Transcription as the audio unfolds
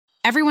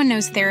Everyone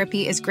knows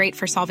therapy is great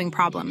for solving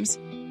problems,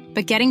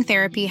 but getting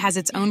therapy has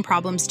its own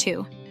problems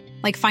too,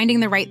 like finding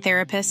the right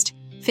therapist,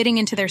 fitting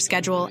into their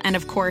schedule, and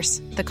of course,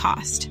 the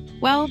cost.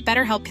 Well,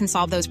 BetterHelp can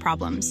solve those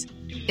problems.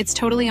 It's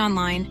totally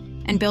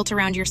online and built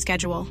around your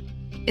schedule.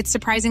 It's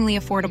surprisingly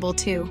affordable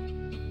too.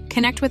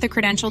 Connect with a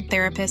credentialed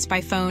therapist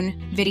by phone,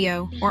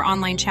 video, or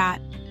online chat,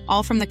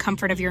 all from the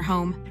comfort of your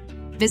home.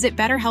 Visit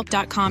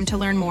BetterHelp.com to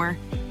learn more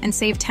and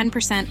save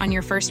 10% on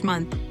your first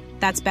month.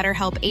 That's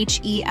BetterHelp,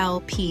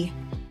 H-E-L-P.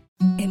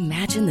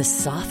 Imagine the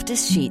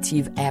softest sheets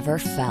you've ever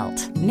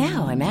felt.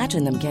 Now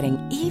imagine them getting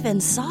even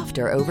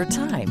softer over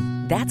time.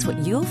 That's what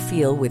you'll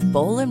feel with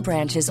Boll &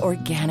 Branch's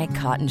organic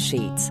cotton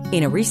sheets.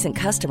 In a recent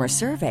customer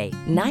survey,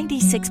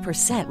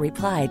 96%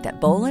 replied that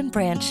Boll &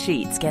 Branch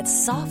sheets get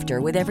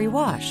softer with every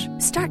wash.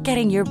 Start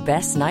getting your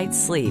best night's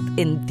sleep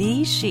in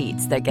these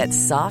sheets that get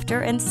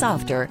softer and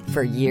softer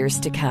for years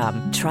to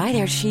come. Try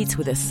their sheets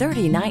with a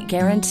 30-night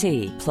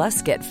guarantee.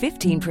 Plus, get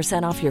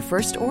 15% off your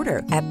first order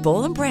at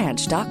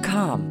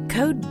bollandbranch.com.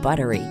 Code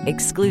BUTTERY.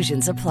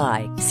 Exclusions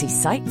apply. See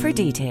site for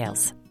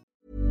details.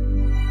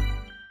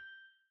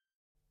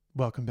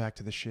 Welcome back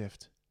to The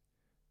Shift.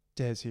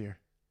 Des here.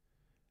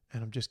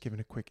 And I'm just giving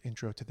a quick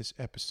intro to this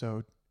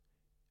episode.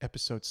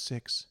 Episode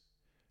 6.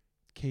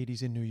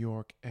 Katie's in New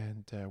York,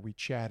 and we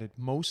chatted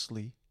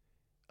mostly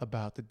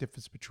about the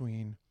difference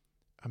between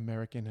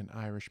American and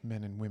Irish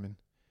men and women.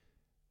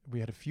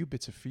 We had a few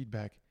bits of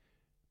feedback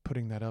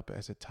putting that up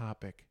as a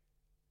topic,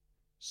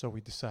 so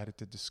we decided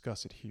to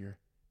discuss it here.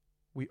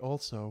 We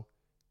also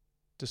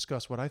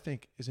discuss what I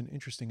think is an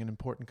interesting and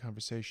important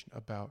conversation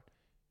about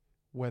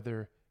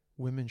whether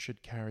women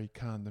should carry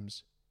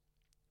condoms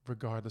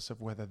regardless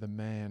of whether the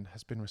man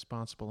has been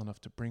responsible enough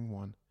to bring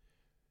one.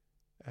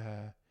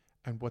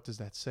 And what does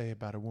that say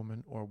about a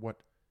woman, or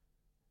what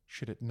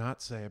should it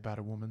not say about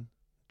a woman?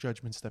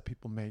 Judgments that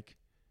people make,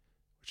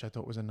 which I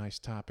thought was a nice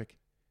topic.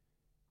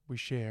 We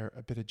share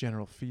a bit of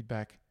general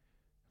feedback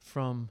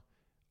from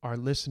our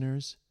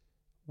listeners.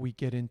 We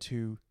get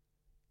into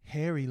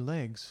hairy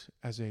legs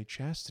as a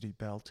chastity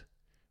belt,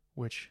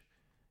 which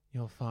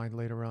you'll find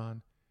later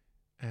on.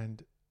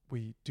 And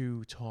we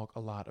do talk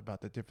a lot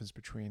about the difference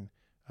between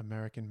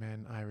American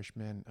men, Irish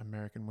men,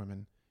 American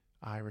women,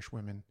 Irish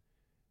women,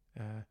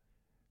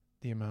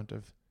 the amount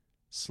of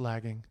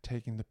slagging,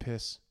 taking the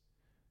piss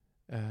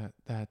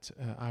that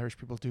Irish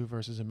people do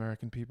versus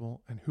American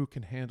people, and who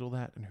can handle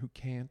that and who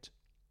can't.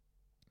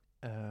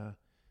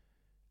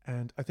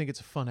 And I think it's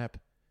a fun ep.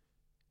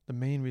 The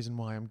main reason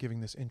why I'm giving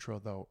this intro,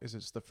 though, is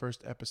it's the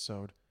first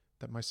episode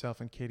that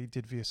myself and Katie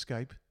did via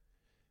Skype,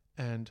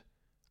 and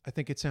I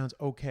think it sounds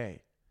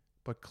okay,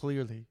 but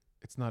clearly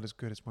it's not as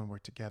good as when we're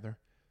together.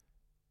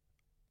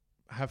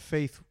 Have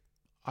faith,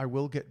 I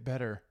will get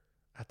better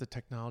at the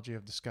technology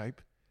of the Skype,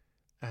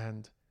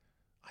 and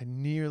I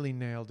nearly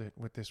nailed it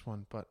with this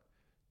one, but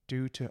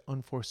due to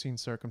unforeseen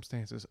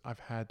circumstances, I've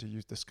had to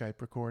use the Skype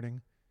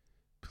recording.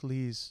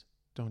 Please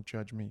don't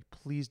judge me.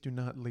 Please do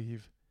not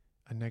leave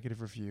a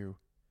negative review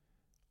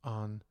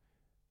on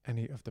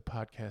any of the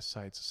podcast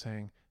sites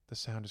saying the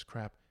sound is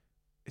crap.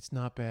 It's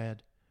not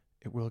bad.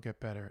 It will get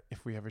better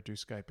if we ever do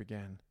Skype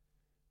again.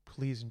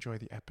 Please enjoy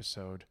the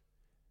episode.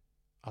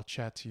 I'll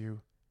chat to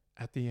you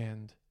at the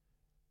end,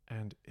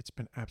 and it's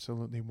been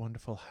absolutely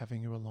wonderful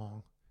having you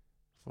along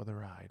for the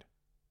ride.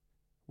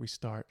 We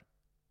start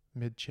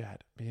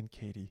mid-chat, me and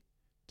Katie,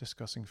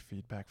 discussing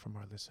feedback from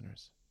our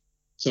listeners.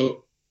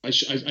 So I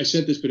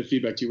sent this bit of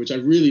feedback to you, which I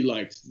really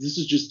liked. This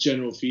is just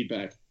general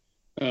feedback.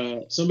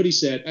 Somebody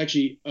said,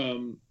 actually,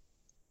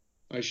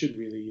 I should have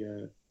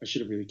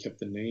really kept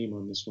the name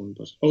on this one,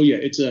 but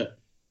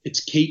it's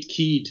Kate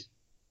Keed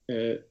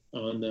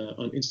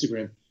on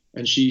Instagram,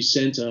 and she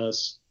sent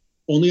us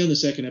only on the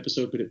second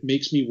episode, but it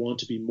makes me want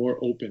to be more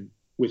open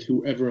with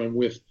whoever I'm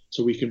with,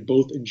 so we can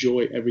both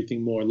enjoy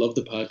everything more. Love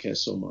the podcast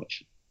so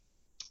much.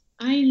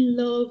 I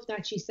love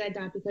that she said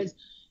that, because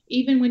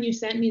even when you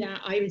sent me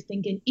that, I was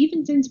thinking,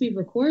 even since we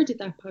recorded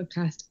that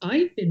podcast,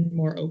 I've been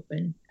more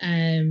open.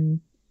 And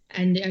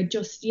I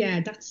just,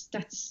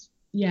 that's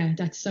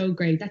so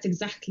great. That's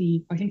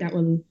exactly, I think that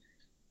will,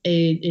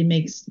 it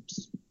makes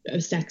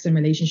sex and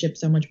relationships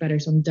so much better.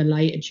 So I'm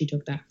delighted she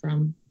took that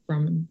from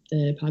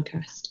the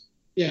podcast.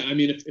 Yeah, I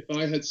mean, if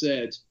I had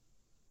said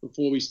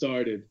before we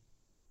started,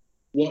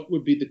 what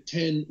would be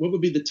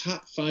the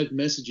top 5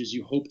 messages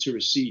you hope to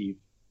receive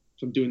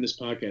from doing this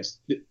podcast,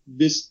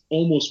 this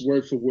almost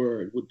word for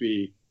word would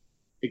be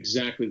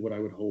exactly what I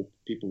would hope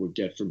people would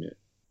get from it.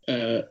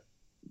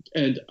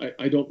 And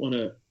I don't want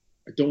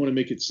to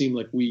make it seem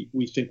like we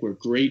think we're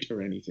great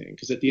or anything,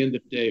 because at the end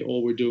of the day,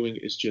 all we're doing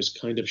is just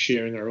kind of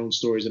sharing our own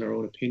stories and our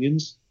own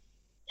opinions.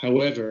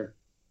 However,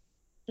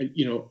 I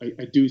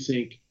do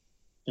think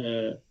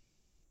that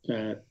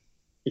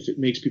if it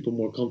makes people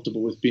more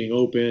comfortable with being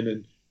open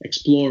and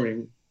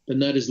exploring, then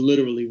that is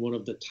literally one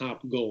of the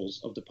top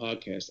goals of the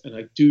podcast. And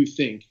I do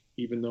think,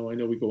 even though I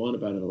know we go on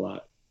about it a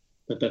lot,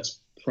 that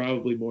that's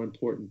probably more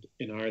important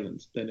in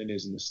Ireland than it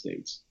is in the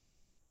States.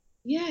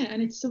 Yeah,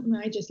 and it's something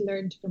I just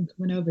learned from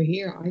coming over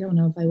here. I don't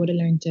know if I would have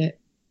learned it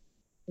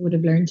would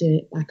have learned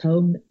it back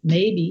home,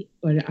 maybe,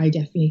 but I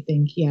definitely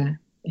think,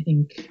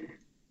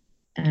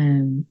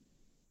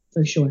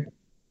 for sure,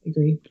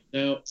 agree.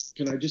 Now,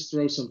 can I just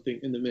throw something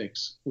in the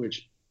mix,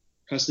 which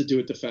has to do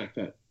with the fact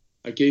that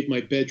I gave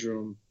my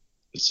bedroom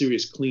a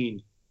serious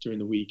clean during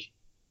the week.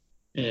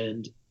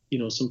 And,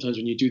 sometimes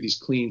when you do these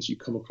cleans, you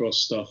come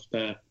across stuff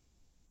that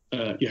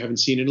you haven't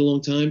seen in a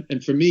long time.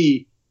 And for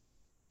me,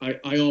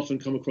 I often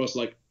come across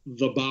like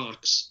the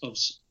box of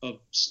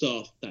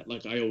stuff that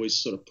like I always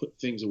sort of put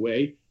things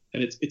away.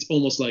 And it's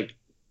almost like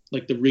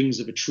the rings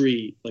of a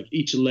tree. Like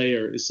each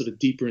layer is sort of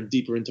deeper and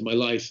deeper into my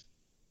life.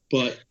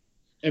 But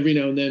every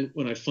now and then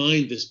when I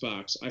find this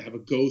box, I have a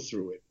go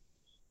through it.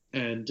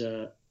 And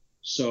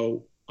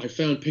so I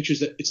found pictures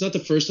that it's not the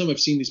first time I've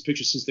seen these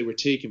pictures since they were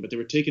taken, but they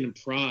were taken in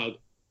Prague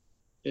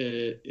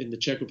in the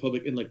Czech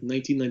Republic in like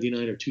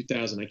 1999 or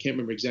 2000. I can't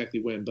remember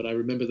exactly when, but I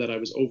remember that I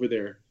was over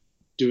there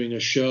doing a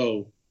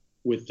show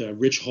with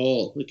Rich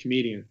Hall, the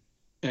comedian,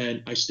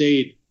 and I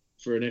stayed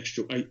for an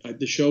extra.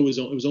 The show was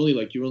only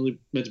like you were only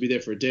meant to be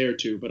there for a day or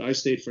two, but I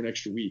stayed for an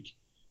extra week,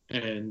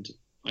 and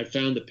I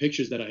found the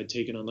pictures that I had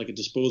taken on like a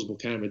disposable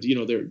camera.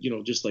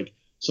 They're just like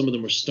some of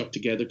them were stuck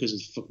together because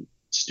it's fucking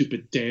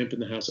stupid damp in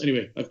the house.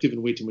 Anyway, I've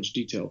given way too much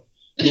detail.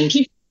 Long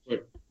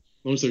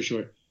story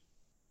short,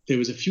 there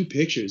was a few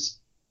pictures,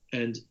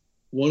 and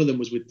one of them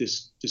was with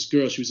this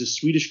girl. She was a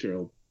Swedish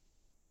girl,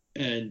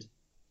 and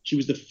she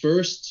was the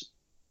first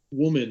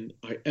woman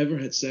I ever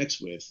had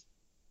sex with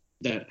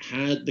that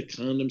had the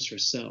condoms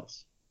herself.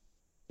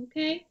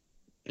 Okay.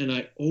 And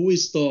I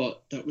always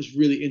thought that was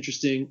really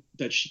interesting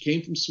that she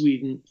came from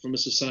Sweden, from a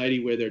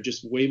society where they're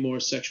just way more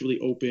sexually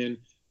open,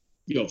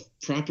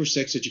 proper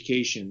sex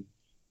education.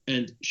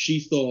 And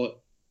she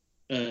thought,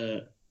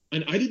 and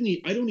I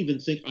don't even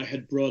think I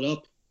had brought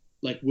up,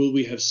 like, will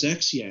we have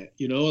sex yet?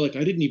 Like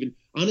I didn't even,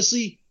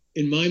 honestly,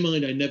 in my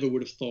mind, I never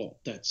would have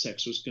thought that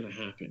sex was going to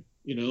happen,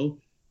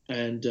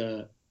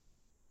 And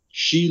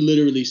she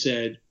literally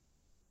said,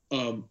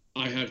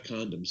 I have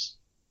condoms.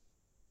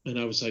 And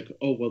I was like,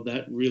 oh, well,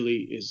 that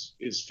really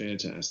is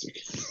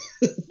fantastic.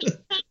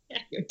 Yeah,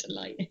 you're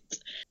delighted.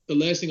 The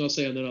last thing I'll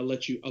say, and then I'll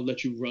let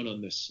you run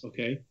on this,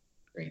 okay?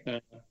 Great.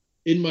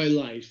 In my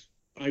life,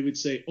 I would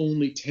say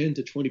only 10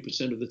 to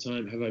 20% of the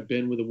time have I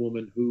been with a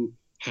woman who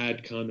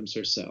had condoms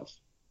herself.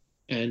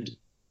 And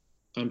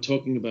I'm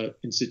talking about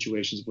in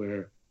situations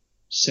where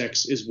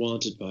sex is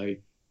wanted by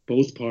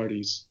both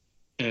parties,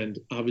 and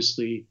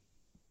obviously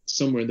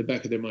somewhere in the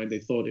back of their mind they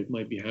thought it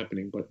might be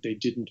happening, but they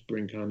didn't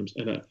bring condoms.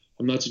 And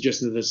I'm not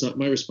suggesting that that's not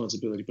my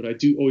responsibility, but I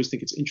do always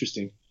think it's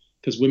interesting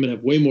because women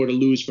have way more to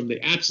lose from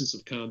the absence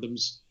of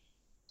condoms.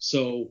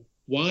 So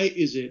why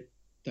is it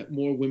that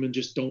more women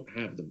just don't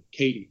have them?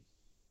 Katie?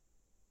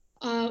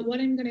 What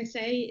I'm going to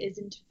say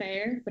isn't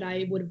fair, but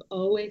I would have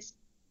always,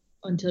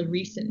 until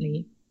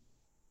recently,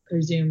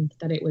 presumed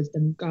that it was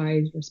the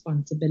guy's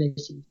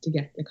responsibility to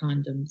get the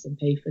condoms and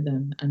pay for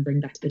them and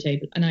bring that to the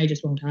table. And I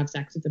just won't have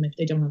sex with them if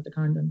they don't have the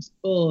condoms.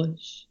 But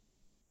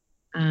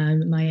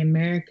my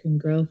American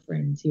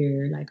girlfriends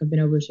here, like I've been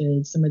over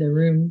to some of their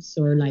rooms,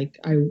 or like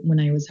when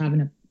I was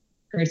having a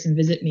person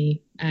visit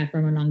me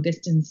from a long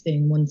distance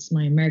thing, once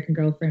my American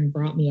girlfriend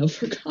brought me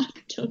over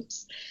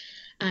condoms,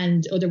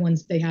 and other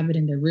ones they have it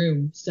in their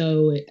room.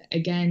 So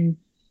again,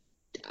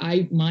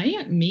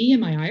 me and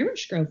my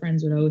Irish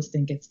girlfriends would always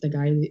think it's up to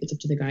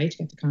the guy to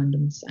get the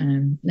condoms.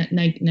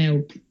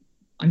 Now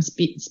I'm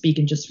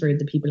speaking just for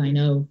the people I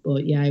know,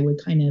 but yeah, I would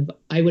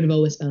have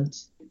always felt,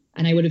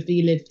 and I would have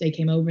feel if they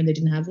came over and they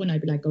didn't have one,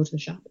 I'd be like, go to the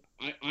shop.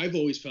 I've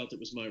always felt it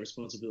was my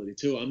responsibility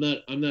too. I'm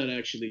not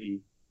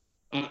actually,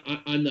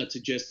 I'm not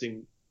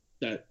suggesting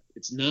that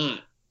it's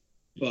not,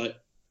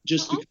 but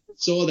just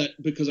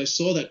because I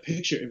saw that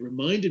picture, it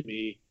reminded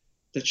me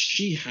that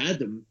she had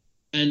them.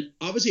 And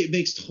obviously it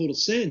makes total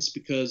sense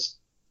because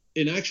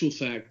in actual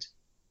fact,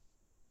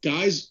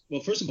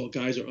 first of all,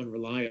 guys are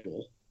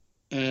unreliable.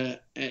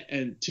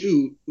 And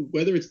two,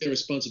 whether it's their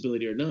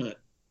responsibility or not,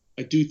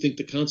 I do think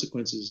the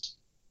consequences,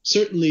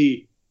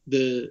 certainly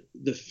the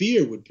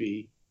fear would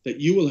be that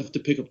you will have to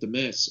pick up the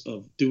mess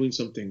of doing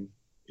something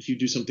if you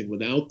do something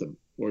without them,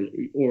 or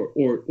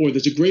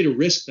there's a greater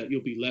risk that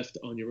you'll be left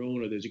on your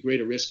own, or there's a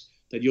greater risk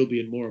that you'll be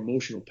in more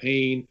emotional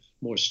pain,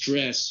 more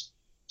stress.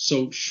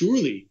 So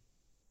surely,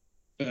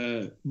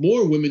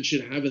 more women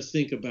should have a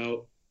think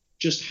about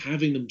just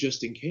having them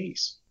just in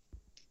case.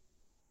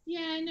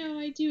 Yeah, no,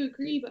 I do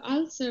agree. But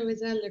also,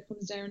 as well, it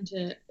comes down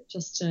to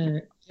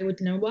I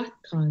wouldn't know what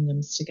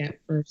condoms to get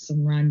for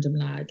some random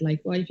lad. Like,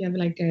 what if you have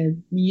like a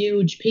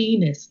huge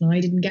penis? No, I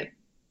didn't get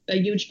a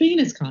huge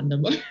penis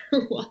condom,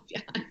 or what?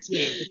 Yeah,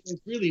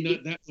 there's really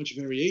not that much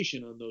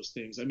variation on those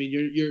things. I mean,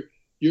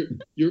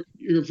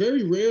 you're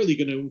very rarely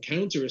going to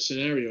encounter a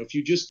scenario if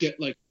you just get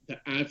like the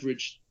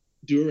average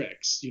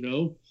Durex,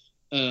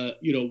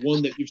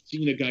 one that you've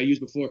seen a guy use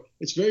before.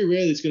 It's very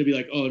rare that it's going to be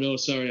like, oh no,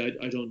 sorry,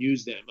 I don't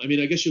use them. I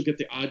mean, I guess you'll get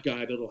the odd guy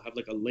that'll have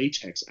like a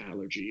latex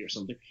allergy or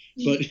something.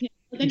 But yeah,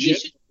 then you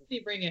should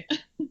really bring it.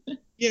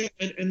 Yeah,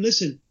 and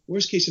listen,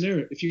 worst case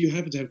scenario, if you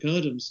happen to have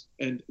condoms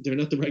and they're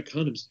not the right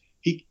condoms,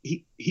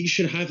 he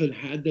should haven't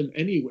had them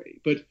anyway.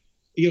 But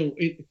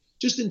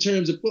just in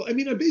terms of, well, I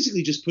mean, I'm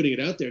basically just putting it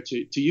out there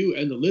to you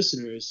and the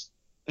listeners.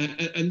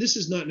 And this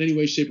is not in any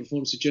way, shape, or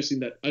form suggesting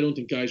that I don't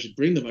think guys should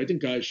bring them. I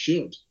think guys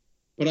should,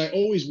 but I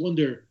always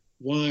wonder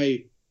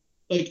why.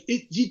 Like, do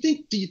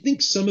you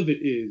think some of it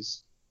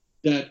is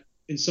that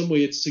in some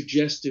way it's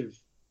suggestive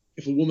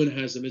if a woman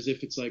has them, as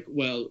if it's like,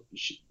 well,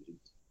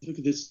 look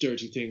at this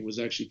dirty thing, was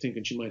actually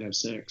thinking she might have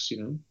sex,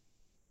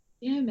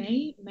 Yeah,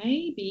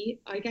 maybe.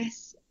 I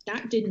guess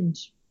that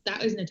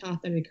isn't a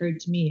thought that occurred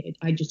to me.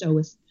 I just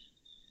always,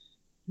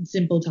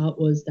 simple thought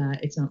was that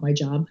it's not my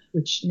job,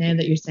 which now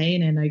that you're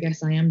saying it, I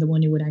guess I am the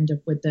one who would end up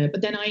with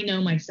but then I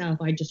know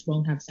myself, I just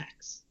won't have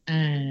sex.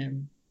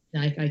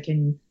 Like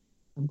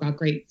I've got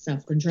great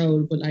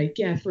self-control, but like,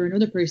 yeah, for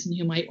another person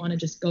who might want to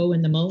just go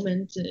in the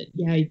moment,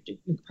 yeah,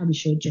 you probably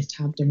should just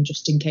have them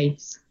just in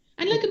case.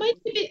 And like, it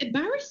might be a bit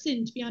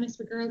embarrassing, to be honest,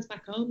 for girls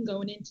back home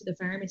going into the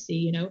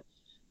pharmacy,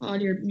 all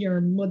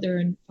your mother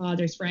and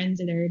father's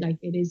friends are there. Like,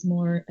 it is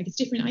more like, it's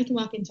different. I can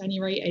walk into any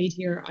Rite Aid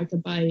here. I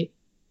could buy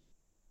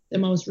the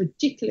most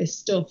ridiculous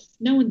stuff.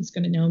 No one's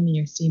going to know me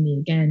or see me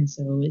again.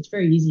 So it's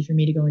very easy for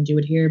me to go and do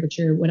it here. But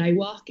sure, would I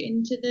walk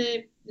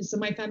into so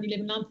my family live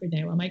in Longford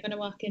now. Am I going to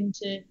walk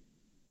into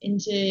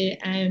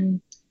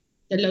the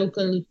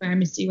local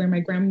pharmacy where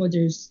my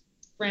grandmother's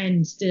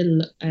friend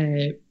still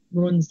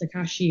runs the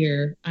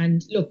cashier?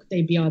 And look,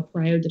 they'd be all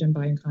proud that I'm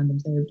buying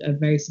condoms. They're a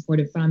very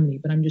supportive family,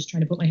 but I'm just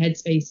trying to put my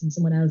headspace in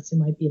someone else who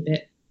might be a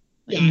bit.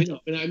 Yeah, I know.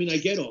 And I mean, I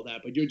get all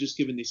that, but you're just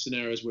giving these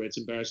scenarios where it's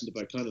embarrassing to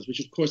buy condoms, which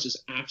of course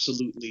is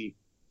absolutely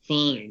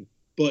fine.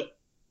 But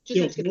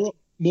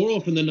more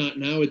often than not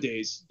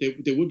nowadays,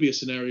 there would be a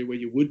scenario where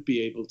you would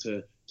be able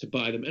to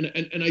buy them.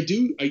 And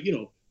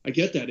I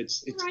get that.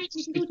 It's right.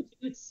 You can go to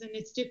Boots and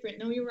it's different.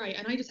 No, you're right.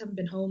 And I just haven't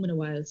been home in a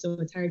while, so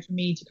it's hard for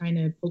me to kind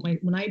of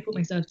when I put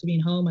myself to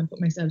being home, I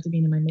put myself to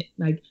being in my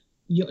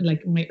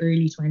my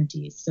early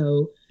 20s.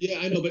 So yeah,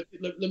 I know. But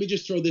let me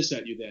just throw this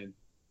at you then.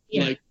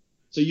 Yeah. Like,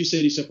 so you say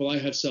to yourself, well, I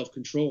have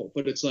self-control,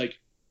 but it's like,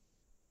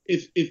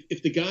 if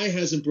the guy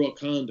hasn't brought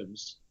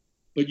condoms,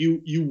 but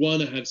you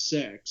want to have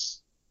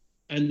sex,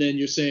 and then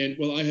you're saying,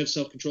 well, I have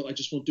self-control, I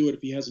just won't do it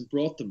if he hasn't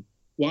brought them.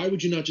 Why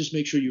would you not just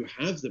make sure you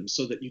have them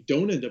so that you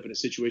don't end up in a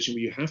situation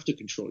where you have to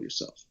control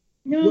yourself?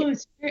 No,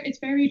 it's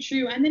very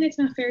true. And then it's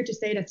not fair to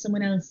say that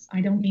someone else,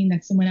 I don't mean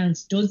that someone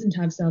else doesn't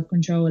have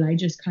self-control. I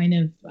just kind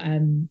of,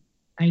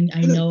 I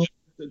know.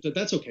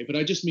 That's okay. But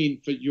I just mean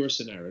for your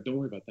scenario, don't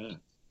worry about that.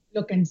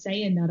 Look, I'm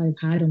saying that I've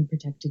had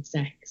unprotected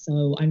sex.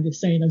 So I'm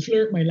just saying I've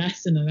learned my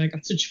lesson and I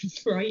got such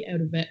a fright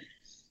out of it.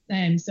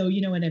 So,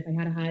 and if I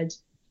had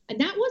and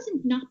that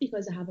wasn't not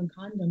because of having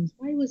condoms.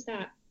 Why was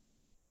that?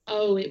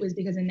 Oh, it was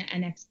because an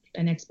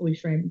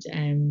ex-boyfriend,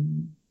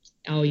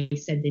 he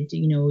said that,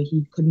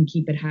 he couldn't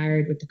keep it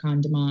hard with the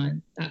condom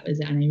on. That was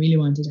it. And I really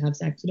wanted to have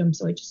sex with him.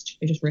 So I just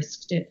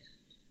risked it.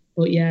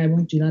 But yeah, I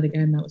won't do that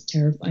again. That was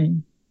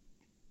terrifying.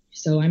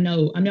 So I'm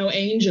no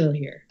angel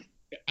here.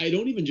 I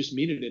don't even just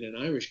mean it in an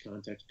Irish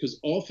context, because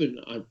often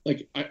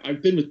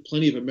I've been with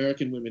plenty of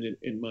American women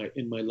in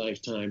my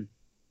lifetime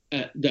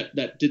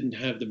that didn't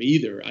have them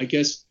either. I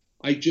guess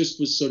I just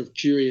was sort of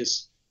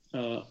curious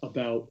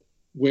about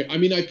where. I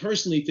mean, I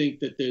personally think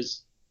that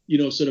there's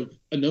sort of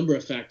a number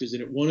of factors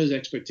in it. One is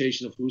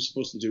expectation of who's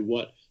supposed to do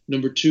what.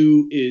 Number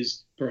two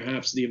is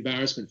perhaps the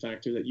embarrassment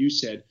factor that you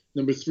said.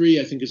 Number three,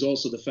 I think, is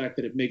also the fact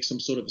that it makes some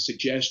sort of a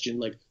suggestion,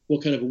 like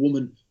what kind of a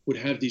woman would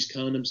have these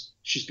condoms.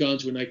 She's gone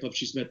to a nightclub.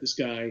 She's met this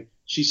guy.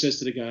 She says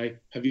to the guy,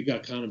 have you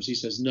got condoms? He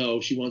says no.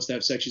 She wants to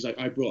have sex. She's like,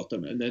 I brought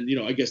them. And then,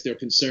 I guess they're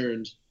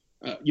concerned,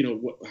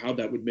 how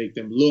that would make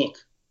them look,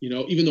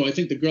 even though I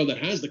think the girl that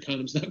has the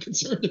condoms not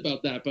concerned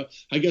about that. But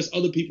I guess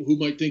other people who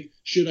might think,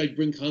 should I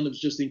bring condoms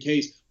just in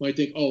case, might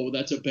think, oh, well,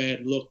 that's a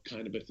bad look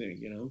kind of a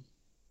thing,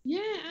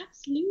 Yeah,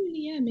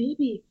 absolutely. Yeah,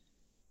 maybe.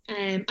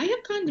 I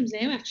have condoms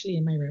now actually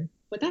in my room,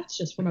 but that's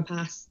just from a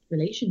past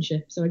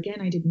relationship. So again,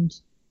 I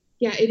didn't.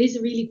 Yeah, it is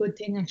a really good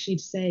thing actually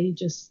to say.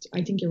 Just,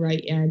 I think you're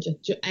right. Yeah,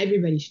 just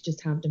everybody should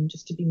just have them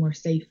just to be more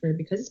safer,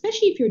 because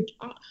especially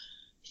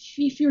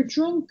if you're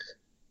drunk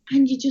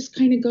and you just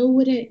kind of go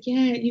with it,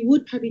 yeah, you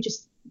would probably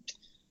just.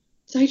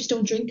 So I just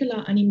don't drink a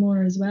lot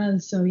anymore as well.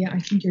 So yeah, I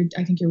think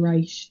you're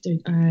right.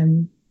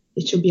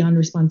 It should be on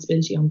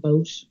responsibility on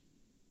both.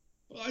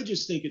 Well, I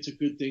just think it's a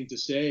good thing to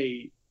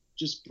say.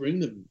 Just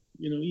bring them.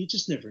 You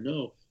just never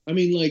know. I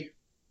mean, like,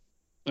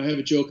 I have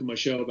a joke in my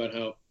show about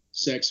how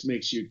sex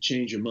makes you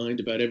change your mind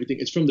about everything.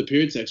 It's from the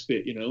period sex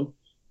bit,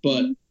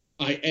 but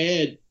I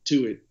add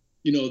to it,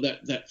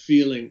 that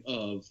feeling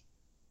of,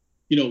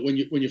 when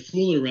you're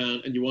fooling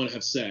around and you want to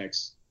have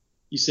sex,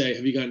 you say,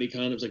 have you got any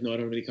condoms? Like, no, I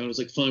don't have any condoms.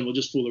 Like, fine, we'll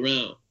just fool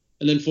around.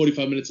 And then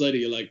 45 minutes later,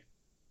 you're like,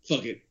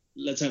 fuck it,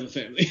 let's have a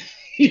family.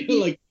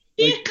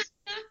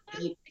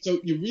 So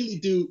you really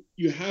do,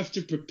 you have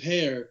to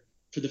prepare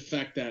for the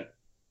fact that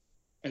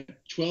at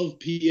 12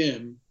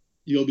 p.m.,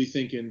 you'll be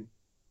thinking,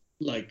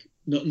 like,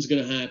 nothing's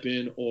going to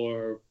happen,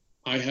 or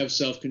I have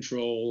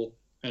self-control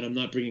and I'm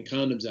not bringing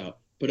condoms out.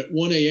 But at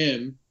 1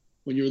 a.m.,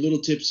 when you're a little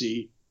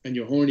tipsy and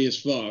you're horny as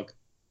fuck,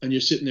 and you're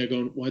sitting there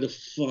going, why the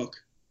fuck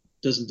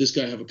doesn't this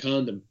guy have a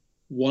condom?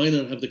 Why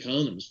not have the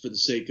condoms for the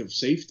sake of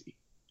safety?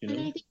 You know?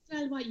 And I think as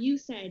well what you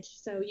said.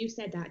 So you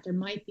said that there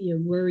might be a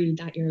worry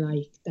that you're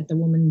like, that the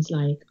woman's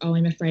like, oh,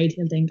 I'm afraid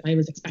he'll think I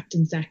was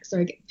expecting sex. So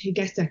I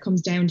guess that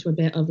comes down to a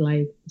bit of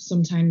like,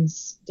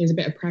 sometimes there's a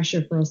bit of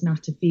pressure for us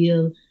not to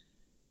feel,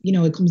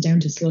 it comes down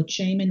to slut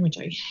shaming, which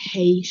I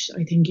hate.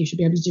 I think you should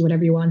be able to do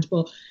whatever you want.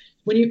 But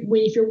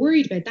if you're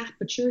worried about that,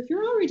 but sure, if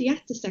you're already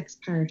at the sex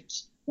part,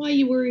 why are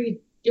you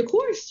worried? Of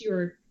course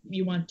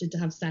you wanted to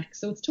have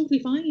sex, so it's totally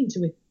fine if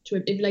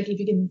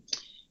you can.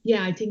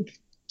 Yeah, I think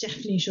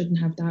definitely shouldn't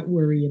have that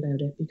worry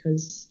about it,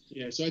 because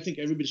so I think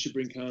everybody should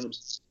bring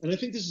condoms, and I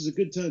think this is a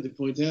good time to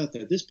point out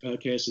that this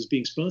podcast is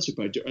being sponsored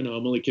by. No,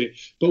 I'm only kidding,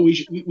 but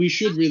we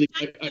should really.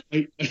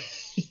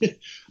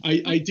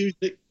 I do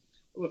think.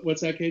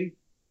 What's that, Katie?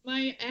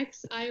 My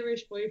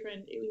ex-Irish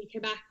boyfriend, he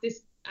came back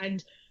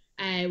and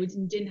we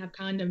didn't have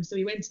condoms, so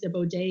we went to the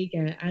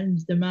bodega and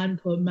the man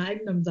put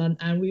magnums on,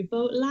 and we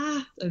both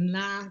laughed,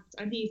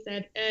 and he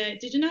said,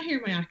 "Did you not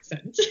hear my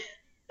accent?"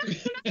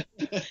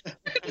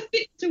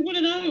 To one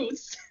of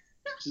those.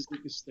 Just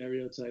like a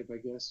stereotype, I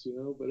guess,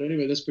 But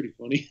anyway, that's pretty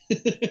funny. And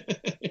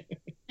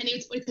it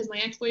was funny because my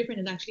ex-boyfriend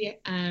is actually,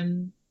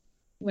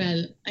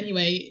 well,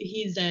 anyway,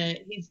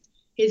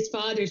 his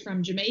father's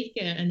from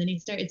Jamaica, and then he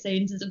started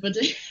saying to the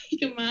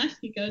bodega man,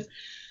 he goes,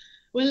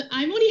 "Well,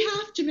 I'm only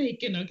half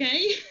Jamaican,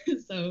 okay?"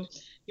 So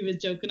he was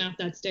joking off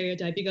that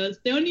stereotype. He goes,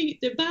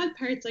 the bad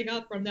parts I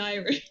got from the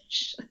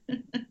Irish.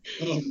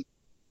 Oh.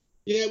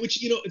 Yeah, which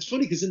it's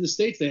funny because in the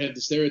States they have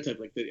the stereotype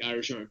like the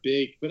Irish aren't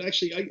big, but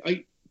actually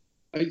I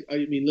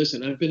mean,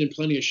 listen, I've been in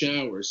plenty of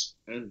showers,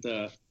 and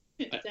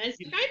it says,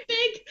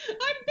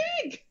 I'm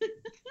big.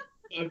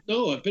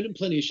 No, I've been in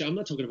plenty of showers. I'm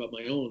not talking about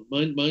my own.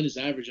 Mine is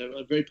average.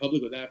 I'm very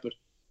public with that, but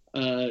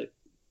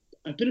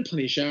I've been in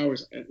plenty of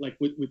showers, like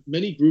with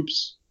many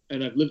groups,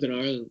 and I've lived in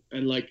Ireland,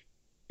 and like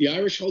the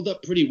Irish hold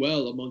up pretty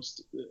well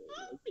amongst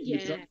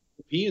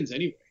Europeans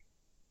anyway.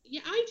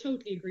 Yeah, I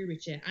totally agree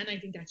with you. And I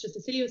think that's just a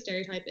silly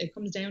stereotype. It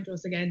comes down to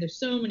us again. There's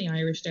so many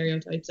Irish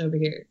stereotypes over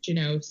here,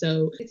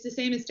 So it's the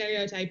same as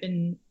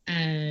stereotyping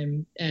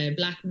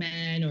black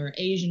men or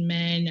Asian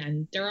men.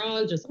 And they're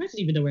all just, I don't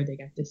even know where they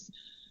get this.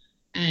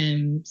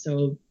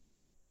 So,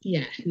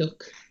 yeah,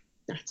 look,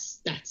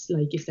 that's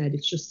like you said,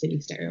 it's just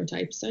silly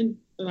stereotypes. And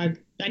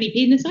any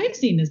penis I've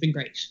seen has been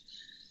great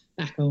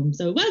back home.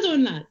 So well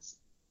done, lads.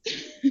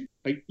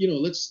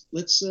 Let's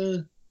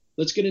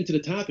get into the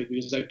topic,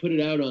 because I put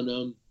it out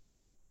on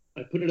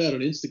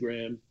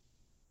Instagram.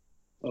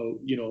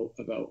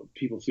 About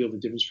people feel the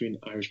difference between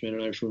Irish men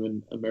and Irish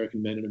women,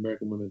 American men and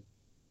American women,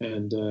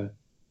 and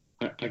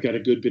I got a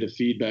good bit of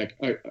feedback.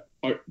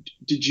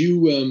 Did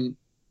you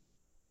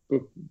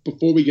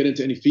before we get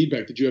into any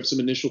feedback, did you have some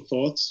initial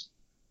thoughts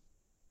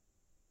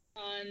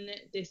on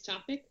this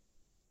topic?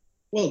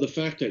 Well, the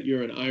fact that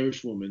you're an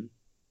Irish woman,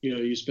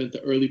 you spent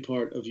the early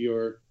part of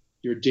your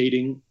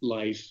dating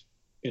life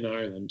in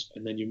Ireland,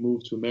 and then you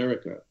moved to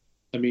America.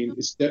 I mean,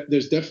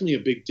 there's definitely a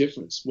big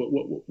difference. What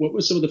were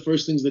some of the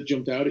first things that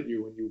jumped out at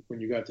you when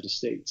you got to the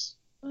States?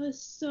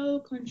 So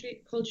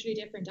culturally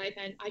different. I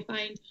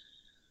find.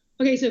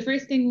 Okay, so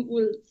firstly,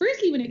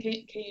 when I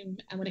came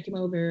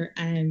over,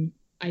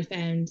 I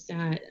found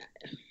that,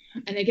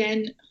 and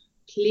again,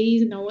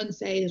 please, no one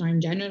say that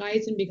I'm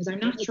generalizing, because I'm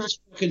not trying.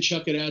 Just fucking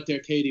chuck it out there,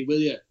 Katie, will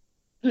you?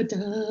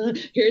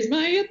 Here's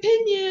my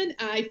opinion.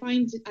 I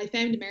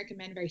found American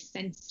men very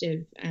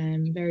sensitive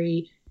and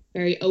very,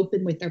 very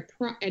open with their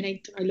and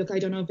I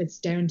don't know if it's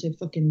down to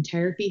fucking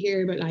therapy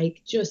here, but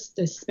like just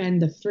to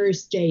spend the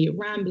first day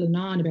rambling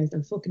on about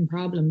their fucking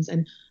problems,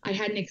 and I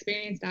hadn't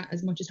experienced that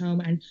as much at home.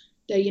 And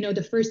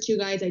the first two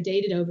guys I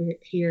dated over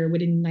here,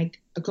 within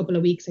like a couple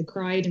of weeks, I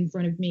cried in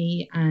front of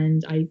me,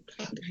 and I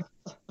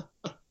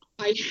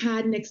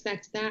hadn't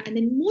expected that. And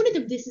then one of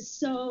them, this is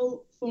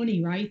so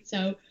funny, right?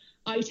 So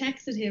I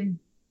texted him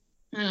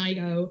and I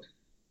go,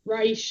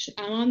 right,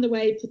 I'm on the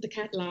way, put the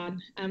kettle on.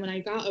 And when I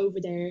got over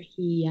there,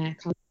 he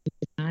called me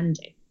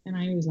demanding. And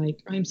I was like,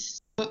 I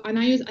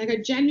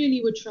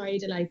genuinely would try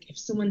to, like, if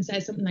someone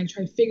says something, like,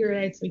 try to figure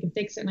it out so we can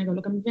fix it. And I go,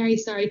 look, I'm very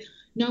sorry.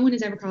 No one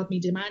has ever called me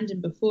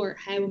demanding before.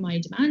 How am I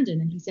demanding?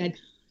 And he said,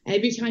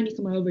 every time you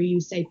come over, you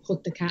say,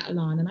 put the kettle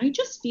on. And I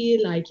just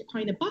feel like you're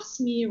kind of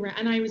bossing me around.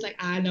 And I was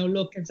like, no,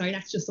 look, I'm sorry,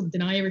 that's just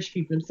something Irish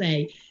people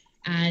say.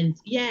 And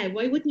yeah,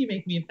 why wouldn't you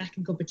make me a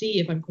fucking cup of tea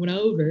if I'm coming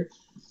over?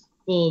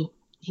 But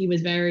he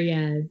was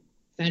found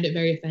it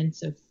very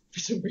offensive for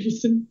some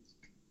reason.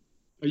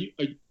 Are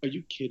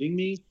you kidding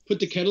me? Put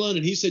the kettle on,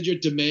 and he said you're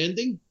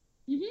demanding?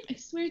 Mm-hmm, I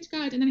swear to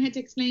God. And then I had to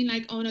explain,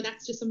 like, oh no,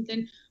 that's just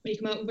something when you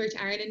come over to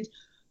Ireland.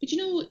 But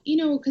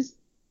because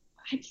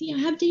I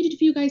have dated a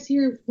few guys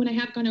here. When I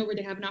have gone over,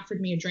 they haven't offered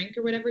me a drink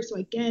or whatever. So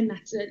again,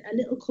 that's a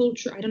little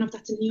culture. I don't know if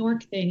that's a New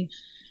York thing.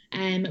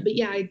 But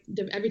yeah,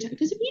 every time,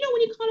 because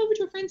when you call over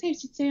to a friend's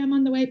house, you'd say, I'm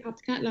on the way, pop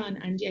the kettle on,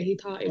 and yeah, he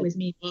thought it was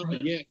me.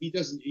 Yeah, he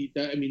doesn't eat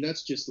that. I mean,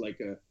 that's just like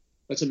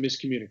that's a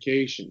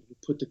miscommunication. You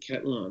put the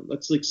kettle on.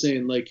 That's like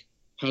saying, like,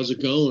 how's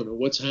it going or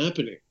what's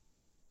happening?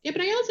 Yeah,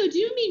 but I also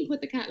do mean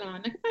put the kettle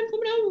on. Like if I'm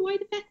coming over, why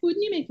the fuck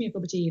wouldn't you make me a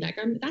cup of tea? Like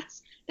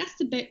that's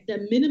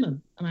the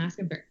minimum I'm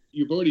asking for.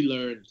 You've already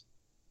learned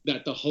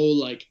that the whole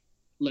like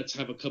let's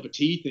have a cup of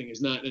tea thing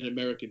is not an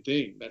American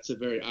thing. That's a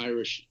very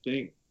Irish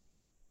thing.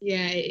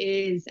 Yeah, it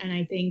is, and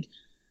I think,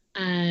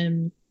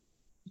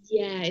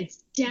 yeah,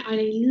 and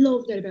I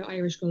love that about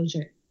Irish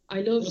culture.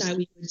 I love Plus, that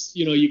we.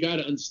 you got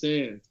to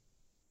understand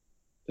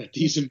that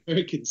these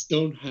Americans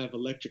don't have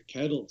electric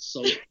kettles,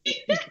 so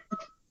it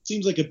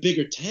seems like a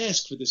bigger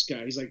task for this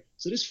guy. He's like,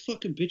 so this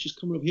fucking bitch is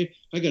coming over here.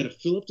 I got to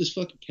fill up this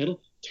fucking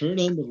kettle, turn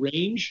on the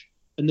range,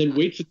 and then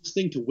wait for this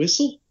thing to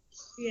whistle.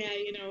 Yeah,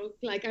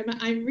 like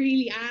I'm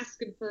really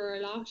asking for a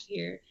lot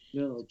here.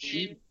 No,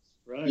 Jesus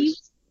Christ. He,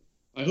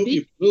 I hope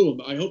you blew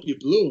him. I hope you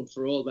blew him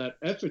for all that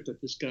effort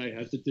that this guy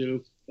had to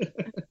do.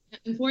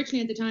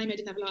 Unfortunately, at the time, I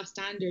didn't have a lot of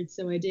standards,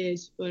 so I did.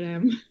 But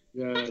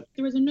yeah.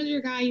 There was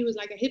another guy who was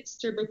like a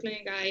hipster Brooklyn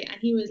guy, and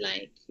he was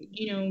like,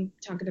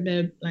 talking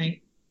about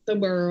like the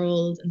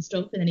world and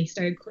stuff, and then he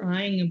started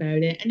crying about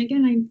it. And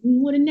again, I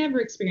would have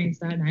never experienced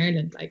that in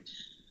Ireland.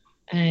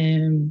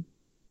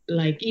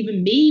 Like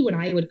even me, when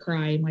I would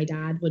cry, my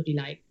dad would be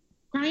like,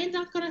 crying's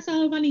not gonna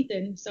solve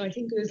anything. So I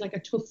think it was like a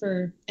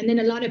tougher. And then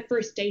a lot of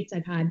first dates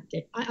I've had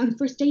on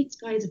first dates,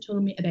 guys have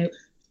told me about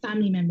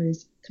family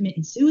members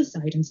committing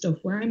suicide and stuff,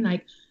 where I'm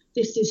like,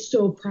 this is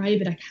so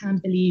private, I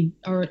can't believe.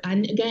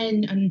 And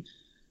again, I'm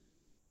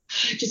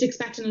just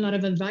expecting a lot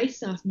of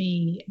advice off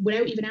me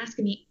without even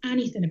asking me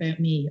anything about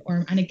me.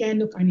 And again,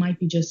 look, I might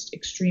be just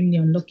extremely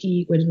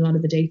unlucky with a lot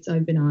of the dates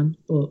I've been on,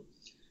 but.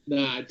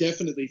 Nah,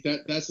 definitely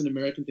that's an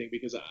American thing,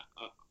 because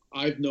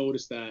I've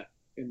noticed that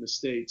in the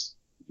States,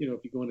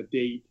 if you go on a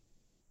date,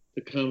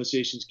 the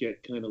conversations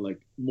get kind of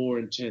like more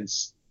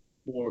intense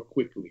more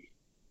quickly.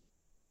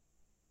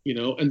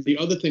 And the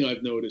other thing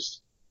I've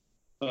noticed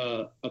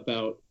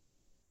about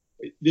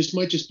this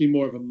might just be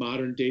more of a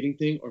modern dating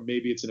thing, or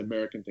maybe it's an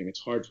American thing. It's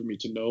hard for me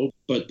to know,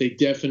 but they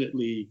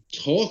definitely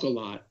talk a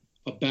lot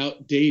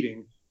about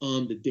dating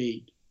on the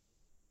date.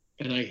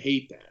 And I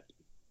hate that.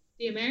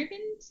 The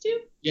Americans do?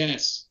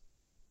 Yes.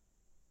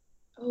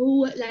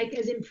 Oh, like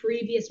as in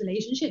previous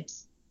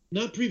relationships?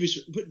 Not previous,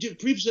 but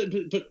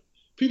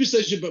previous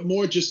relationship, but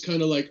more just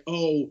kind of like,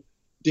 oh,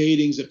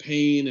 dating's a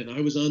pain, and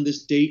I was on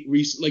this date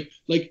recently.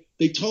 Like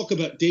they talk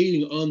about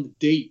dating on the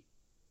date.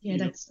 Yeah,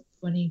 that's so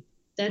funny.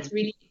 That's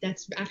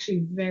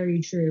actually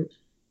very true.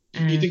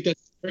 Do you think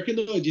that's American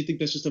though, or do you think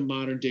that's just a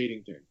modern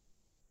dating thing?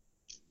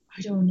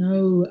 I don't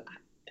know,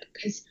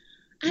 because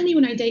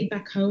anyone I date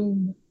back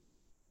home.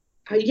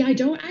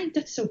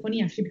 That's so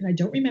funny actually, because I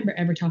don't remember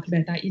ever talking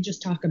about that. You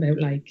just talk about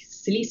like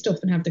silly stuff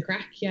and have the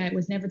crack. Yeah, it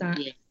was never that.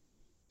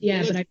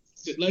 Yeah, well, but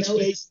let's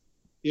face it,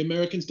 the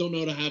Americans don't know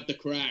how to have the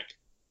crack.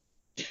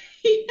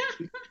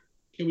 Yeah.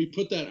 Can we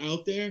put that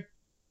out there?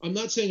 I'm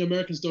not saying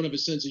Americans don't have a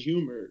sense of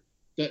humor.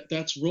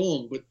 That's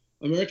wrong, but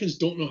Americans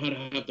don't know how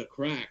to have the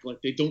crack.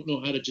 Like they don't know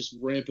how to just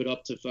ramp it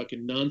up to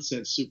fucking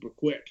nonsense super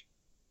quick.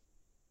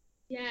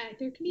 Yeah,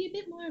 there can be a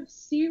bit more of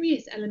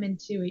serious element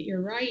to it.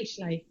 You're right,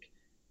 like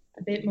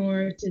a bit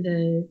more to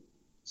the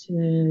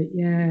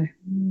yeah.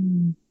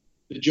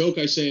 The joke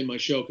I say in my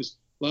show, because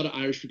a lot of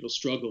Irish people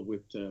struggle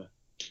with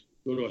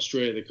go to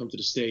Australia, they come to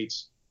the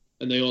States,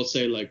 and they all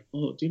say like,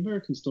 oh, the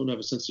Americans don't have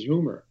a sense of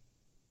humor.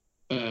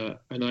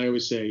 And I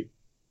always say,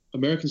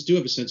 Americans do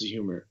have a sense of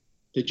humor.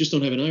 They just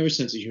don't have an Irish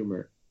sense of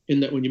humor,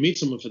 in that when you meet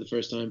someone for the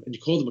first time and you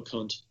call them a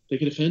cunt, they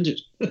get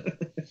offended.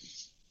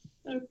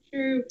 So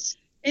true.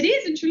 It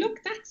is, and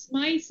look, that's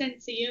my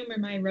sense of humor.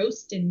 My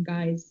roasting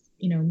guys,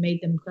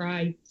 made them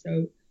cry.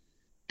 So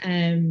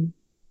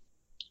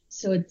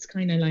it's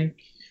kind of like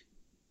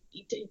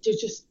they're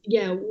just,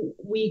 yeah,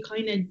 we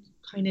kind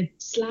of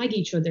slag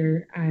each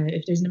other.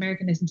 If there's an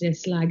American listen to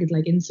this, slag is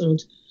like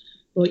insult,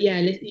 but yeah,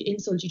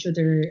 insult each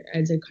other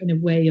as a kind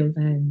of way of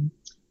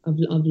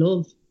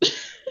love.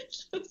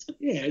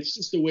 Yeah, it's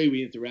just the way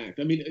we interact.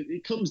 I mean,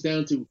 it comes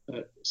down to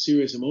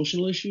serious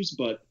emotional issues,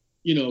 but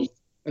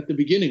at the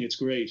beginning it's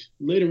great.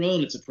 Later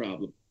on, it's a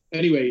problem.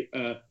 Anyway,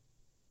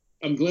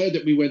 I'm glad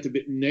that we went a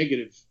bit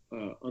negative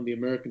on the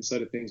American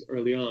side of things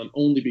early on,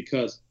 only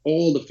because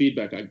all the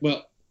feedback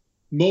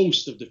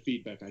most of the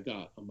feedback I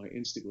got on my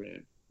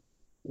Instagram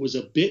was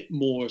a bit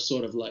more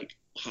sort of like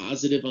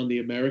positive on the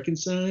American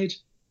side,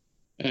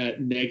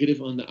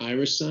 negative on the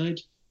Irish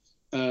side.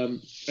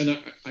 And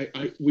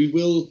we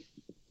will.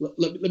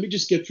 Let me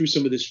just get through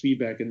some of this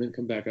feedback and then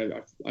come back.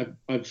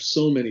 I've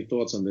so many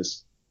thoughts on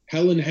this.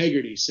 Helen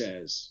Haggerty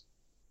says,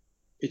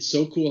 it's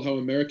so cool how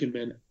American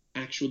men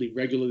actually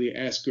regularly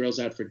ask girls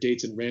out for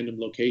dates in random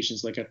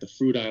locations, like at the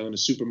fruit aisle in a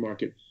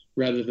supermarket,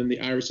 rather than the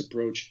Irish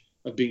approach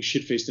of being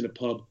shit-faced in a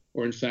pub,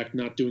 or in fact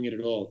not doing it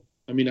at all.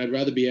 I mean, I'd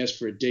rather be asked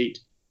for a date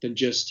than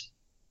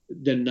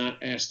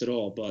not asked at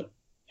all, but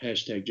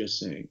 #just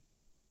saying.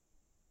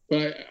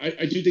 But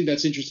I do think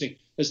that's interesting.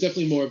 That's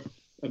definitely more of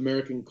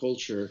American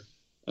culture,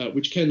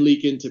 which can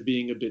leak into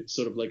being a bit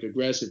sort of like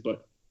aggressive,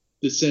 but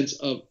the sense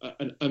of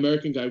an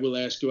American guy will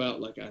ask you out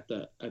like at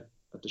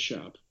the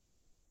shop.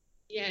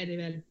 Yeah, they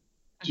will.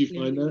 Do you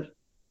find that?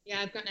 Yeah,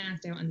 I've gotten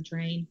asked out on the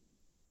train.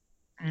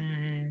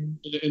 In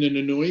an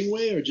annoying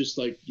way, or just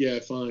like, yeah,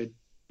 fine?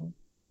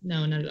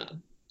 No, not at all.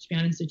 To be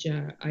honest with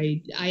you,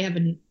 I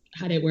haven't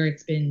had it where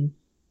it's been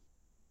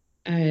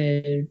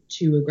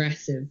too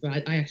aggressive.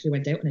 I actually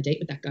went out on a date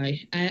with that guy.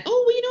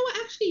 Oh, well, you know what?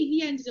 Actually,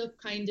 he ended up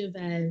kind of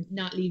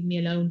not leaving me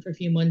alone for a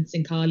few months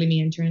and calling me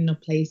and turning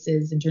up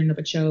places and turning up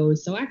at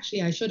shows. So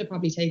actually, I should have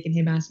probably taken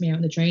him asking me out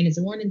on the train as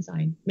a warning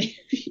sign.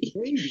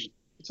 Maybe.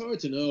 It's hard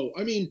to know.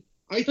 I mean,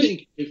 I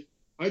think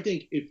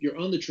if you're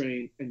on the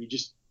train and you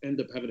just end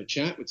up having a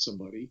chat with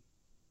somebody,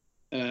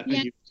 and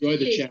you enjoy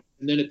the chat,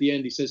 and then at the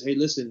end he says, "Hey,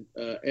 listen,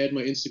 add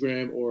my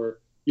Instagram, or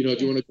do you want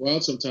to go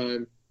out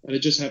sometime?" And it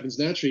just happens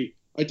naturally.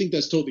 I think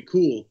that's totally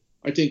cool.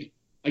 I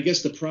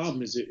guess the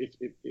problem is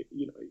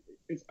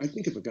if I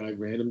think if a guy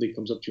randomly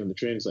comes up to you on the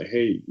train, it's like,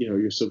 "Hey,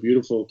 you're so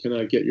beautiful. Can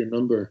I get your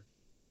number?"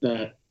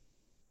 That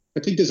I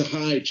think there's a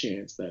high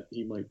chance that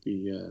he might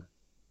be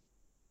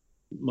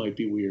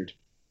weird.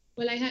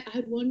 Well, I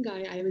had one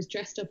guy, I was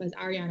dressed up as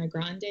Ariana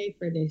Grande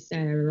for this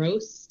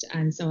roast.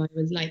 And so I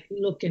was like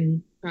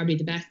looking probably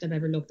the best I've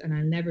ever looked. And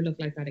I'll never look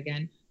like that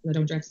again because I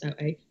don't dress that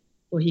way.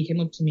 But he came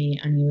up to me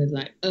and he was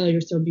like, "Oh, you're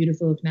so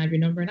beautiful. Can I have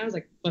your number?" And I was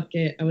like, fuck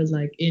it. I was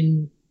like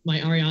in my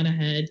Ariana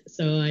head.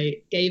 So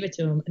I gave it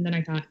to him. And then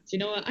I thought, do you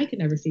know what? I can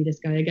never see this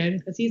guy again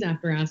because he's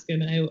after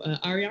asking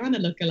out Ariana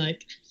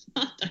lookalike,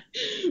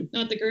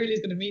 not the girl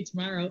he's going to meet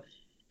tomorrow.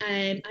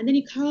 And then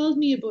he called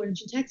me a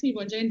bunch and texted me a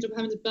bunch. I ended up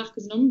having to block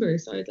his number.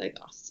 So I was like,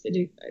 oh,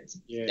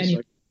 yeah.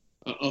 Anyway.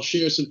 So I'll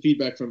share some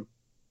feedback from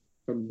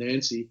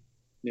Nancy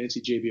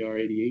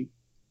JBR88.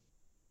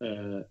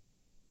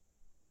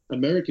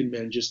 American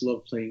men just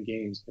love playing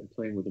games and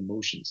playing with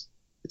emotions.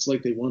 It's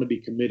like they want to be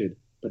committed,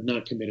 but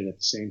not committed at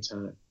the same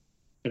time.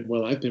 And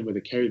well, I've been with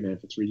a Kerry man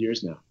for 3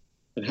 years now,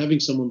 and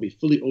having someone be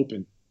fully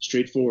open,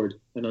 straightforward,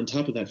 and on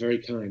top of that very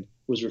kind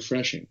was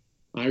refreshing.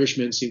 Irish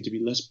men seem to be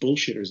less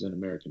bullshitters than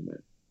American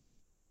men.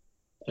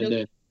 And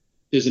then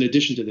there's an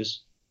addition to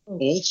this. Oh.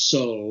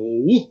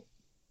 Also,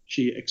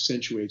 she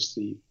accentuates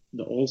the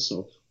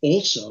also.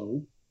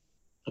 Also,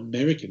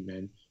 American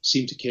men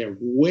seem to care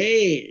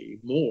way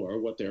more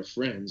what their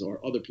friends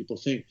or other people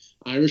think.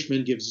 Irish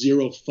men give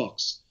zero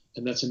fucks,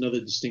 and that's another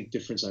distinct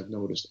difference I've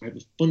noticed. I have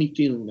a funny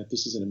feeling that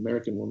this is an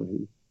American woman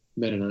who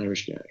met an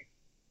Irish guy.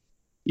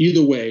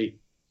 Either way,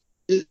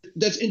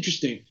 that's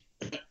interesting.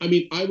 I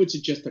mean, I would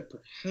suggest that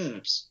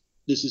perhaps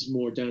this is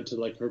more down to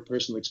like her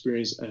personal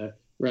experience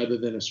rather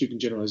than a sweeping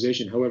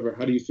generalization. However,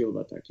 how do you feel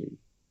about that, Katie?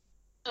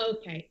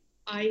 Okay.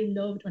 I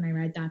loved when I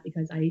read that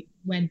because I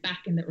went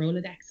back in the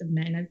Rolodex of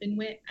men I've been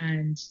with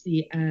and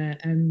the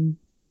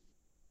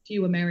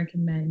few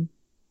American men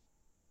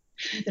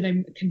that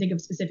I can think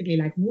of specifically.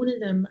 Like one of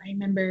them, I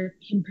remember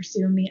him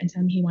pursuing me and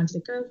telling me he wanted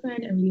a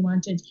girlfriend and he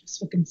was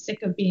fucking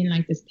sick of being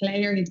like this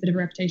player. He has a bit of a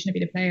reputation of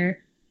being a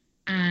player.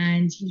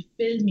 And he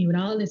filled me with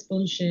all this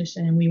bullshit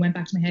and we went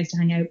back to my house to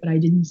hang out, but I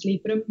didn't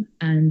sleep with him.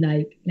 And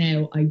like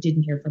now I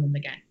didn't hear from him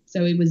again.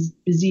 So it was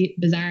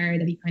bizarre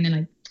that he kind of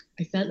like,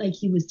 I felt like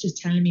he was just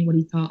telling me what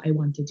he thought I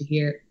wanted to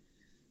hear.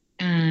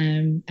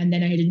 And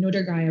then I had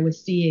another guy I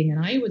was seeing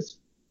and I was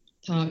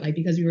thought like,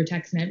 because we were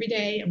texting every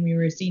day and we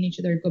were seeing each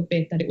other a good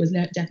bit, that it was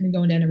definitely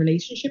going down a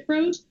relationship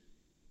road.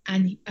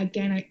 And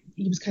again,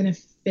 he was kind of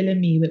filling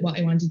me with what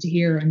I wanted to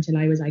hear until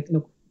I was like,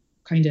 look,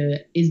 kind of,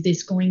 is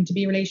this going to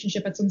be a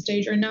relationship at some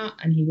stage or not?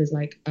 And he was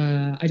like,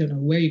 I don't know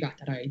where you got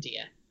that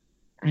idea.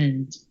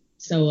 And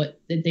so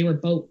they were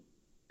both,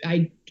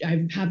 I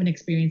haven't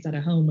experienced that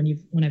at home.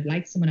 When I've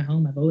liked someone at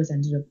home, I've always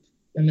ended up,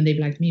 and when they've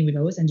liked me, we've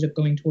always ended up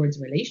going towards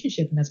a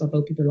relationship, and that's what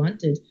both people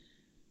wanted.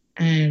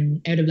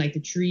 Out of like the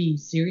 3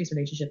 serious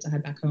relationships I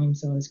had back home,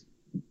 so I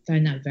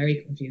found that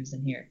very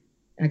confusing here.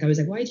 Like I was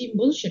like, why did you even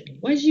bullshit me?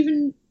 Why did you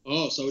even?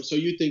 Oh, so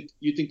you think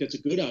that's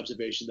a good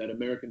observation that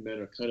American men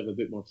are kind of a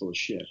bit more full of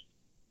shit.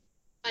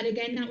 And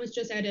again, that was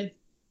just out of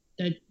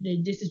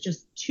this is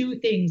just 2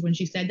 things when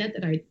she said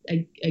that I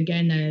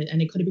again,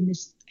 and it could have been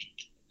this.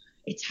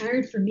 It's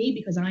hard for me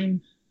because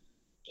I'm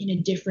in a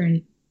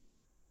different,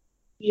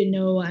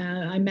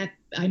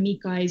 I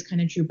meet guys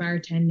kind of through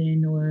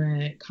bartending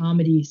or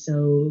comedy.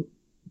 So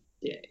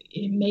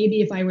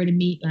maybe if I were to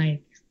meet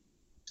like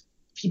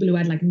people who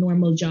had like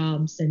normal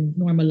jobs and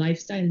normal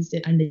lifestyles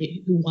and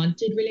who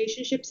wanted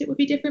relationships, it would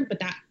be different. But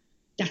that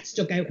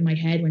stuck out in my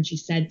head when she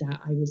said that.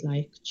 I was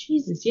like,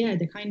 Jesus, yeah,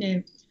 the kind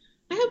of,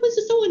 that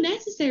was so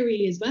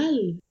unnecessary as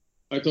well.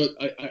 I thought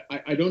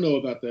I don't know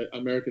about that.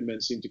 American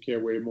men seem to care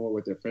way more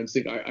what their friends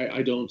think.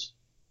 I don't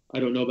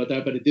know about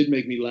that, but it did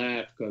make me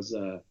laugh because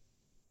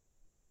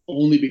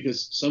only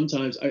because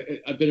sometimes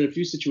I've been in a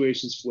few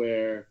situations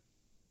where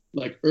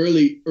like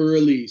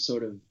early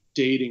sort of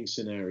dating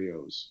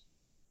scenarios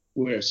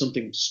where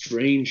something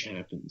strange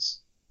happens,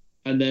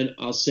 and then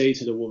I'll say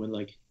to the woman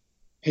like,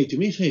 "Hey, do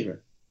me a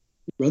favor,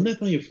 run that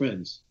by your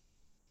friends,"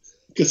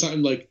 because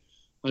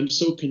I'm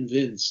so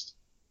convinced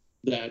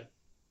that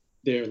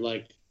they're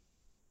like,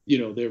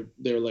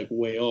 they're like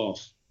way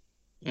off,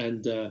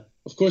 and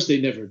of course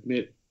they never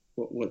admit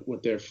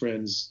what their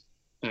friends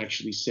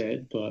actually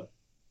said, but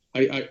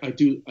I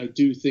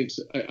do think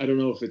so. I don't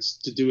know if it's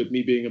to do with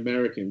me being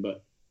American,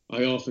 but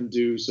I often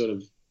do sort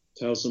of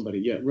tell somebody,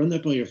 yeah, run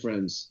that by your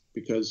friends,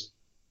 because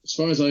as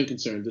far as I'm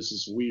concerned, this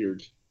is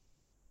weird.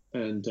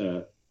 And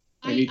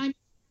I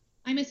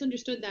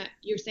misunderstood that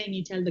you're saying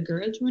you tell the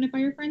girl to run it by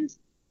your friends.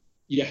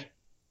 yeah.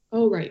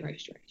 Oh, right.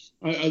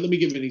 Let me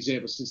give an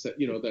example, since that,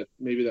 that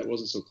maybe that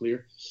wasn't so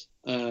clear.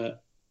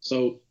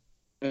 So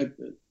at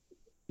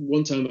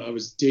one time I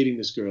was dating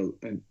this girl,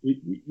 and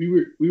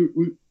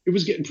it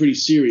was getting pretty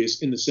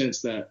serious, in the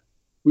sense that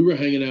we were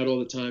hanging out all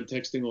the time,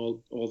 texting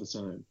all the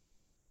time.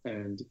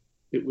 And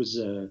it was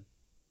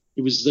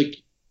like,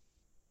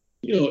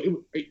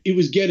 it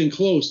was getting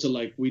close to,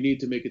 like, we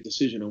need to make a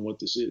decision on what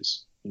this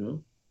is,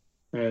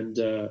 and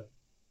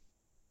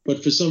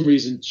but for some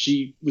reason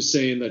she was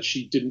saying that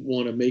she didn't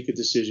want to make a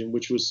decision,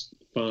 which was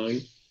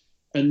fine.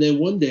 And then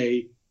one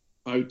day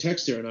I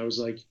text her and I was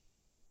like,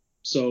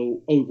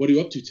 so, oh, what are you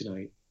up to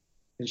tonight?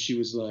 And she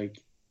was like,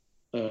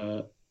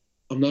 I'm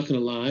not gonna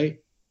lie,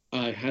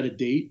 I had a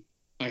date.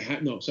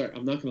 No, sorry,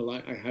 I'm not gonna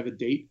lie, I have a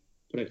date,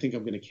 but I think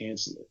I'm gonna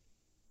cancel it.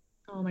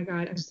 Oh my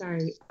God, I'm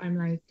sorry. I'm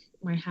like,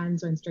 my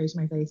hands went straight to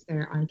my face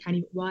there. I can't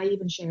even, why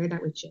even share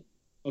that with you?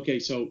 Okay,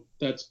 so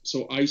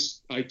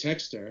I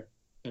text her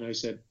and I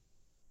said,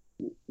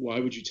 why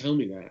would you tell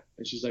me that?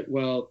 And she's like,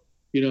 well,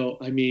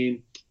 I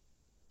mean,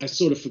 I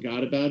sort of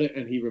forgot about it,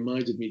 and he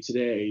reminded me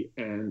today,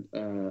 and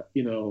I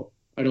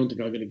don't think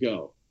I'm gonna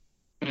go.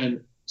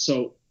 And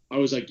so I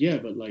was like, yeah,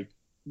 but like,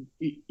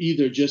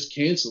 either just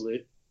cancel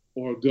it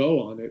or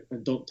go on it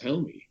and don't tell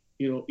me.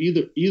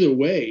 Either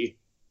way,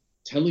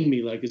 telling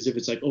me, like, as if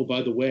it's like, oh,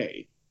 by the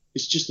way,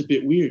 it's just a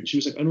bit weird. And she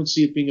was like, I don't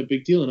see it being a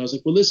big deal. And I was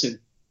like, well, listen,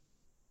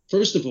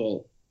 first of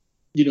all,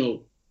 you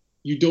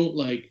don't,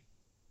 like,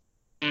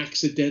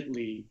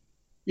 accidentally,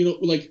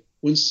 like,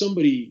 when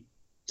somebody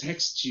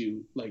texts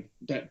you like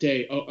that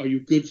day, oh, are you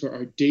good for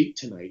our date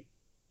tonight?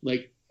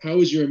 Like, how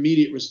is your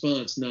immediate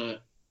response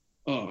not,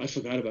 oh, I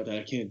forgot about that,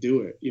 I can't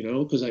do it,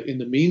 because in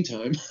the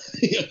meantime,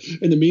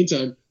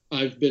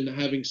 I've been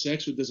having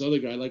sex with this other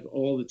guy, like,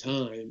 all the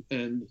time,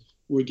 and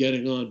we're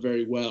getting on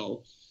very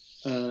well.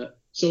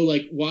 So,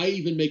 like, why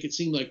even make it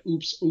seem like,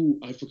 oops, ooh,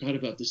 I forgot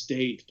about this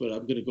date, but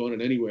I'm going to go on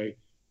it anyway.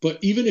 But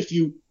even if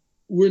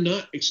we're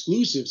not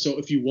exclusive. So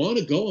if you want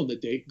to go on the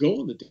date, go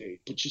on the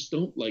date, but just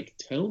don't, like,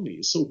 tell me.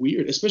 It's so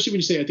weird, especially when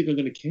you say, I think I'm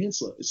going to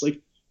cancel it. It's like,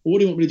 well, what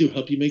do you want me to do?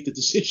 Help you make the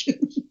decision?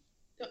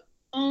 The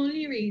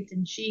only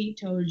reason she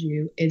told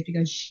you is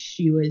because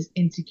she was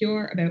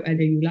insecure about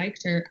whether you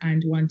liked her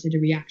and wanted a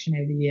reaction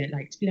out of you,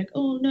 like, to be like,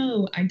 oh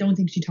no, I don't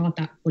think she thought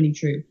that fully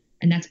true.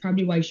 And that's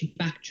probably why she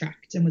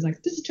backtracked and was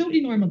like, this is a totally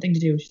normal thing to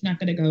do. She's not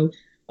going to go,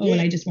 oh, yeah. Well,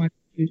 I just want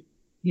to,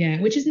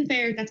 yeah, which isn't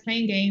fair. That's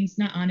playing games,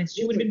 not honest.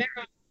 She would have been better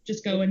off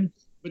just going.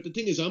 But the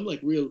thing is, I'm, like,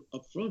 real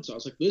upfront. So I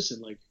was like,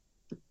 listen, like,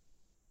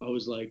 I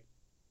was like,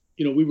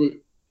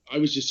 I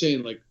was just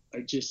saying, like,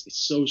 it's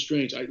so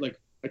strange. I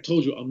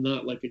told you, I'm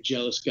not, like, a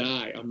jealous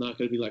guy. I'm not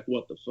going to be like,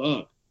 what the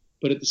fuck?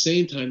 But at the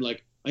same time,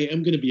 like, I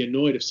am going to be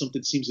annoyed if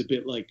something seems a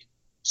bit, like,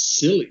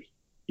 silly,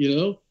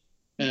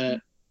 Mm-hmm.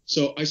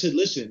 So I said,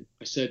 listen,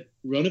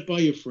 run it by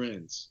your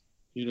friends,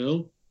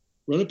 run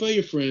it by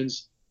your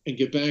friends and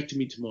get back to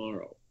me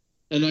tomorrow.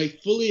 And I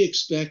fully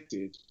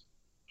expected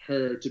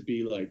her to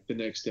be like the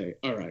next day,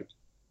 all right,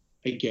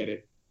 I get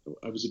it.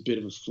 I was a bit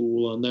of a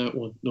fool on that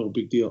one. No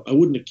big deal. I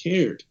wouldn't have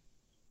cared.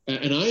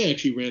 And I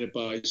actually ran it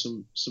by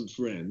some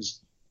friends,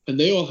 and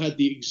they all had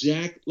the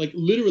exact, like,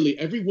 literally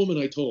every woman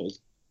I told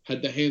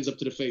had the hands up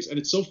to the face. And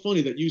it's so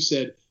funny that you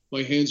said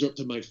my hands are up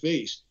to my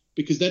face,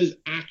 because that is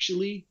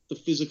actually the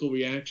physical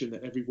reaction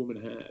that every woman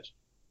had.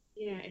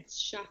 Yeah, it's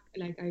shock.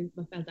 Like, I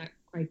felt that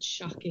quite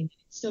shocking.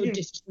 It's so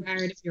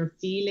disregard of your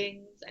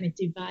feelings, and it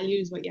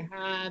devalues what you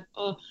have.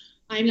 Oh,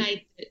 I'm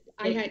like,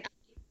 I had.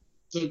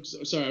 So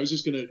sorry, I was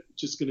just gonna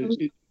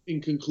in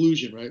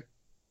conclusion, right?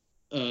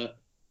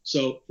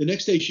 So the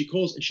next day she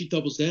calls and she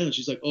doubles down.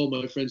 She's like, "Oh,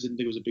 my friends didn't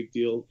think it was a big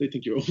deal. They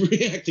think you're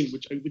overreacting,"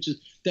 which is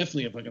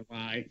definitely a fucking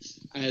lie.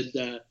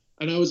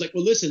 And I was like,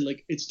 "Well, listen,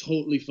 like, it's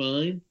totally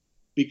fine,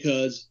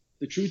 because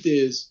the truth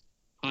is,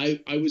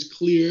 I was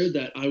clear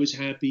that I was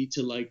happy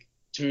to, like,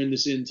 turn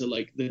this into,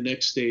 like, the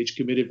next stage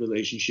committed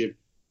relationship.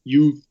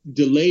 You've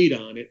delayed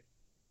on it.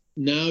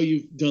 Now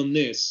you've done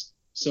this.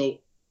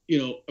 So,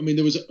 I mean,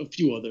 there was a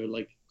few other,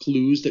 like,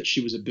 clues that she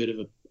was a bit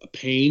of a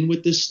pain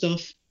with this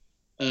stuff.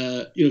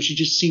 She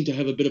just seemed to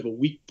have a bit of a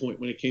weak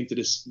point when it came to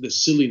the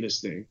silliness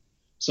thing.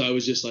 So I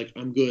was just like,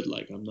 I'm good.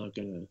 Like, I'm not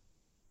gonna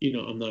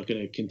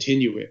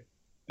continue it.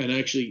 And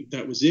actually,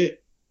 that was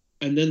it.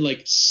 And then,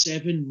 like,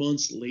 7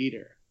 months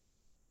later,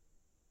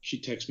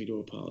 she texted me to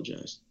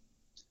apologize.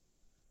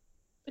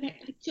 But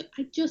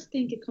I just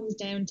think it comes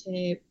down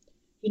to,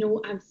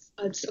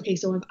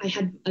 I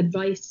had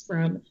advice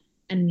from,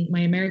 and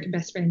my American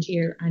best friend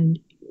here, and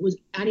was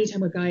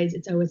anytime with guys,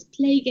 it's always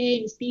play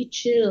games, be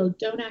chill,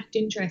 don't act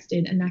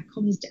interested, and that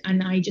comes to,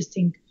 and I just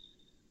think,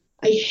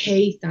 I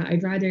hate that.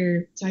 I'd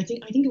rather, so I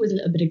think it was a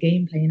little bit of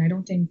gameplay, and I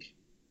don't think.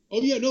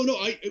 Oh yeah, no,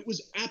 it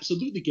was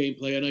absolutely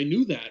gameplay, and I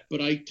knew that,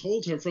 but I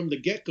told her from the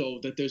get-go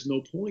that there's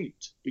no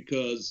point,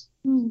 because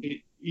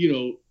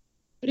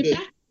But if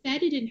that's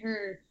embedded in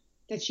her,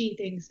 that she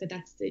thinks that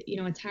that's the,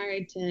 it's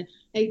hard to,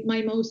 like,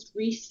 my most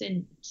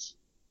recent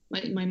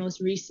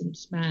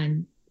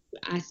man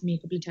asked me a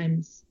couple of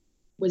times,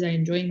 was I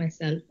enjoying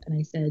myself? And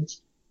I said,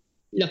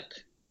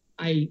 look,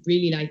 I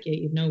really like it.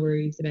 You've no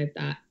worries about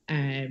that.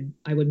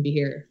 I wouldn't be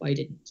here if I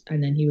didn't.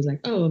 And then he was like,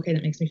 oh, okay,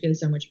 that makes me feel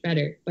so much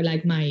better. But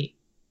like,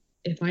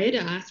 if I had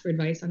asked for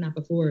advice on that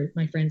before,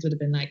 my friends would have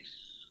been like,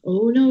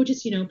 oh no,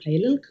 just, play a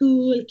little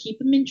cool, keep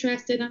them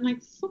interested. I'm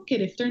like, fuck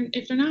it. If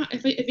they're not,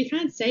 if you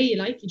can't say you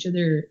like each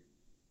other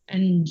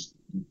and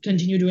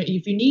continue doing it,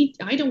 if you need,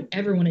 I don't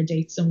ever want to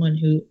date someone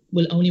who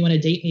will only want to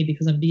date me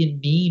because I'm being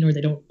mean, or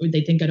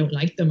they think I don't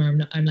like them, or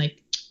I'm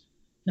like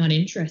not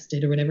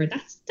interested or whatever.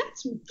 That's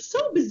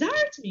so bizarre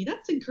to me.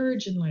 That's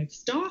encouraging like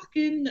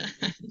stalking.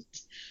 And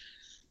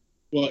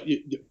Well,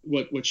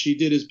 what she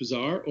did is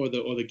bizarre, or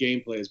the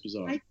gameplay is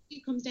bizarre. I think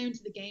it comes down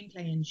to the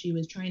gameplay, and she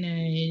was trying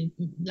to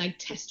like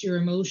test your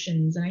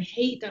emotions, and I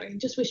hate that. I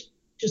just wish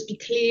just be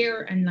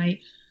clear, and like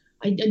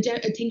I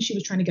think she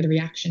was trying to get a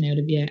reaction out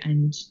of you,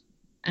 and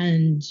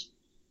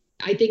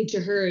I think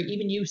to her,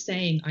 even you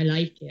saying I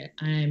like it,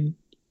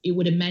 it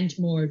would have meant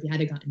more if you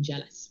had gotten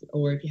jealous,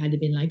 or if you had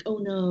been like, oh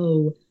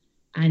no,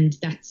 and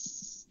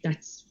that's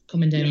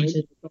coming down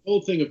to the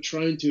whole thing of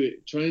trying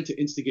to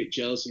instigate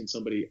jealousy in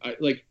somebody. I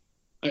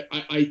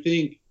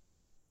think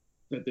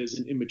that there's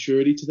an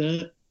immaturity to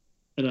that,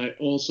 and I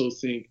also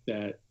think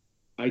that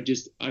I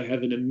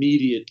have an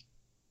immediate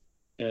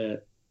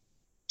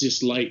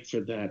dislike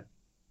for that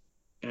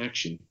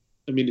action.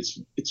 I mean,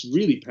 it's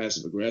really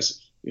passive aggressive,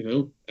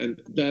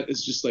 and that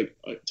is just like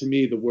to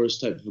me the worst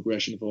type of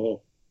aggression of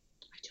all.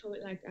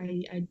 I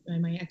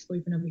my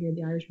ex-boyfriend over here,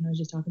 the Irishman I was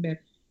just talking about,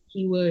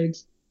 he would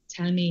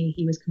tell me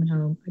he was coming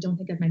home. I don't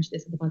think I've mentioned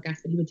this in the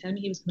podcast, but he would tell me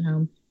he was coming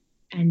home,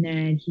 and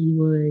then he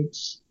would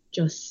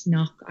just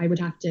knock. I would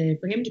have to,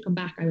 for him to come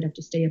back, I would have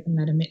to stay up and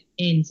let him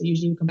in. So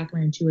usually he would come back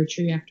around 2 or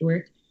 3 after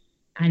work,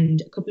 and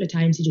a couple of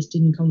times he just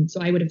didn't come.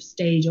 So I would have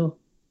stayed up.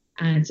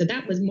 And so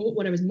that was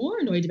what I was more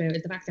annoyed about,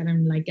 is the fact that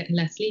I'm like getting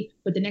less sleep.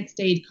 But the next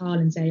day he'd call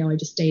and say, oh, I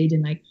just stayed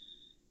in like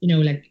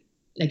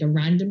a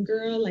random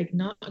girl, like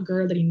not a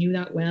girl that he knew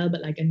that well,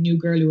 but like a new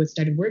girl who had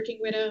started working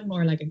with him,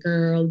 or like a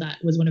girl that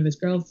was one of his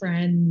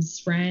girlfriend's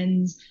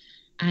friends.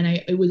 And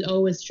I would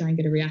always try and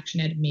get a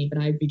reaction out of me,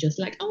 but I'd be just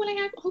like, oh, well,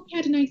 I hope you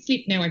had a night's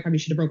sleep. Now I probably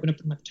should have broken up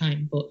with him at the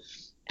time, but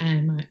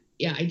I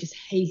just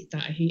hate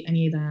that. I hate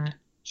any of that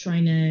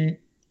trying to,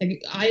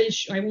 like, I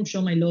won't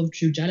show my love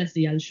through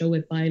jealousy. I'll show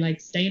it by like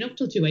staying up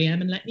till 2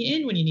 a.m. and letting you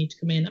in when you need to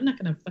come in. I'm not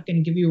gonna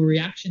fucking give you a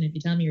reaction if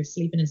you tell me you're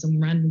sleeping in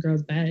some random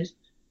girl's bed.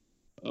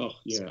 Oh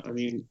yeah, I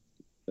mean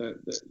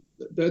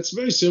that's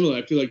very similar.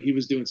 I feel like he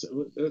was doing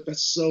something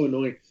that's so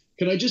annoying.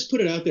 Can I just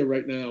put it out there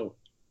right now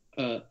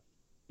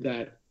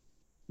that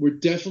we're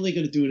definitely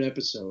going to do an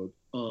episode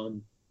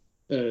on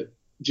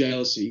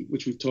jealousy,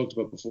 which we've talked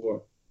about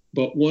before.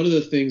 But one of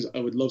the things I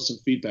would love some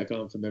feedback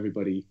on from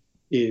everybody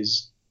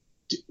is,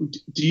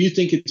 do you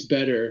think it's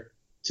better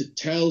to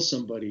tell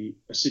somebody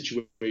a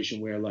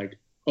situation where like,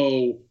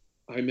 oh,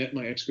 I met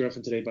my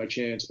ex-girlfriend today by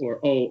chance, or,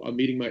 oh, I'm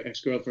meeting my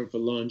ex-girlfriend for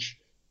lunch,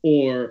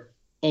 or,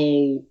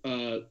 oh,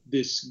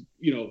 this,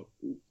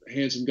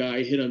 handsome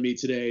guy hit on me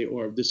today,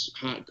 or this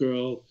hot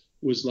girl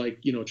was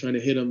like, trying to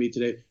hit on me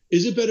today.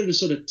 Is it better to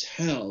sort of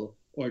tell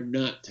or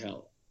not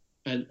tell?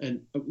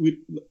 And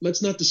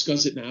let's not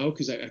discuss it now,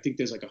 because I think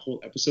there's like a whole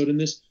episode in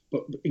this.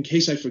 But in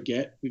case I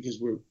forget,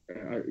 because we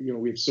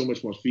have so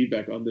much more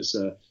feedback on this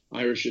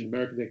Irish and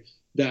American thing,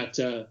 that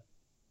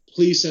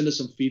please send us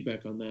some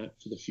feedback on that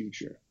for the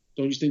future.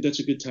 Don't you think that's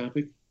a good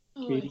topic?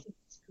 Oh, Katie? I think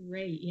it's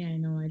great. Yeah,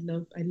 no, I'd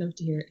love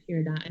to hear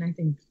that, and I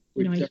think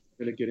we're definitely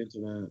going to get into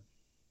that.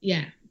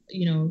 Yeah,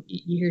 you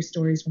hear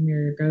stories from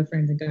your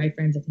girlfriends and guy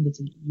friends. I think it's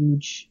a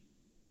huge,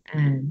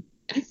 I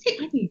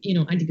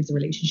think it's a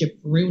relationship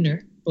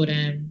ruiner. But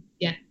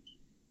yeah.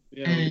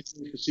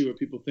 To see what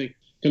people think.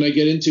 Can I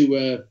get into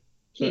a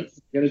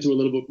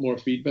little bit more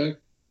feedback?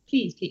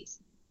 Please.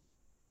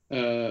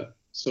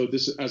 So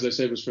this, as I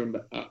said, was from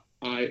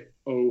IOFAOD,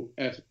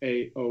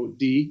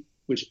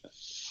 which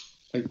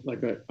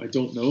I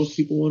don't know if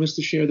people want us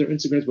to share their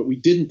Instagrams, but we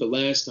didn't the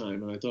last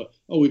time, and I thought,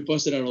 oh, we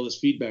busted out all this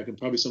feedback, and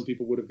probably some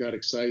people would have got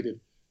excited.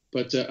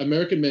 But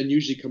American men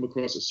usually come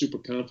across as super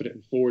confident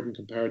and forward in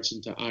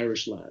comparison to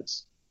Irish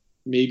lads.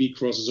 Maybe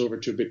crosses over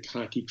to a bit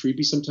cocky,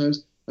 creepy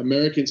sometimes.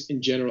 Americans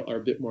in general are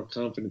a bit more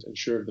confident and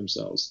sure of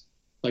themselves.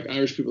 Like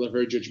Irish people are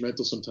very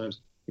judgmental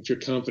sometimes. If you're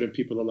confident,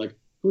 people are like,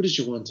 who does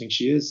your one think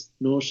she is?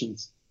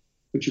 Notions,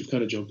 which we've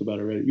kind of joked about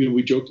already.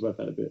 We joked about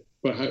that a bit.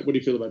 But what do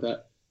you feel about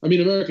that? I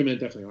mean, American men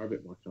definitely are a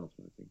bit more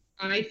confident, I think.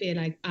 I feel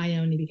like I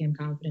only became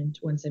confident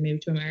once I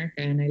moved to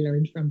America, and I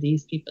learned from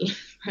these people.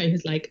 I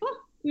was like,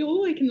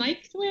 I can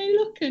like the way I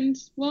look and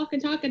walk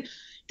and talk. And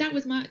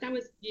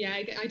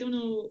I don't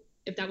know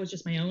if that was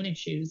just my own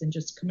issues and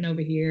just coming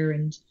over here,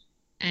 and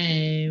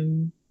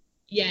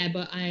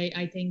but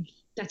I think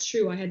that's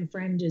true. I had a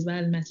friend as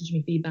well message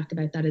me feedback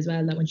about that as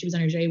well, that when she was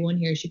on her J1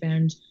 here, she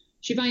found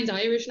She finds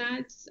Irish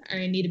lads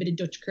need a bit of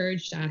Dutch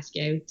courage to ask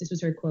you out. This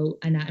was her quote.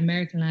 And that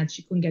American lads,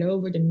 she couldn't get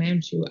over the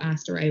amount who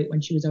asked her out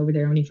when she was over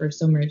there only for a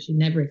summer. She'd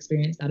never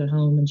experienced that at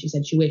home. And she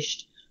said she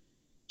wished.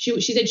 She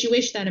said she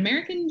wished that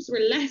Americans were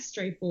less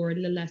straightforward,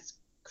 a little less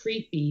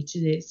creepy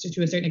to a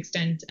certain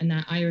extent, and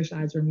that Irish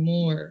lads were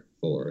more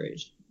forward.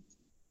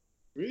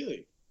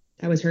 Really?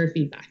 That was her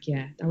feedback,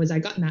 yeah. I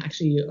got that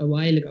actually a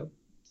while ago.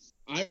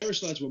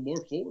 Irish lads were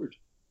more forward.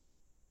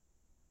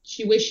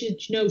 She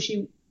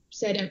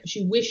said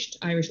she wished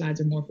Irish lads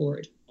were more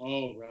forward.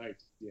 Oh, right.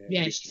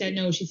 Yeah, she said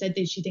no. She said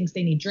that she thinks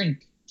they need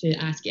drink to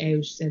ask you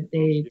out. She said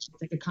it's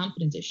like a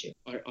confidence issue.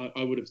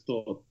 I would have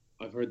thought,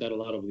 I've heard that a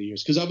lot over the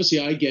years. Because obviously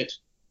I get,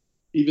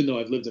 even though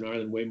I've lived in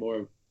Ireland way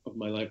more of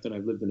my life than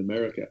I've lived in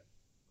America,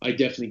 I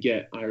definitely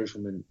get Irish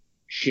women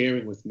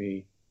sharing with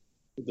me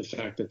the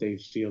fact that they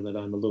feel that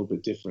I'm a little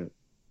bit different.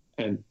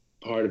 And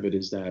part of it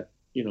is that,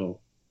 you know,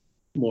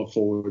 more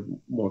forward,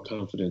 more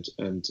confident,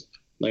 and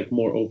like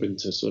more open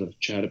to sort of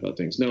chat about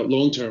things. Now,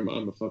 long term,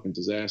 I'm a fucking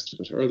disaster,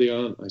 but early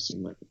on, I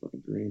seem like a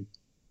fucking dream.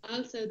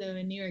 Also, though,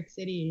 in New York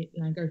City,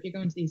 like, or if you're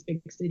going to these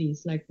big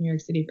cities, like New York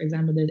City, for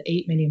example, there's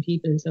 8 million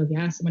people. So if you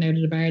ask someone out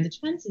at a bar, the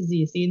chances of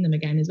you seeing them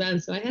again as well.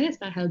 So I guess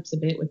that helps a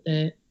bit with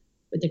the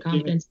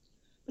confidence. Yeah.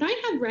 But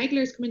I have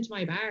regulars come into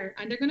my bar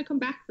and they're going to come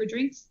back for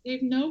drinks. They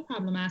have no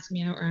problem asking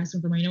me out or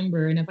asking for my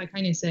number. And if I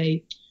kind of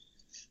say,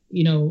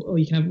 you know, oh,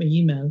 you can have my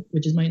email,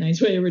 which is my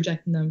nice way of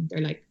rejecting them,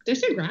 they're like, they're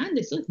still grand.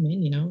 They still come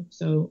in, you know.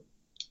 So,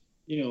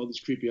 you know, all these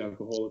creepy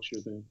alcoholics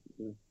are there.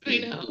 I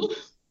know.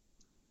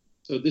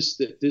 So this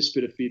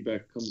bit of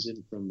feedback comes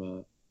in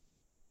from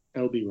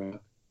LB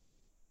Rock.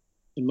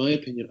 In my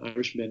opinion,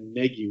 Irish men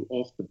neg you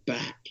off the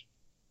bat.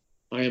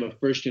 I am a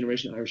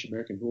first-generation Irish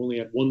American who only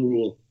had one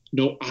rule: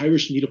 no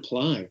Irish need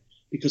apply,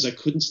 because I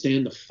couldn't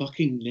stand the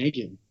fucking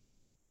negging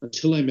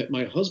until I met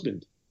my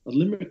husband, a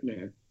Limerick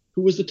man,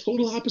 who was the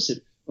total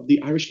opposite of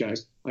the Irish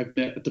guys I've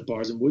met at the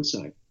bars in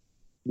Woodside.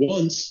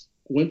 Once,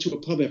 I went to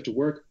a pub after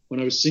work when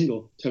I was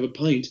single to have a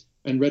pint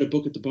and read a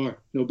book at the bar.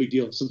 No big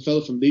deal. Some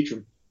fella from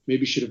Leitrim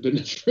maybe should have been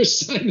the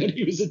first sign that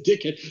he was a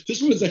dickhead.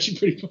 This one's actually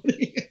pretty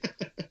funny.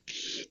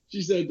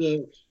 She said,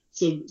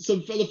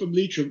 some fella from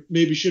Leitrim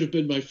maybe should have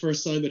been my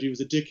first sign that he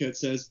was a dickhead.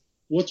 Says,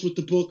 what's with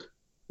the book?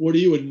 What are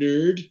you, a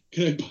nerd?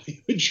 Can I buy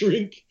you a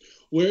drink?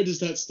 Where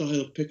does that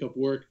style of pickup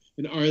work?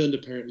 In Ireland,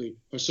 apparently,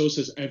 or so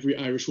says every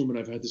Irish woman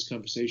I've had this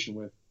conversation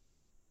with.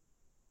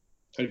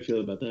 How do you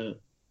feel about that?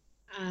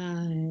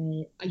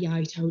 Yeah,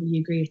 I totally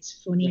agree.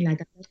 It's funny. Yeah.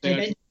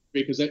 Like,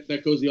 because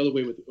that goes the other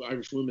way with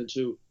Irish women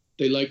too.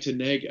 They like to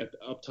neg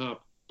up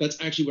top.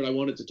 That's actually what I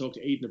wanted to talk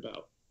to Aidan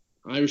about.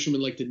 Irish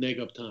women like to neg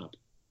up top.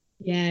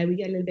 Yeah, we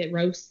get a little bit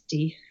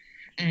roasty,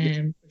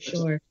 for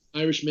sure.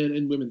 Irish men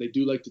and women, they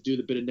do like to do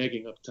the bit of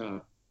negging up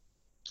top.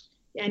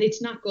 Yeah, and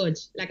it's not good.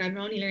 Like, I've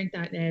only learned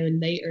that now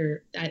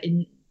later, that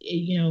I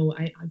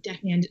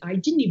definitely I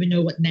didn't even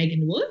know what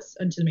negging was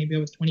until maybe I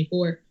was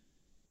 24.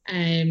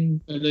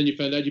 And then you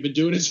found out you've been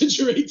doing it since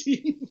you're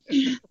 18.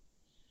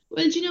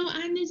 Well, you know,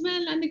 and as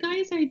well, and the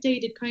guys I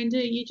dated, kind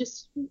of, you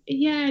just,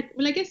 yeah,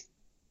 well, I guess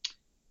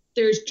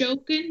there's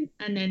joking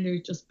and then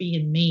there's just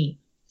being me.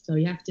 So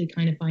you have to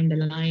kind of find the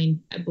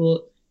line.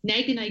 But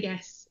negging, I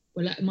guess,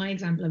 well, my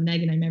example of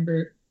negging, I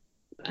remember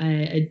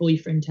a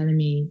boyfriend telling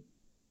me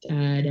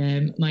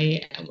that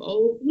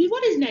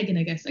what is negging,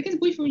 I guess? I guess a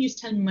boyfriend used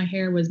to tell me my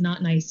hair was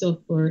not nice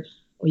up, or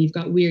you've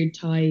got weird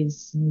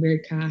ties and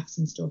weird calves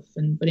and stuff,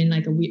 but in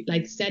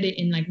like said it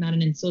in like not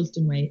an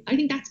insulting way. I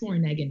think that's more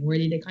negging, where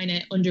they kind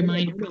of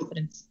undermine your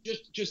confidence.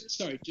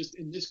 Just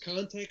in this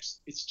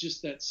context, it's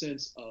just that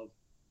sense of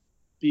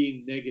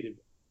being negative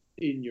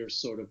in your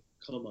sort of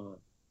come on.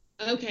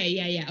 Okay,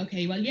 yeah.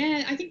 Okay, well,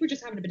 yeah, I think we're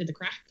just having a bit of the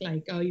crack.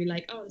 Like, oh, you're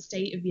like, oh, the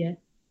state of you.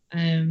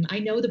 I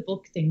know the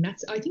book thing.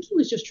 I think he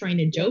was just trying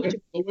to joke.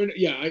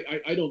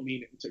 I don't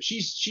mean it.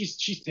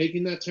 She's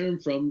taking that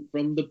term from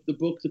the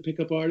book, The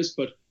Pickup Artist,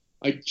 but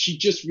she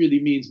just really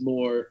means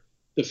more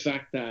the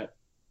fact that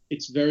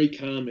it's very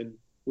common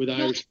with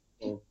Irish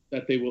people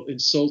that they will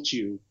insult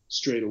you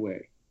straight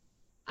away.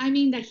 I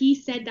mean, that he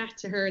said that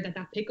to her,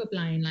 that pickup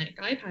line, like,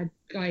 I've had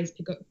guys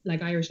pick up,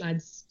 like, Irish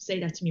lads say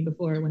that to me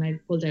before when I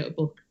pulled out a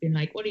book, being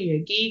like, what are you, a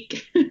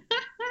geek?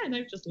 And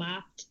I've just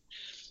laughed.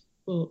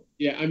 But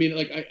yeah, I mean,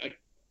 like,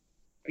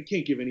 I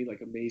can't give any, like,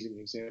 amazing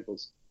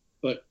examples,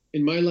 but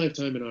in my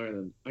lifetime in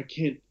Ireland, I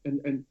can't,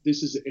 and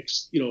this is,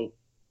 you know,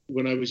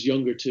 when I was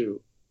younger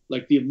too,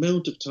 like, the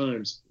amount of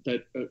times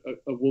that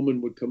a woman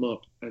would come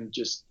up and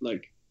just,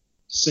 like,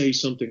 say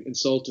something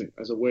insulting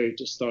as a way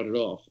to start it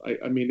off.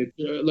 I mean,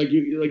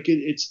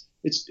 it's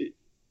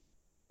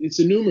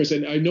numerous,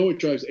 and I know it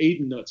drives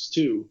Aidan nuts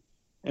too,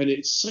 and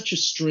it's such a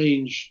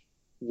strange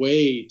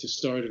way to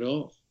start it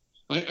off.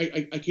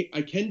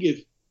 I can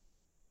give.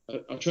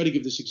 I'll try to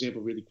give this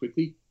example really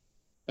quickly.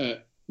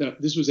 Now,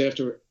 this was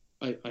after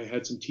I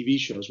had some TV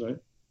shows, right?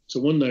 So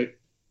one night,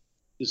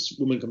 this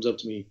woman comes up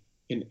to me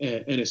in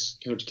Ennis,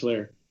 County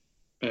Clare,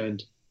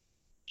 and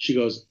she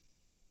goes,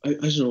 I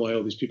don't know why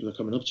all these people are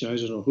coming up to you. I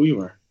don't know who you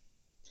are.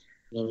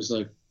 And I was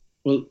like,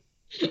 well,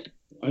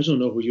 I don't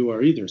know who you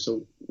are either.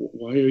 So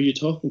why are you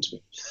talking to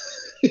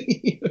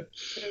me?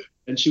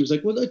 And she was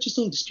like, well, I just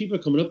know these people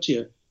are coming up to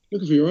you,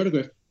 looking for your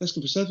autograph,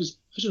 asking for selfies.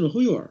 I don't know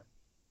who you are.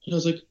 And I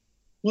was like,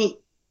 well,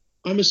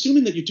 I'm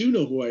assuming that you do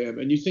know who I am,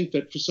 and you think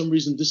that for some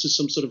reason this is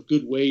some sort of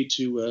good way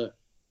to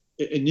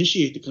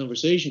initiate the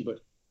conversation, but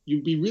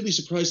you'd be really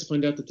surprised to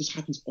find out that this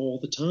happens all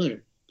the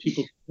time.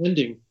 People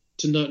pretending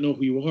to not know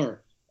who you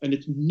are, and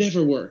it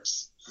never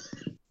works.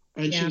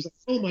 And she was like,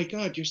 oh my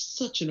God, you're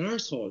such an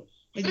arsehole.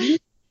 I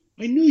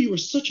knew you were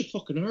such a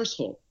fucking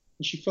arsehole.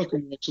 And she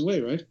fucking walks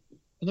away, right?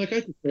 And like,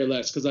 I could care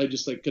less because I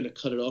just like gonna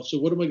cut it off. So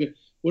what am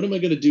I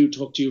gonna do?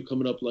 Talk to you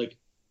coming up like,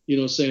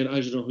 saying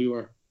I don't know who you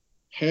are.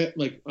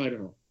 Like, I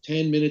don't know,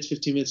 10 minutes,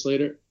 15 minutes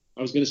later.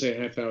 I was gonna say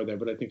a half hour there,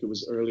 but I think it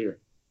was earlier.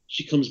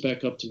 She comes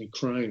back up to me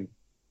crying.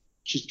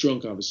 She's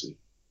drunk, obviously.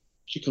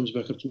 She comes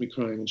back up to me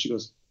crying and she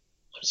goes,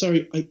 I'm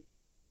sorry,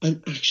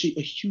 I'm actually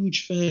a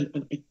huge fan,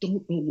 and I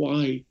don't know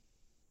why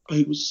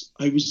I was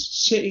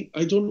saying,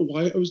 I don't know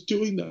why I was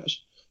doing that,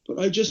 but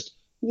I just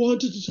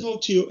wanted to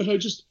talk to you, and I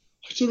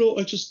don't know,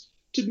 I just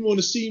didn't want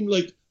to seem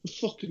like a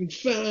fucking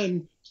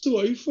fan, so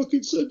I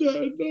fucking said that,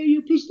 and now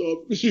you're pissed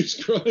off. And she was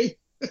crying.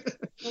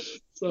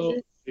 So,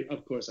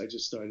 of course, I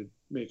just started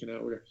making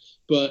out with her.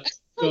 But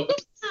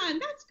that's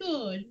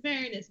good.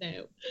 Fairness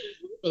now.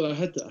 Well, I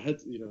had to, I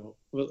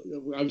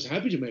was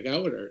happy to make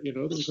out with her,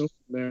 there was no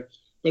there.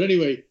 But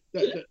anyway,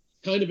 that's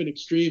kind of an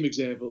extreme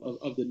example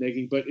of the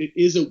negging, but it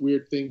is a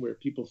weird thing where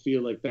people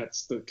feel like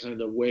that's the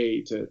kind of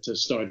way to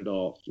start it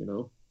off,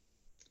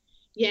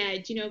 Yeah,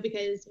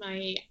 because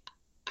I'm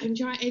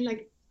trying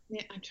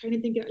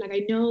to think of, like,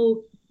 I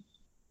know,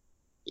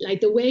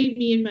 like, the way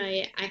me and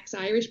my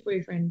ex-Irish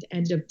boyfriend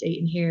ended up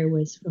dating here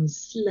was from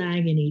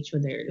slagging each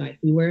other. Like,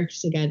 we worked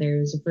together,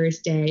 it was the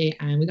first day,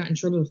 and we got in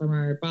trouble from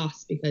our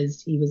boss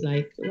because he was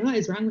like, what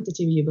is wrong with the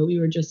two of you? But we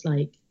were just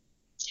like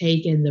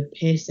taking the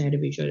piss out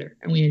of each other,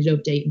 and we ended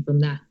up dating from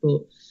that.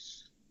 But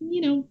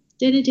then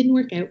it didn't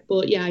work out.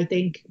 But yeah, I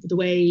think the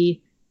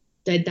way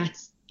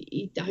that's,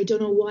 I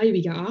don't know why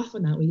we got off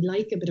on that. We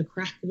like a bit of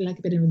crack, we like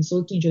a bit of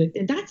insulting each other,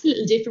 and that's a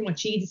little different what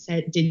she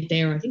did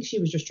there. I think she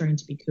was just trying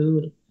to be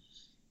cool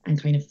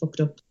and kind of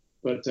fucked up.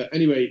 But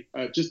anyway,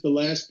 just the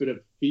last bit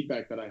of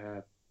feedback that I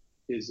have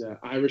is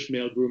Irish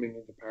male grooming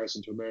in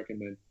comparison to American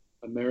men.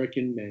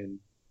 American men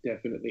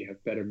definitely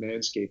have better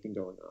manscaping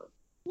going on.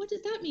 What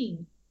does that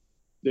mean?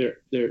 They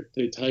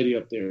tidy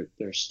up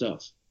their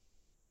stuff.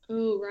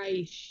 Oh,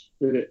 right.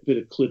 Bit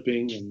of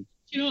clipping and.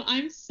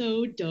 I'm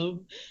so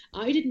dumb.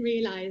 I didn't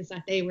realize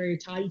that they were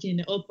tidying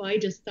it up. I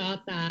just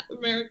thought that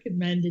American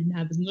men didn't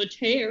have as much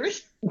hair.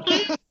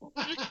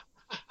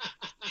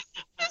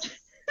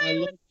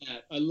 I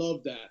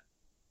love that.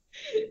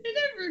 It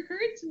never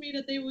occurred to me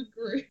that they would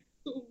groom.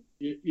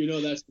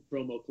 That's the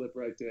promo clip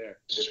right there.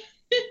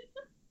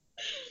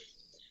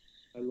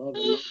 I love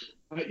it.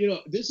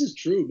 This is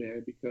true,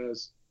 man,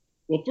 because,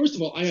 well, first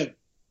of all, I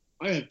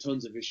have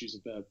tons of issues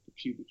about the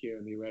pubic hair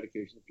and the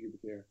eradication of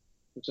pubic hair,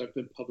 which I've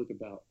been public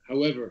about.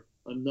 However,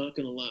 I'm not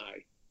going to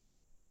lie.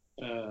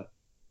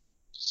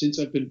 Since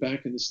I've been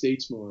back in the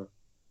States more,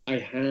 I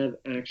have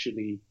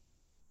actually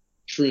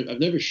trimmed. I've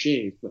never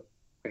shaved, but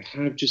I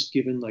have just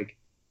given like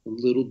a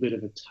little bit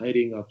of a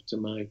tidying up to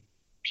my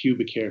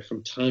pubic hair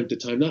from time to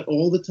time. Not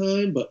all the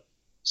time, but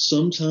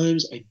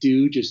sometimes I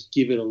do just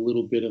give it a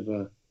little bit of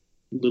a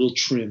little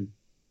trim.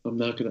 I'm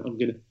gonna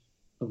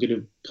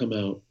come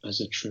out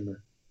as a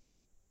trimmer.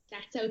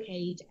 That's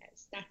okay, Des.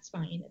 That's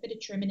fine. A bit of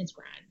trimming is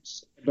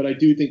grand. But I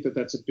do think that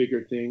that's a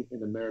bigger thing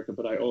in America.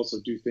 But I also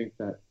do think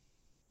that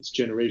it's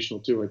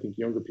generational too. I think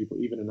younger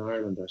people, even in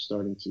Ireland, are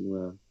starting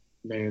to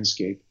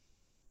manscape.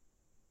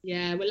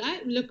 Yeah, well,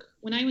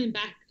 when I went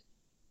back,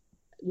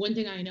 one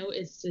thing I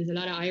noticed is a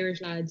lot of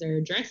Irish lads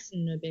are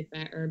dressing a bit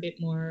better, a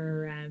bit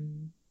more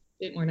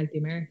like the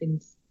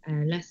Americans,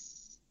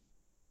 less,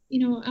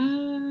 just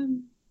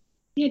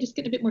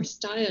getting a bit more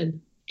style.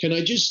 Can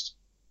I just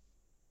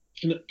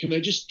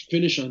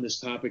finish on this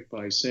topic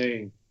by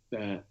saying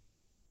that,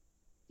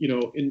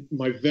 in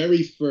my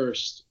very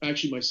first,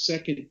 actually my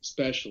second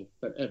special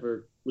that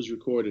ever was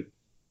recorded,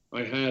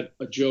 I had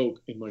a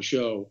joke in my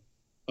show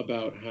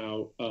about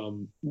how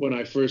when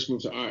I first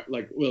moved to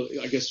Ireland,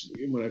 I guess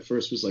when I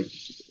first was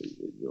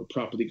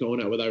properly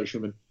going out with Irish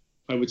women,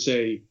 I would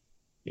say,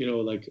 do you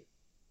want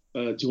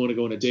to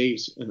go on a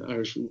date? And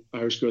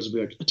Irish girls would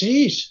be like, a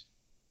date?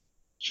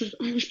 Sure,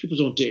 Irish people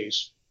don't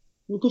date.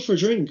 We'll go for a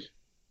drink.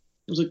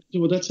 I was like,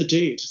 well, that's a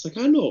date. It's like,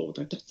 I know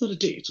that's not a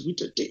date. We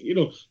did date.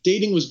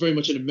 Dating was very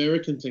much an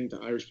American thing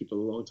to Irish people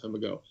a long time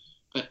ago,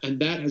 and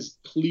that has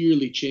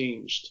clearly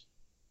changed.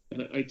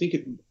 And I think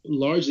it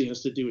largely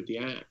has to do with the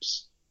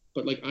apps.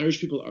 But Irish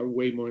people are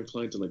way more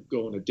inclined to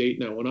go on a date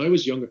now. When I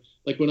was younger,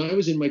 when I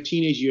was in my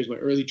teenage years, my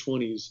early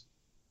 20s,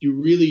 you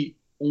really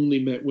only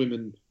met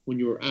women when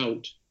you were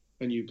out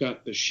and you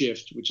got the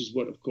shift, which is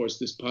what, of course,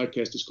 this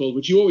podcast is called,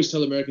 which you always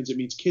tell Americans it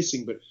means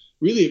kissing, but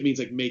really it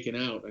means making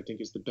out, I think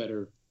is the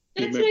better.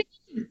 That's like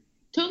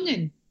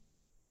tonguing.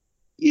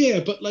 Yeah,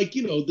 but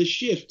the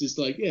shift is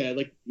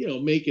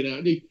making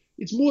out.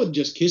 It's more than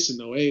just kissing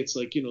though, eh? It's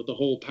the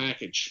whole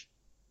package.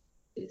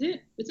 Is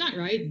it? It's not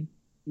riding.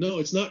 No,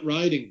 it's not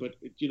riding, but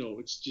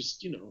it's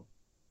just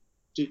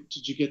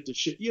did you get the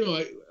shit?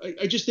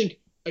 I just think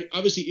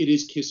obviously it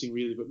is kissing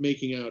really, but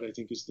making out I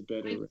think is the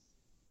better.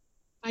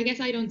 I guess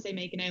I don't say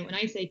making out. When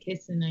I say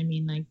kissing, I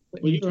mean like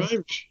putting you're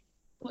Irish.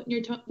 Putting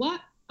your tongue.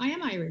 What? I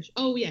am Irish.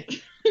 Oh yeah.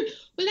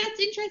 Well, that's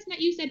interesting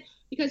that you said,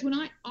 because when so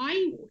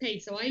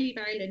I leave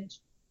Ireland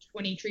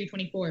 23,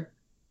 24.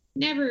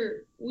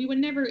 We would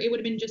never, it would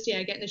have been just,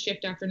 getting a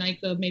shift after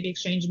nightclub, maybe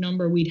exchange a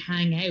number, we'd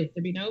hang out.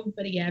 There'd be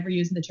nobody ever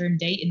using the term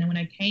date. And then when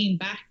I came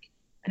back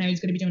and I was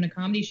going to be doing a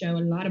comedy show, a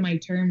lot of my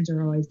terms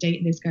are always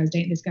dating this guy.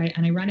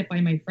 And I ran it by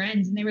my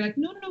friends and they were like,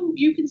 no,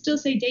 you can still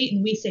say date,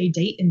 and we say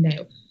dating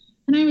now.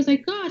 And I was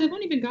like, God, I've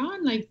only been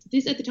gone like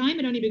this at the time.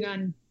 I'd only been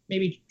gone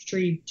maybe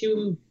 3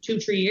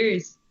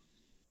 years.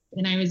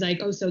 And I was like,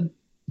 oh, so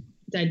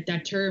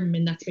that term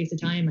in that space of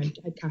time,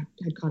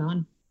 I'd caught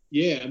on.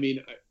 Yeah, I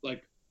mean,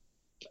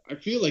 I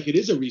feel like it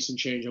is a recent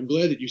change. I'm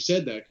glad that you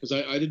said that, because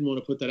I didn't want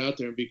to put that out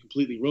there and be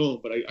completely wrong.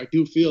 But I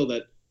do feel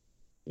that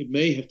it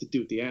may have to do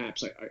with the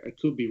apps. I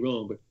could be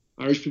wrong, but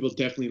Irish people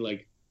definitely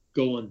like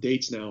go on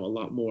dates now a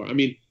lot more. I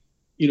mean,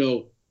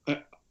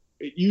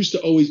 it used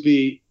to always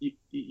be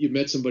you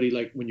met somebody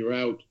like when you're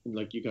out and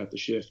like you got the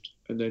shift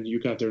and then you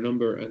got their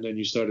number and then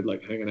you started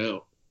like hanging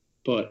out.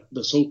 But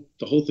the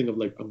whole thing of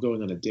like I'm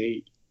going on a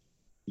date,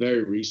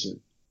 very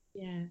recent.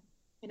 Yeah.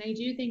 And I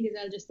do think as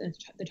well, just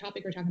the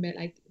topic we're talking about,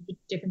 like the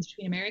difference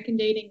between American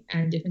dating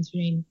and difference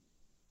between,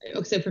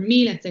 so for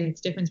me, let's say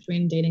it's difference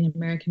between dating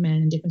American men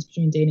and difference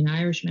between dating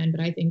Irish men. But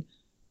I think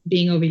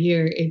being over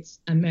here, it's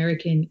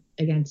American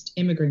against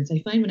immigrants.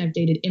 I find when I've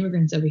dated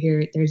immigrants over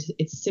here,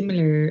 it's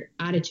similar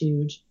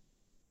attitude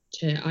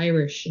to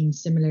Irish and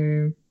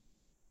similar,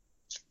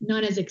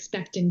 not as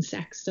expecting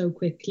sex so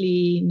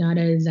quickly, not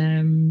as,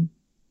 and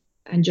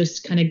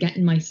just kind of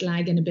getting my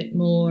slag in a bit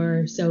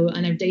more. So,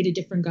 and I've dated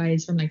different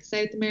guys from like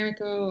South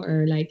America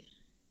or like,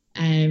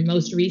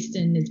 most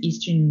recent is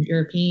Eastern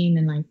European,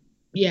 and like,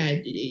 yeah,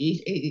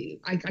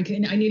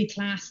 I nearly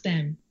class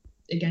them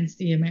against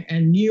the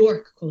New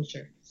York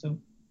culture. So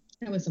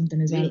that was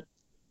something as well.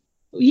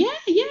 Yeah,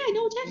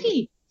 no,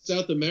 definitely.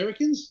 South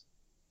Americans?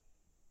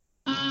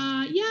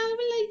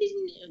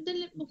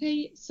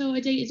 Okay, so I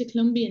dated a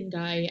Colombian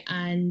guy,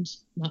 and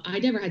well, I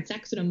never had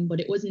sex with him, but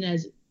it wasn't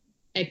as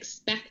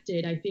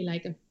expected. I feel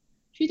like a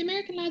few of the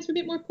American lads were a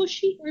bit more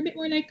pushy, or a bit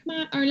more like, come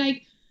on, or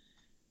like,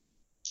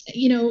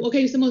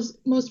 okay, so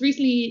most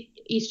recently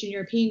Eastern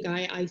European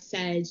guy, I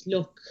said,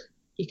 look,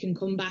 you can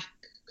come back,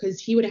 because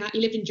he lived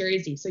in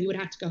Jersey, so he would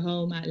have to go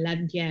home at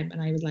 11 p.m.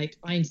 And I was like,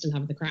 I'm still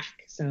having the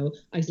crack. So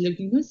I said, look,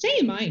 you can stay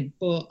in mine,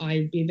 but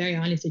I'll be very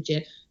honest with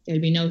you,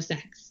 there'll be no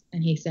sex.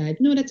 And he said,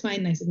 no, that's fine.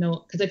 And I said,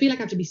 no, because I feel like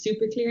I have to be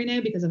super clear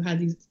now, because I've had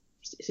these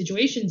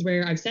situations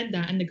where I've said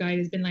that and the guy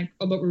has been like,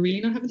 oh, but we're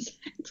really not having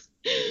sex.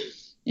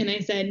 And I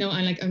said, no,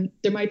 and like,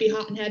 there might be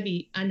hot and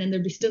heavy, and then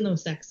there'll be still no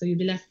sex. So you'd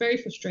be left very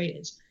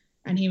frustrated.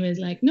 And he was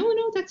like, no,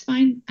 that's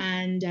fine.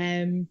 And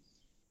didn't.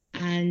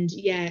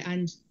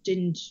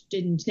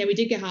 Now we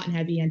did get hot and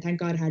heavy, and thank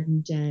God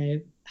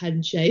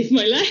hadn't shaved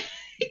my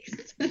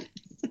legs.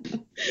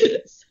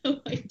 so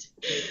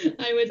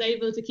I was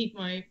able to keep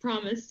my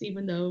promise,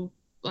 even though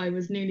I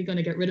was nearly going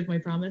to get rid of my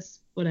promise.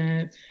 But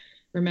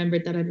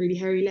remembered that I had really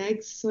hairy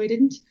legs, so I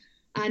didn't.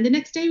 And the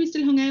next day we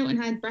still hung out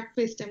and had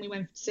breakfast, and we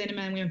went to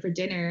cinema and we went for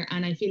dinner.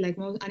 And I feel like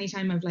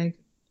anytime I've like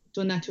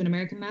done that to an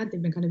American lad,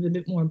 they've been kind of a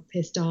bit more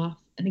pissed off.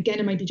 And again,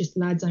 it might be just the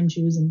lads I'm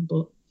choosing,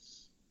 but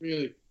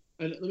really.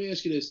 And let me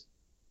ask you this: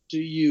 do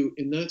you,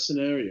 in that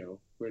scenario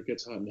where it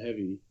gets hot and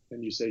heavy,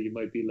 and you say you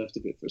might be left a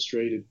bit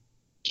frustrated,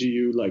 do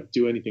you like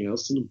do anything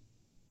else to them?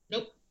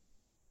 Nope.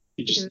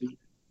 You just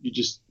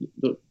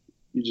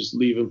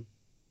leave them.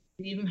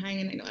 Leave them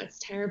hanging. I know it's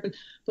terrible,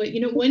 but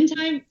one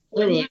time.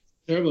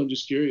 Terrible. I'm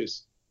just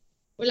curious.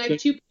 Well, I have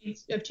 2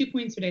 points. I have 2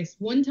 points for this.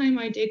 One time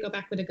I did go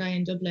back with a guy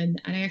in Dublin,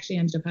 and I actually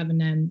ended up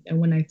having a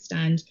one night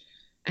stand.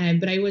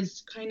 But I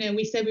was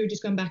we said we were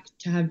just going back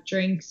to have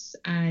drinks,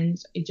 and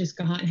it just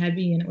got hot and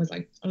heavy, and it was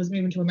like I was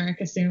moving to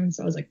America soon,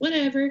 so I was like,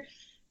 whatever.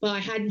 But I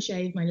hadn't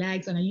shaved my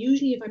legs, and I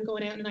usually, if I'm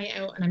going out on a night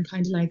out and I'm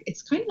kind of like,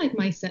 it's kind of like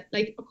my set,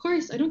 like, of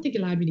course, I don't think a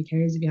lad really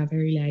cares if you have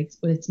hairy legs,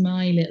 but it's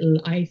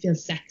I feel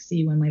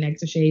sexy when my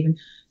legs are shaven.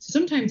 So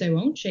sometimes I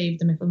won't shave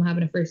them if I'm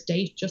having a first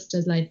date, just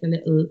as like a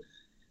little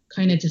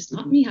kind of to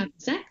stop me having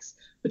sex.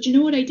 But you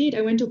know what I did?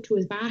 I went up to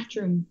his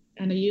bathroom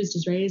and I used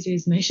his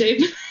razors and I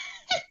shaved my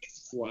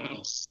legs.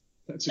 Wow.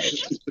 That's a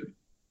good.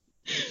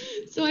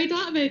 So I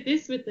thought about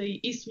this with the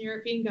Eastern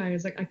European guy. I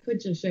was like, I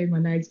could just shave my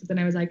legs, but then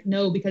I was like,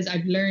 no, because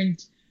I've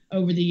learned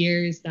over the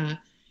years that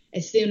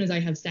as soon as I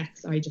have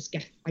sex, I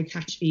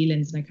catch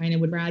feelings, and I kind of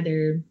would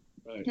rather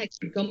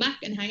come back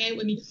and hang out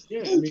with me.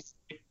 Yeah, I mean,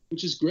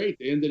 which is great. At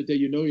the end of the day,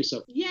 you know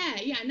yourself. Yeah,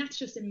 and that's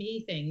just a me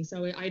thing.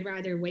 So I'd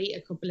rather wait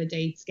a couple of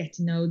dates, get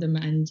to know them,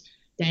 and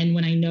then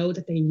when I know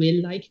that they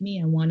will like me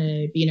and want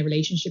to be in a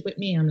relationship with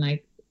me, I'm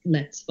like,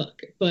 let's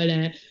fuck. But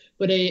an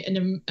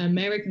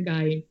American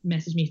guy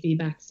messaged me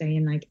feedback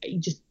saying like he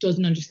just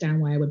doesn't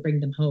understand why I would bring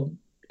them home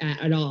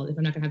at all if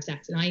I'm not gonna have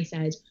sex. And I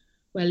said,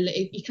 well,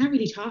 you can't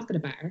really talk at a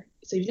bar.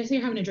 So if let's say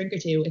you're having a drink or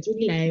two, it's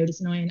really loud,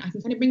 it's annoying. I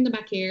can kind of bring them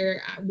back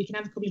here. We can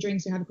have a couple of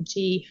drinks or have a cup of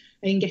tea.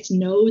 I can get to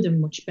know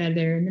them much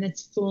better, and then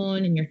it's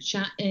fun, and you're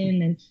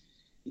chatting, and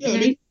yeah. I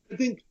mean, I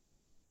think.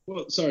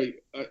 Well,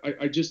 sorry,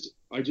 I just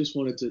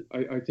wanted to.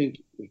 I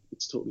think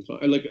it's totally fine.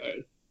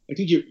 I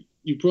think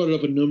you brought it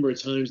up a number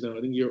of times now.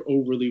 I think you're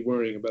overly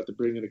worrying about the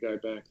bringing a guy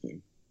back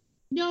thing.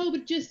 No,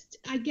 but just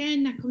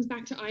again, that comes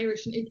back to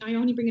Irish. And I'm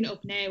only bringing it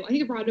up now. I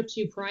think I brought it up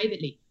to you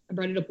privately. I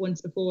brought it up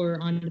once before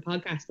on the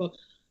podcast, but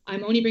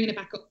I'm only bringing it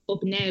back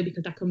up now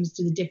because that comes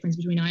to the difference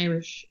between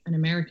Irish and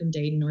American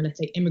dating, or let's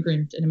say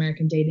immigrant and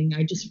American dating.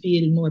 I just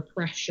feel more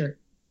pressure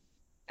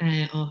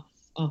off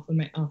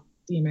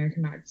the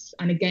American lads,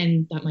 and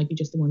again, that might be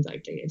just the ones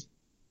I've dated.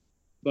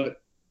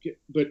 But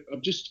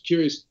I'm just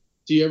curious.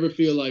 Do you ever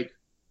feel like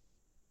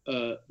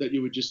that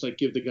you would just like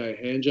give the guy a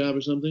hand job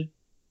or something?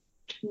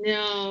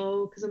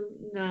 No, because I'm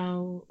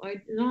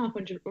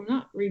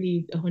not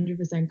really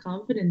 100%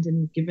 confident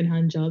in giving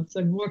hand jobs.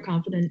 I'm more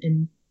confident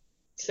in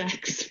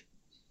sex.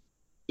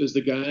 Does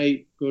the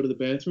guy go to the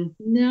bathroom?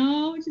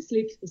 No, he just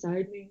sleeps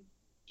beside me.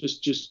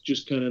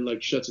 Just kind of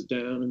like shuts it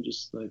down and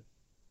just like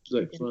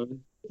fun.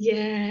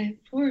 Yeah,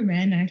 poor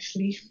men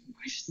actually.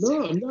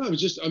 No, I'm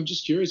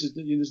just curious.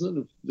 There's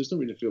no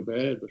reason to feel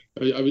bad, but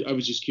I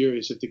was just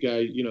curious if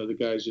the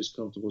guy's just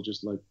comfortable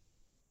just like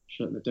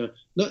shutting it down.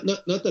 Not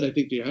that I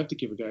think you have to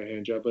give a guy a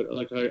hand job, but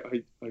like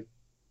I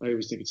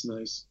always think it's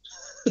nice.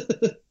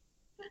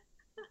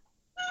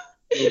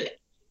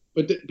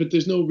 but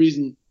there's no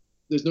reason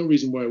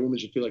why a woman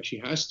should feel like she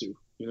has to,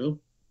 you know?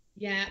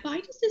 Yeah, but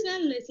I just as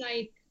well, it's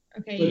like,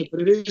 okay.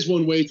 But it is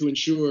one way to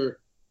ensure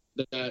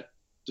that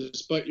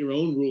despite your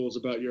own rules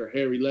about your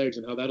hairy legs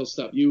and how that'll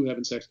stop you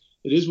having sex,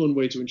 it is one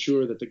way to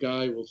ensure that the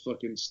guy will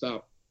fucking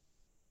stop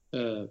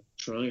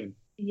trying.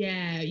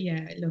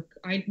 Yeah. Look,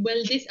 I'm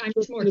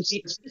just more.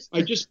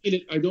 I just mean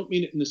it. I don't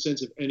mean it in the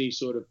sense of any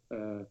sort of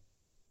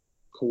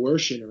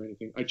coercion or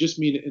anything. I just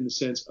mean it in the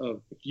sense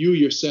of if you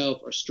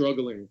yourself are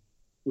struggling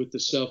with the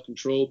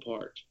self-control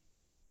part,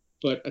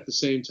 but at the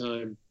same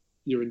time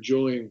you're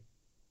enjoying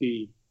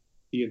the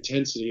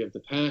intensity of the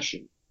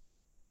passion.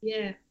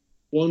 Yeah.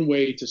 One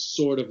way to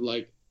sort of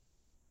like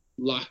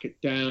lock it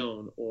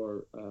down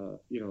or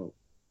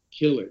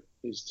kill it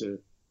is to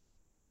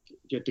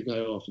get the guy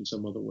off in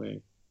some other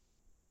way.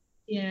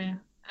 Yeah.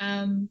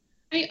 I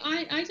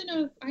don't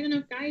know. I don't know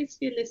if guys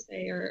feel this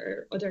way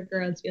or other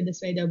girls feel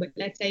this way though. But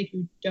let's say if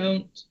you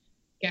don't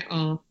get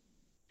off,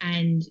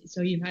 and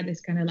so you've had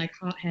this kind of like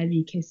hot,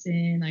 heavy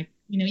kissing, like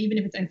even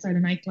if it's outside a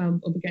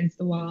nightclub up against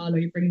the wall, or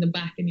you bring them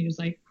back and you're just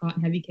like hot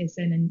and heavy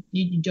kissing, and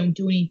you don't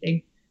do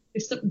anything.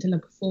 There's something to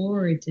look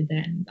forward to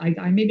then.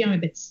 Maybe I'm a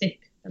bit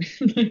sick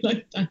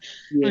like that.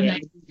 Yeah,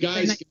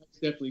 guys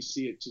definitely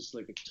see it just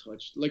like a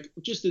touch, like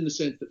just in the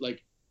sense that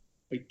like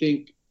I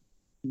think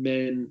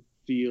men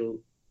feel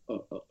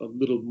a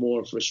little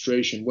more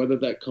frustration, whether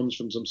that comes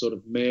from some sort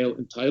of male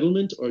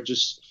entitlement or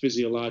just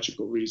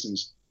physiological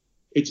reasons.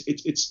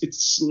 It's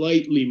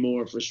slightly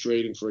more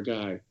frustrating for a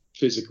guy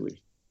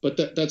physically, but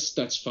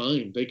that's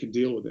fine. They can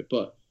deal with it,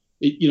 but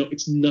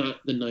it's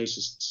not the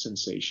nicest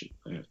sensation,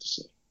 I have to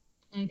say.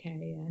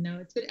 Okay, yeah, no,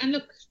 it's good. And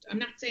look, I'm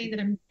not saying that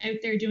I'm out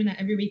there doing that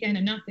every weekend.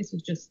 I'm not. This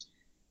was just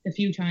the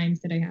few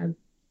times that I have.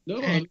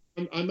 No,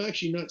 I'm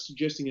actually not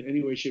suggesting in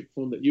any way, shape, or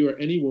form that you or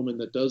any woman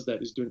that does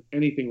that is doing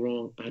anything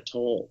wrong at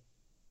all.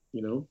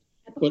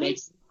 But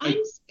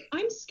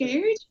I'm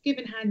scared of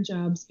giving hand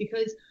jobs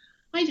because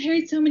I've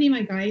heard so many of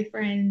my guy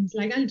friends,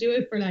 like I'll do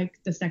it for like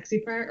the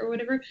sexy part or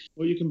whatever.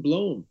 Well, you can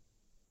blow them.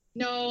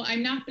 No,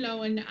 I'm not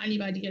blowing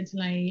anybody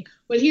until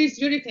well, here's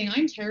the other thing.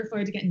 I'm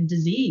terrified of getting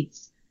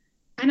disease.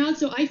 And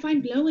also, I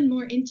find blowing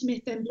more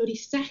intimate than bloody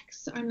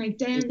sex. I'm like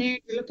down there,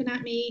 you're looking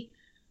at me.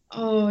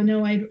 Oh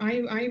no,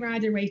 I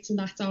rather wait till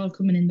that's all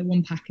coming in the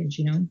one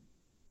package,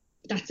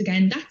 But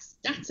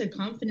that's a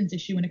confidence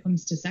issue when it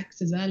comes to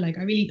sex as well. Like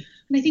and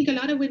I think a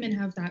lot of women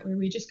have that where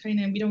we just kind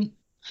of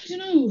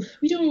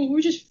we're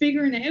just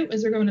figuring it out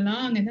as we're going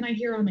along. And then I've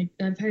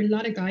heard a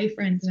lot of guy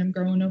friends and I'm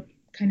growing up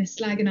kind of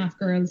slagging off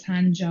girls'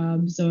 hand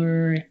jobs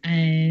or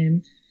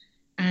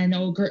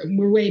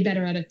we're way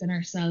better at it than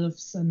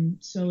ourselves, and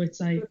so it's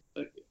like.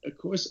 Of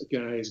course, a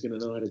guy is going to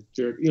know how to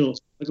jerk.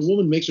 Like a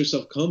woman makes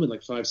herself come in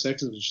like 5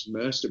 seconds when she's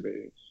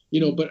masturbating.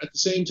 But at the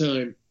same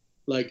time,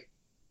 like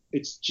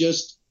it's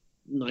just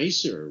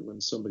nicer when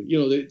somebody,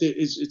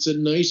 it's a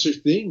nicer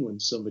thing when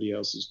somebody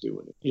else is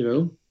doing it.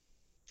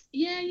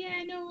 Yeah,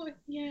 I know.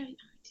 Yeah, I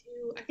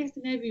do. I guess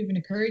it never even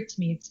occurred to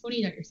me. It's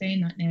funny that you're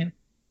saying that now.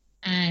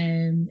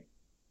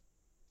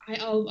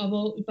 I've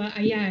always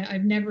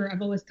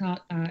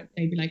thought that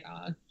they'd be like,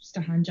 oh, just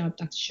a hand job,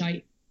 that's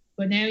shite.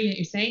 But now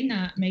you're saying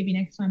that, maybe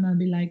next time I'll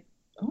be like,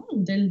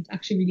 oh, they'll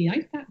actually really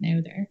like that now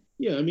there.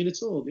 Yeah, I mean,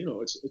 it's all,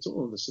 it's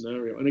all in the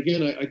scenario. And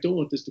again, I don't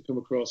want this to come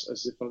across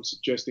as if I'm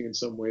suggesting in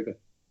some way that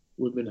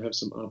women have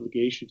some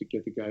obligation to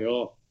get the guy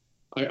off.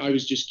 I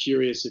was just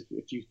curious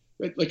if you,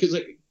 because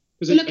I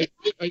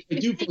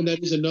do find that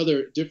is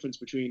another difference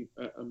between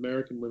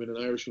American women and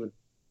Irish women.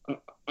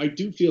 I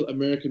do feel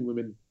American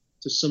women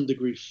to some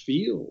degree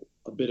feel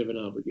a bit of an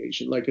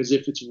obligation, like as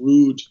if it's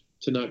rude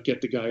to not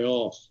get the guy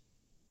off.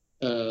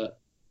 If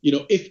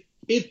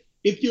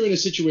you're in a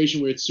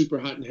situation where it's super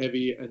hot and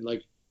heavy, and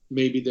like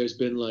maybe there's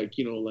been like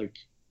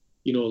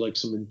like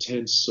some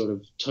intense sort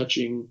of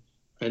touching,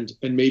 and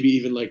maybe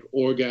even like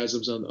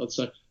orgasms on the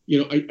outside.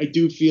 I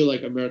do feel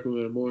like American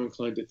women are more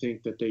inclined to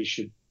think that they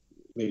should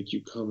make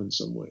you come in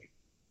some way.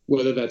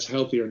 Whether that's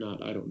healthy or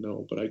not, I don't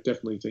know, but I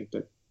definitely think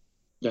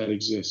that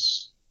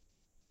exists.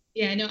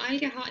 Yeah, no, I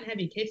get hot and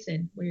heavy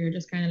kissing where you're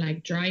just kind of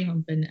like dry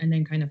humping and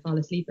then kind of fall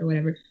asleep or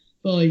whatever.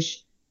 But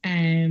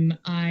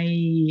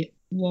I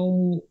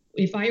won't.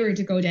 If I were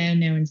to go down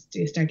now and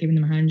start giving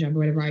them a hand job or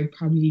whatever, I'd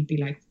probably be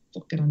like,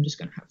 fuck it, I'm just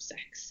gonna have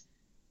sex.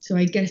 So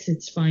I guess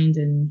it's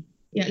finding,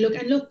 yeah,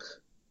 look.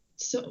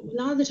 So a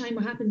lot of the time,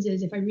 what happens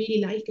is if I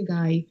really like a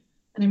guy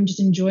and I'm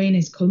just enjoying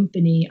his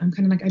company, I'm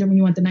kind of like, I don't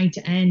really want the night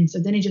to end. So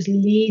then it just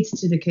leads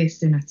to the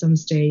kissing at some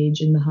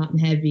stage in the hot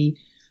and heavy.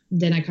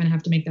 Then I kind of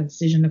have to make that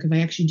decision. Look, if I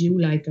actually do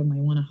like him, I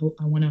want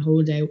to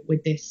hold out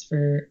with this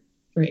for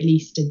at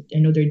least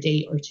another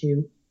date or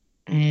two.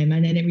 And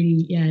then it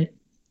really, yeah,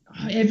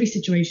 every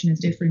situation is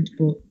different.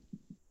 But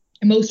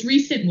the most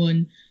recent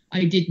one,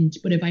 I didn't.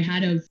 But if I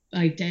had of,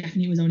 like,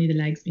 definitely it was only the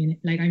legs being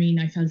like, I mean,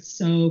 I felt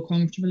so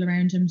comfortable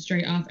around him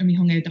straight off, and we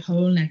hung out the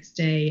whole next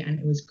day, and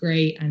it was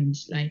great. And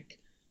like,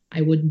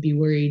 I wouldn't be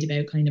worried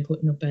about kind of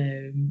putting up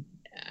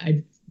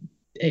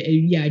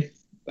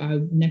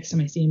next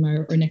time I see him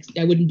or next,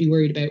 I wouldn't be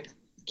worried about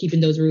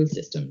keeping those rule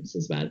systems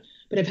as well.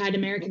 But I've had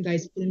American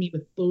guys fill me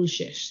with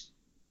bullshit.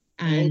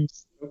 And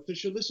for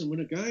sure, listen, when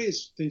a guy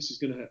thinks he's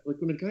gonna have,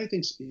 like, when a guy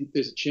thinks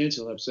there's a chance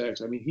he'll have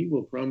sex, I mean, he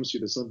will promise you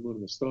the sun, moon,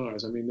 and the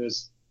stars. I mean,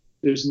 there's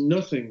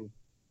nothing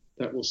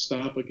that will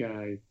stop a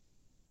guy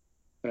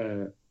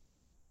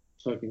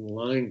fucking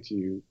lying to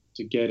you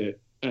to get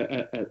it,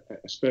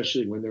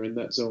 especially when they're in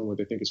that zone where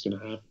they think it's gonna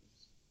happen.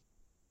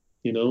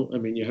 I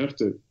mean, you have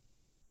to.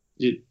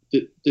 You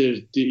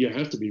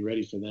have to be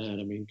ready for that.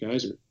 I mean,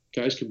 guys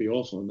can be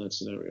awful in that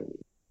scenario.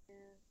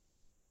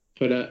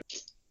 But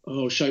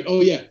oh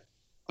yeah,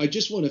 I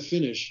just want to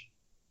finish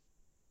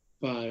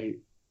by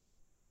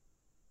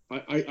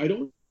I don't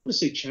want to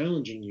say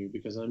challenging you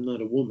because I'm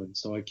not a woman,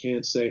 so I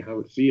can't say how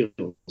it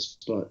feels.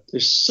 But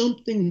there's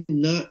something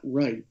not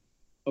right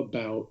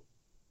about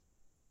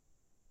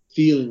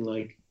feeling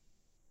like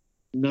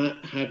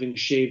not having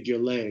shaved your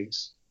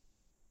legs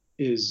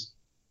is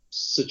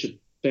such a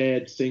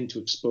bad thing to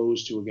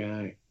expose to a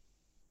guy.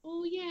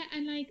 Oh yeah,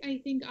 and like I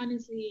think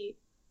honestly,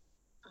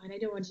 and I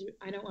don't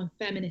want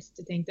feminists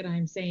to think that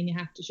I'm saying you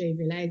have to shave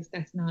your legs.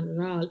 That's not at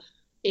all.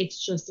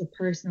 It's just a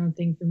personal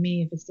thing for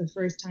me. If it's the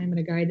first time with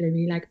a guy that I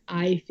really like,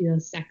 I feel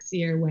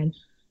sexier when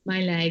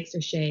my legs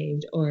are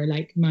shaved or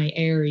like my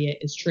area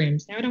is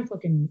trimmed. Now I don't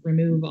fucking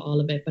remove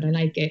all of it, but I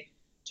like it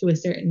to a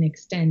certain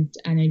extent,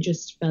 and I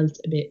just felt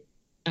a bit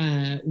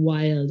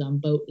wild on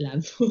both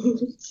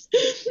levels.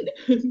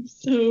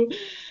 So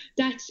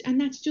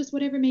that's just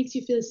whatever makes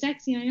you feel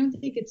sexy. And I don't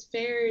think it's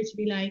fair to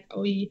be like,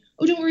 oh,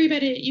 don't worry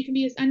about it, you can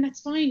be and that's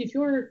fine if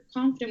you're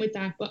confident with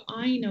that, but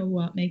I know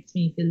what makes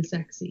me feel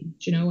sexy,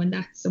 and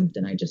that's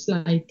something I just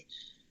like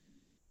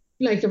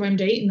if I'm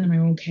dating them, I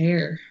won't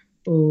care.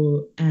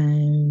 But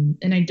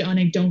and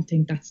I don't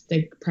think that's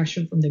the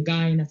pressure from the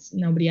guy, and that's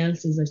nobody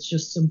else's. It's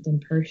just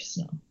something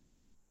personal.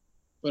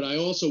 But I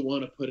also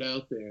want to put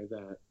out there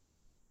that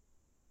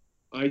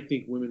I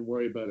think women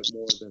worry about it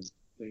more than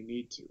they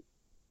need to.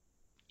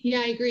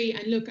 Yeah, I agree.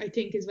 And look, I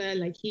think as well,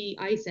 like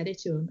I said it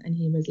to him and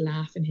he was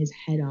laughing his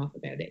head off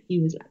about it.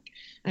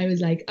 I was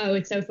like, oh,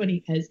 it's so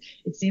funny because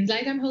it seems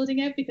like I'm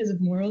holding out because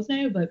of morals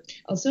now, but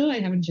also I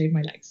haven't shaved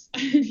my legs.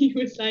 And he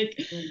was like,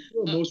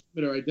 most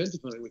women are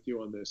identifying with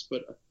you on this,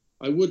 but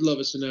I would love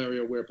a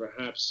scenario where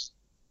perhaps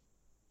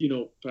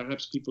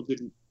people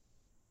didn't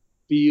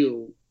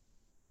feel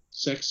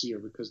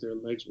sexier because their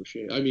legs were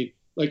shaved. I mean,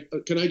 like,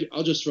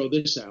 I'll just throw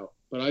this out,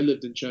 but I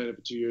lived in China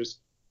for 2 years.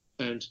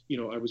 And,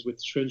 I was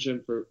with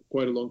Shenzhen for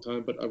quite a long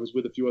time, but I was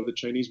with a few other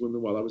Chinese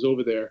women while I was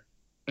over there.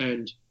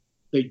 And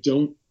they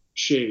don't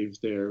shave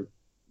their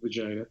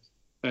vagina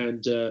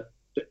and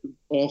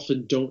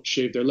often don't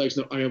shave their legs.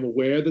 Now, I am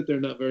aware that they're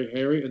not very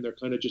hairy and they're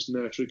kind of just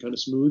naturally kind of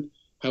smooth.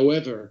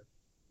 However,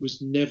 it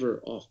was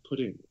never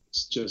off-putting.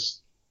 It's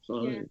just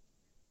fine.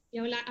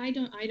 Yeah, well, I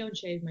don't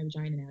shave my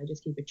vagina now. I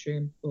just keep it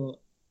trim. But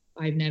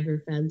I've never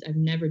done it.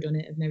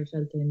 I've never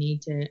felt the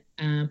need to.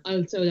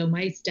 Also, though,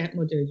 my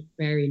stepmother is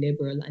very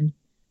liberal, and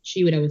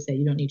she would always say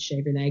you don't need to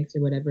shave your legs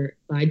or whatever.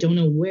 But I don't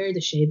know where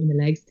the shaving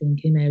the legs thing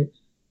came out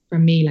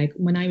from me. Like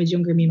when I was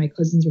younger, me and my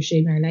cousins were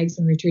shaving our legs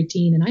when we were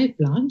 13, and I have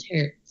blonde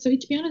hair. So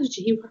to be honest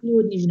with you, he probably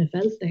wouldn't even have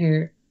felt the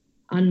hair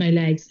on my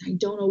legs. I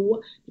don't know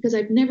what, because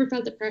I've never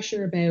felt the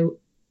pressure about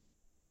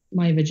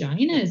my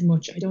vagina as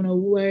much. I don't know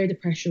where the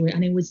pressure was,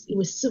 and it was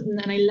something,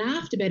 and I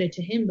laughed about it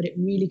to him, but it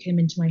really came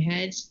into my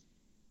head.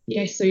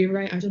 Yes, so you're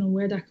right. I don't know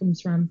where that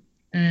comes from.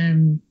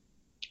 And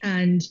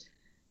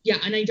yeah,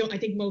 and I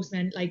think most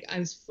men, like, I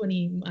was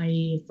funny.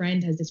 My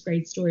friend has this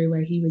great story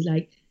where he was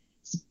like,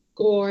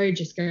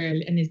 gorgeous girl,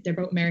 and they're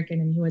both American,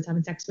 and he was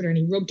having sex with her, and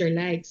he rubbed her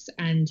legs,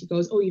 and he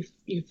goes, "Oh, you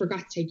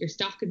forgot to take your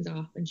stockings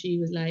off," and she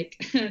was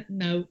like,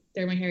 "No,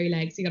 they're my hairy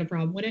legs. You got a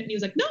problem with it?" And he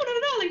was like, "No, no, no,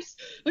 no. Like,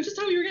 I just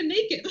thought we were getting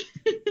naked."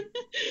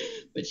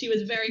 But she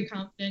was very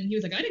confident. He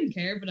was like, "I didn't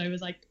care," but I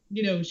was like,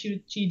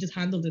 she just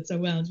handled it so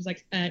well. She was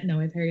like, "No,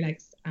 I have hairy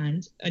legs,"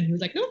 and he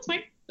was like, "No, it's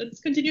fine.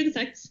 Let's continue the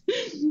sex."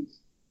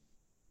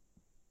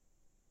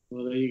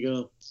 Well, there you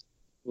go.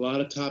 A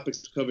lot of topics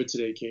to cover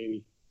today,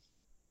 Katie.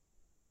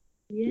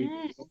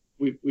 Yeah.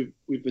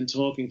 We've been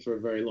talking for a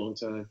very long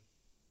time.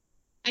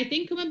 I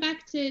think coming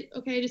back to,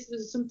 okay, this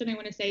is something I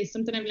want to say,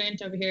 something I've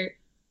learned over here,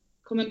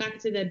 coming back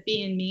to the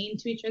being mean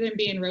to each other and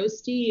being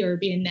roasty or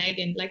being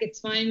nagging. Like, it's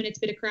fine when it's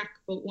a bit of crack,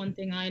 but one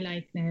thing I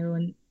like now,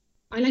 and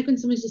I like when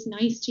someone's just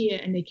nice to you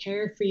and they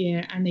care for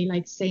you and they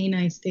like say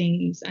nice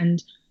things.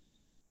 And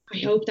I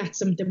hope that's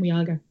something we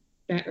all get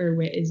better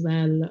with as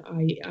well.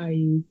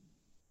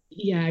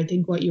 I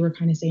think what you were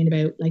kind of saying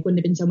about, like, wouldn't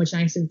it have been so much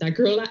nicer if that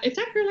girl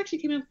actually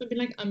came up and been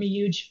like, "I'm a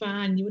huge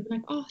fan," you would be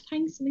like, "Oh,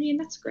 thanks a million,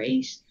 that's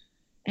great."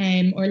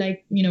 Or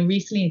like,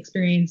 recently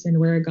experiencing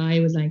where a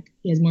guy was like,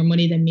 he has more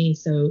money than me,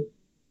 so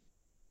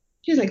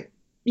he was like,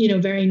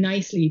 very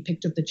nicely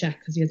picked up the check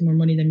because he has more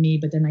money than me,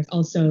 but then like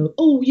also,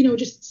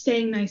 just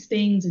saying nice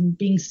things and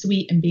being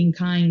sweet and being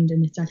kind,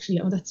 and it's actually,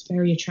 that's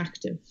very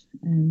attractive.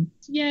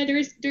 Yeah,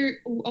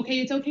 okay,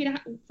 it's okay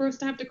for us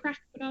to have the crack,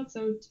 but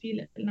also to be a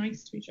little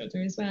nice to each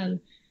other as well,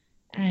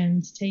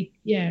 and to take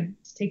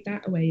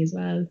that away as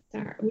well.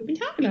 We've been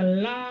talking a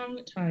long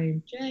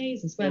time,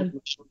 Jesus. Well,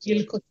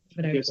 you'll cut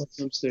it out. Yes, at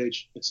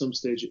some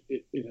stage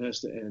it has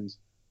to end,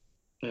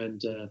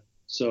 and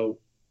so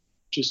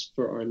just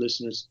for our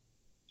listeners,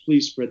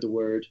 please spread the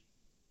word,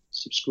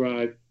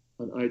 subscribe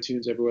on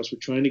iTunes, everywhere else. We're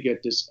trying to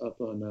get this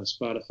up on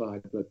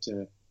Spotify, but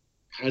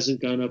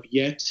hasn't gone up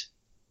yet,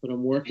 but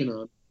I'm working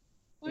on.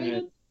 Why don't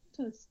they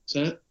want us? What's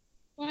that?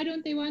 Why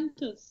don't they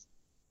want us?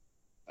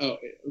 Oh,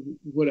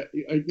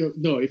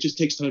 no, it just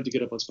takes time to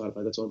get up on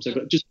Spotify. That's all I'm saying.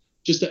 But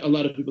just that a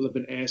lot of people have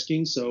been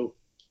asking, so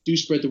do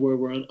spread the word.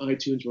 We're on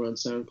iTunes, we're on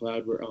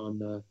SoundCloud, we're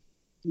on a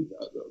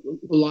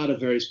lot of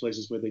various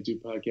places where they do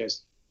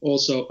podcasts.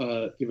 Also,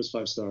 give us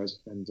 5 stars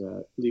and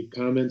leave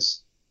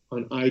comments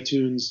on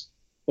iTunes.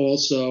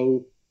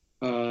 Also,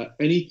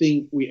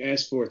 anything we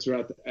ask for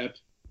throughout the app,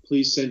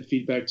 please send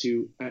feedback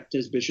to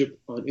 @DesBishop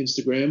on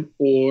Instagram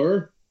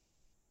or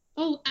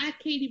at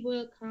Katie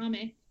Boyle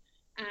Comic.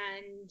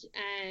 And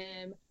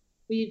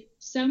we've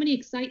so many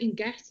exciting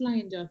guests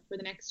lined up for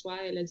the next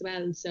while as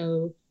well.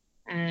 So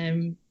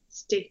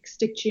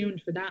stick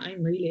tuned for that.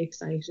 I'm really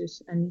excited.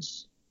 And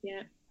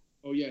yeah.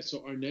 Oh yeah,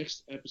 so our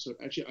next episode,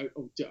 actually,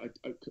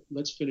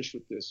 let's finish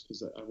with this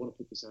because I want to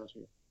put this out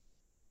here.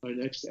 Our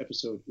next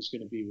episode is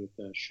going to be with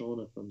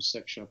Shauna from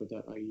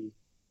sexshopper.ie,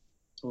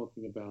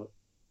 talking about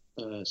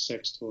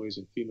sex toys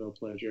and female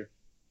pleasure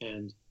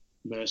and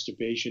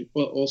masturbation.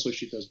 Well, also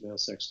she does male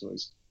sex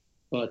toys.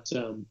 But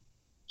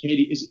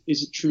Katie,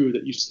 is it true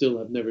that you still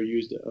have never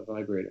used a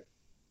vibrator?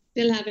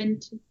 Still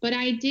haven't, but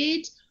I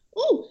did.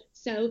 Oh,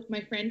 so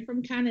my friend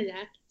from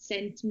Canada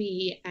sent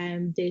me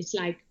this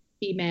like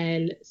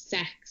female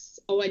sex.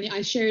 Oh, and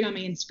I shared it on my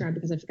Instagram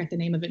because I forget the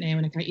name of it now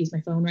and I can't use my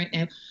phone right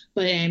now.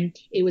 But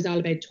it was all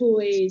about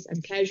toys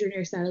and pleasuring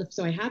yourself.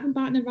 So I haven't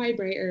bought a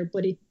vibrator,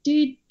 but it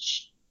did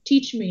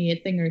teach me a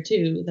thing or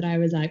two that I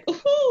was like,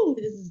 oh,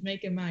 this is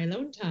making my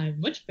alone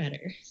time much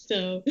better.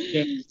 So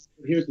yeah,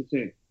 here's the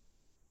thing.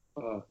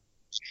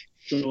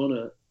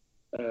 Shauna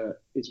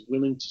is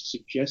willing to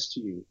suggest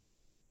to you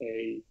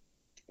a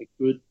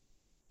good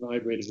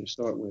vibrator to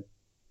start with,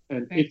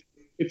 and right.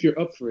 If you're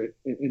up for it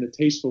in a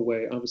tasteful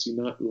way, obviously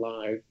not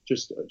live,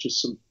 just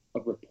a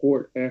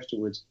report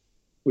afterwards.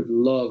 Would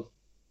love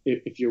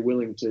if you're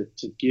willing to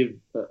give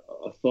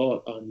a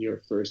thought on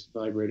your first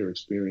vibrator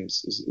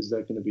experience. Is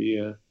that going to be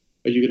are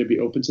you going to be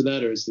open to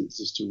that, or is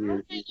this too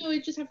weird? I know, I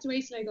just have to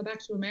wait till I go back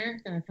to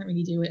America. I can't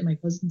really do it in my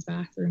cousin's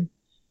bathroom.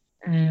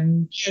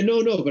 Yeah,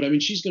 no, but I mean,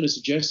 she's going to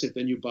suggest it,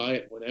 then you buy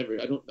it whenever.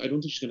 I don't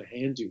think she's going to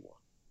hand you one.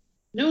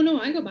 No,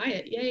 I go buy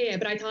it. Yeah.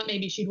 But I thought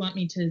maybe she'd want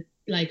me to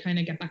like kind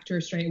of get back to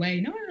her straight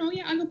away. No.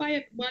 Yeah, I'll go buy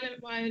it while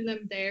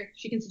I'm there.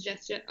 She can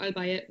suggest it. I'll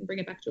buy it and bring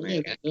it back to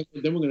America. Yeah,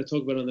 then we're going to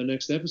talk about it on the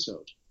next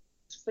episode.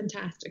 It's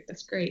fantastic.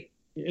 That's great.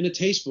 In a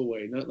tasteful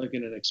way, not like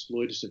in an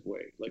exploitative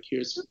way. Like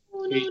here's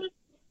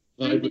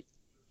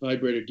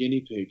vibrator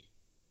guinea pig.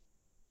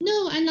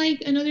 No, and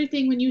like another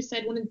thing, when you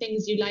said one of the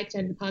things you liked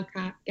out of the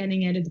podcast,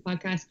 getting out of the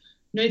podcast,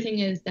 another thing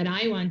is that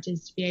I want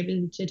is to be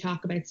able to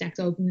talk about sex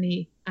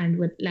openly and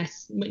with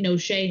no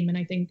shame. And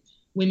I think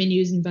women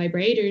using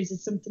vibrators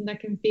is something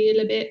that can feel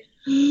a bit.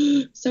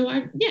 So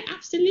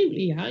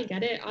absolutely, I'll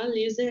get it. I'll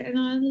use it, and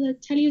I'll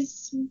tell you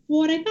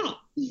what I thought.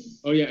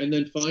 Oh yeah, and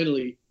then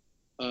finally,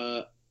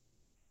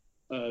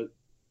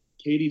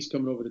 Katie's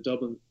coming over to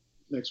Dublin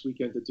next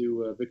weekend to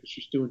do Vicar.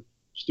 She's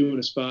doing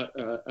a spot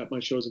at my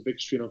shows in Vicar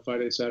Street on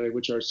Friday and Saturday,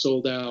 which are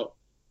sold out,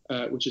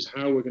 which is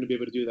how we're going to be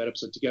able to do that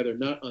episode together,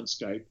 not on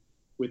Skype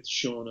with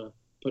Shauna,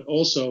 but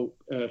also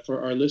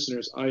for our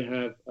listeners, I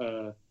have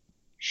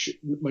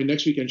my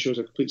next weekend shows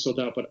are completely sold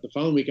out, but the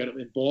following weekend I'm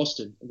in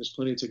Boston, and there's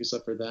plenty of tickets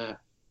left for that.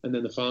 And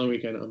then the following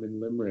weekend I'm in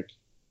Limerick.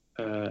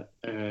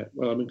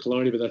 Well, I'm in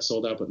Killarney, but that's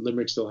sold out. But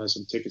Limerick still has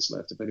some tickets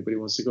left if anybody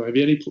wants to go. Have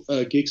you any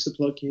gigs to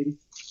plug, Katie?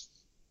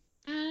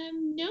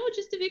 No,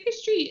 just the Vicar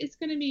Street. It's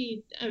going to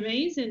be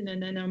amazing,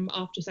 and then I'm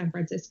off to San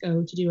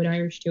Francisco to do an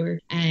Irish tour,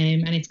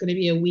 and it's going to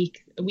be a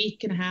week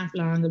and a half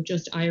long of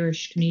just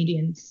Irish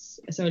comedians.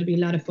 So it'll be a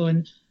lot of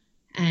fun.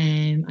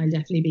 I'll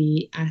definitely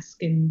be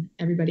asking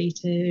everybody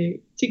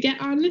to get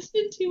on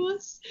listening to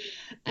us.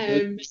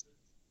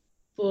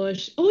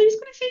 But I was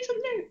going to say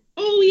something there.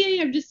 Oh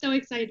yeah, I'm just so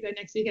excited about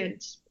next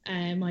weekend.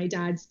 My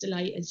dad's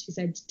delighted. She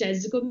said, "Des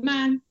is a good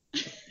man."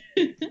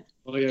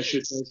 Oh yeah,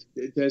 sure.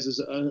 Des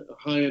is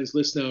high on his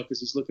list now because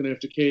he's looking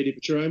after Katie.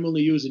 But sure, I'm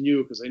only using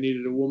you because I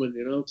needed a woman,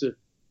 to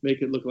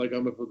make it look like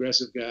I'm a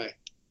progressive guy.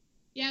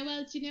 Yeah,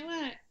 well, do you know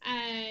what?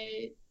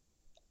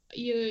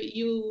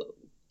 You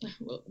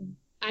well,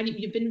 and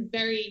you have been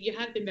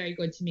very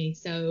good to me,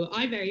 so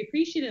I'm very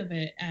appreciative of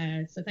it.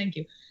 So thank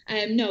you.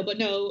 No, but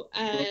no.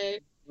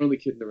 We're only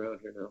kidding around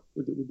here now.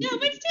 No,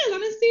 but still,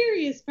 on a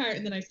serious part,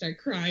 and then I start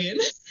crying.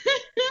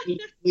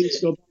 Please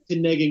go back to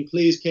negging,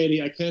 please,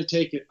 Katie. I can't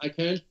take it. I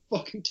can't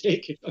fucking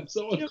take it. I'm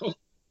so uncomfortable.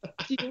 Do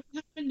you know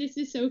what happened? This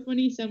is so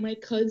funny. So my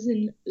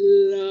cousin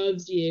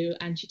loves you,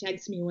 and she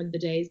texted me one of the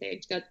days there.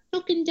 She goes,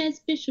 "Fucking Des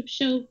Bishop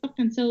show,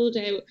 fucking sold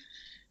out."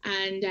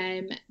 And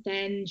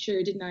then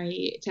sure didn't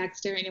I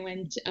text her and I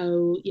went,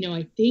 "Oh,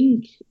 I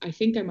think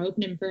I'm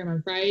opening for him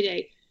on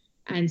Friday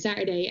and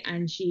Saturday,"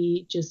 and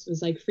she just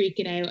was like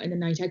freaking out. And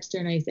then I texted her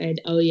and I said,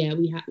 "Oh yeah,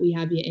 we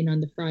have you in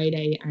on the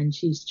Friday," and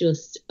she's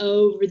just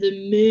over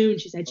the moon.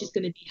 She said she's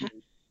going to be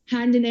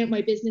handing out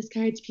my business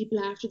card to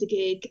people after the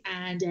gig,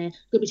 and going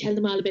to be telling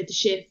them all about the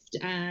shift,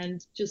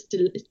 and just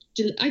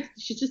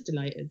she's just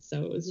delighted.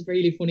 So it was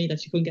really funny that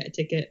she couldn't get a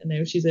ticket and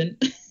now she's in.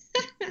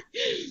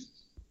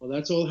 Well,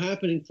 that's all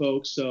happening,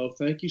 folks. So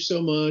thank you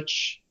so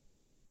much.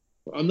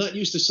 I'm not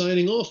used to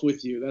signing off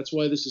with you. That's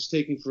why this is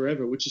taking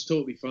forever, which is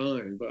totally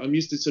fine. But I'm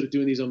used to sort of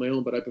doing these on my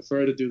own, but I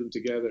prefer to do them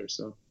together.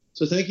 So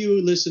thank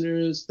you,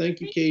 listeners.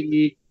 Thank you,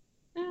 Katie.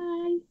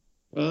 Bye.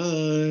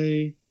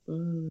 Bye.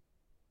 Bye.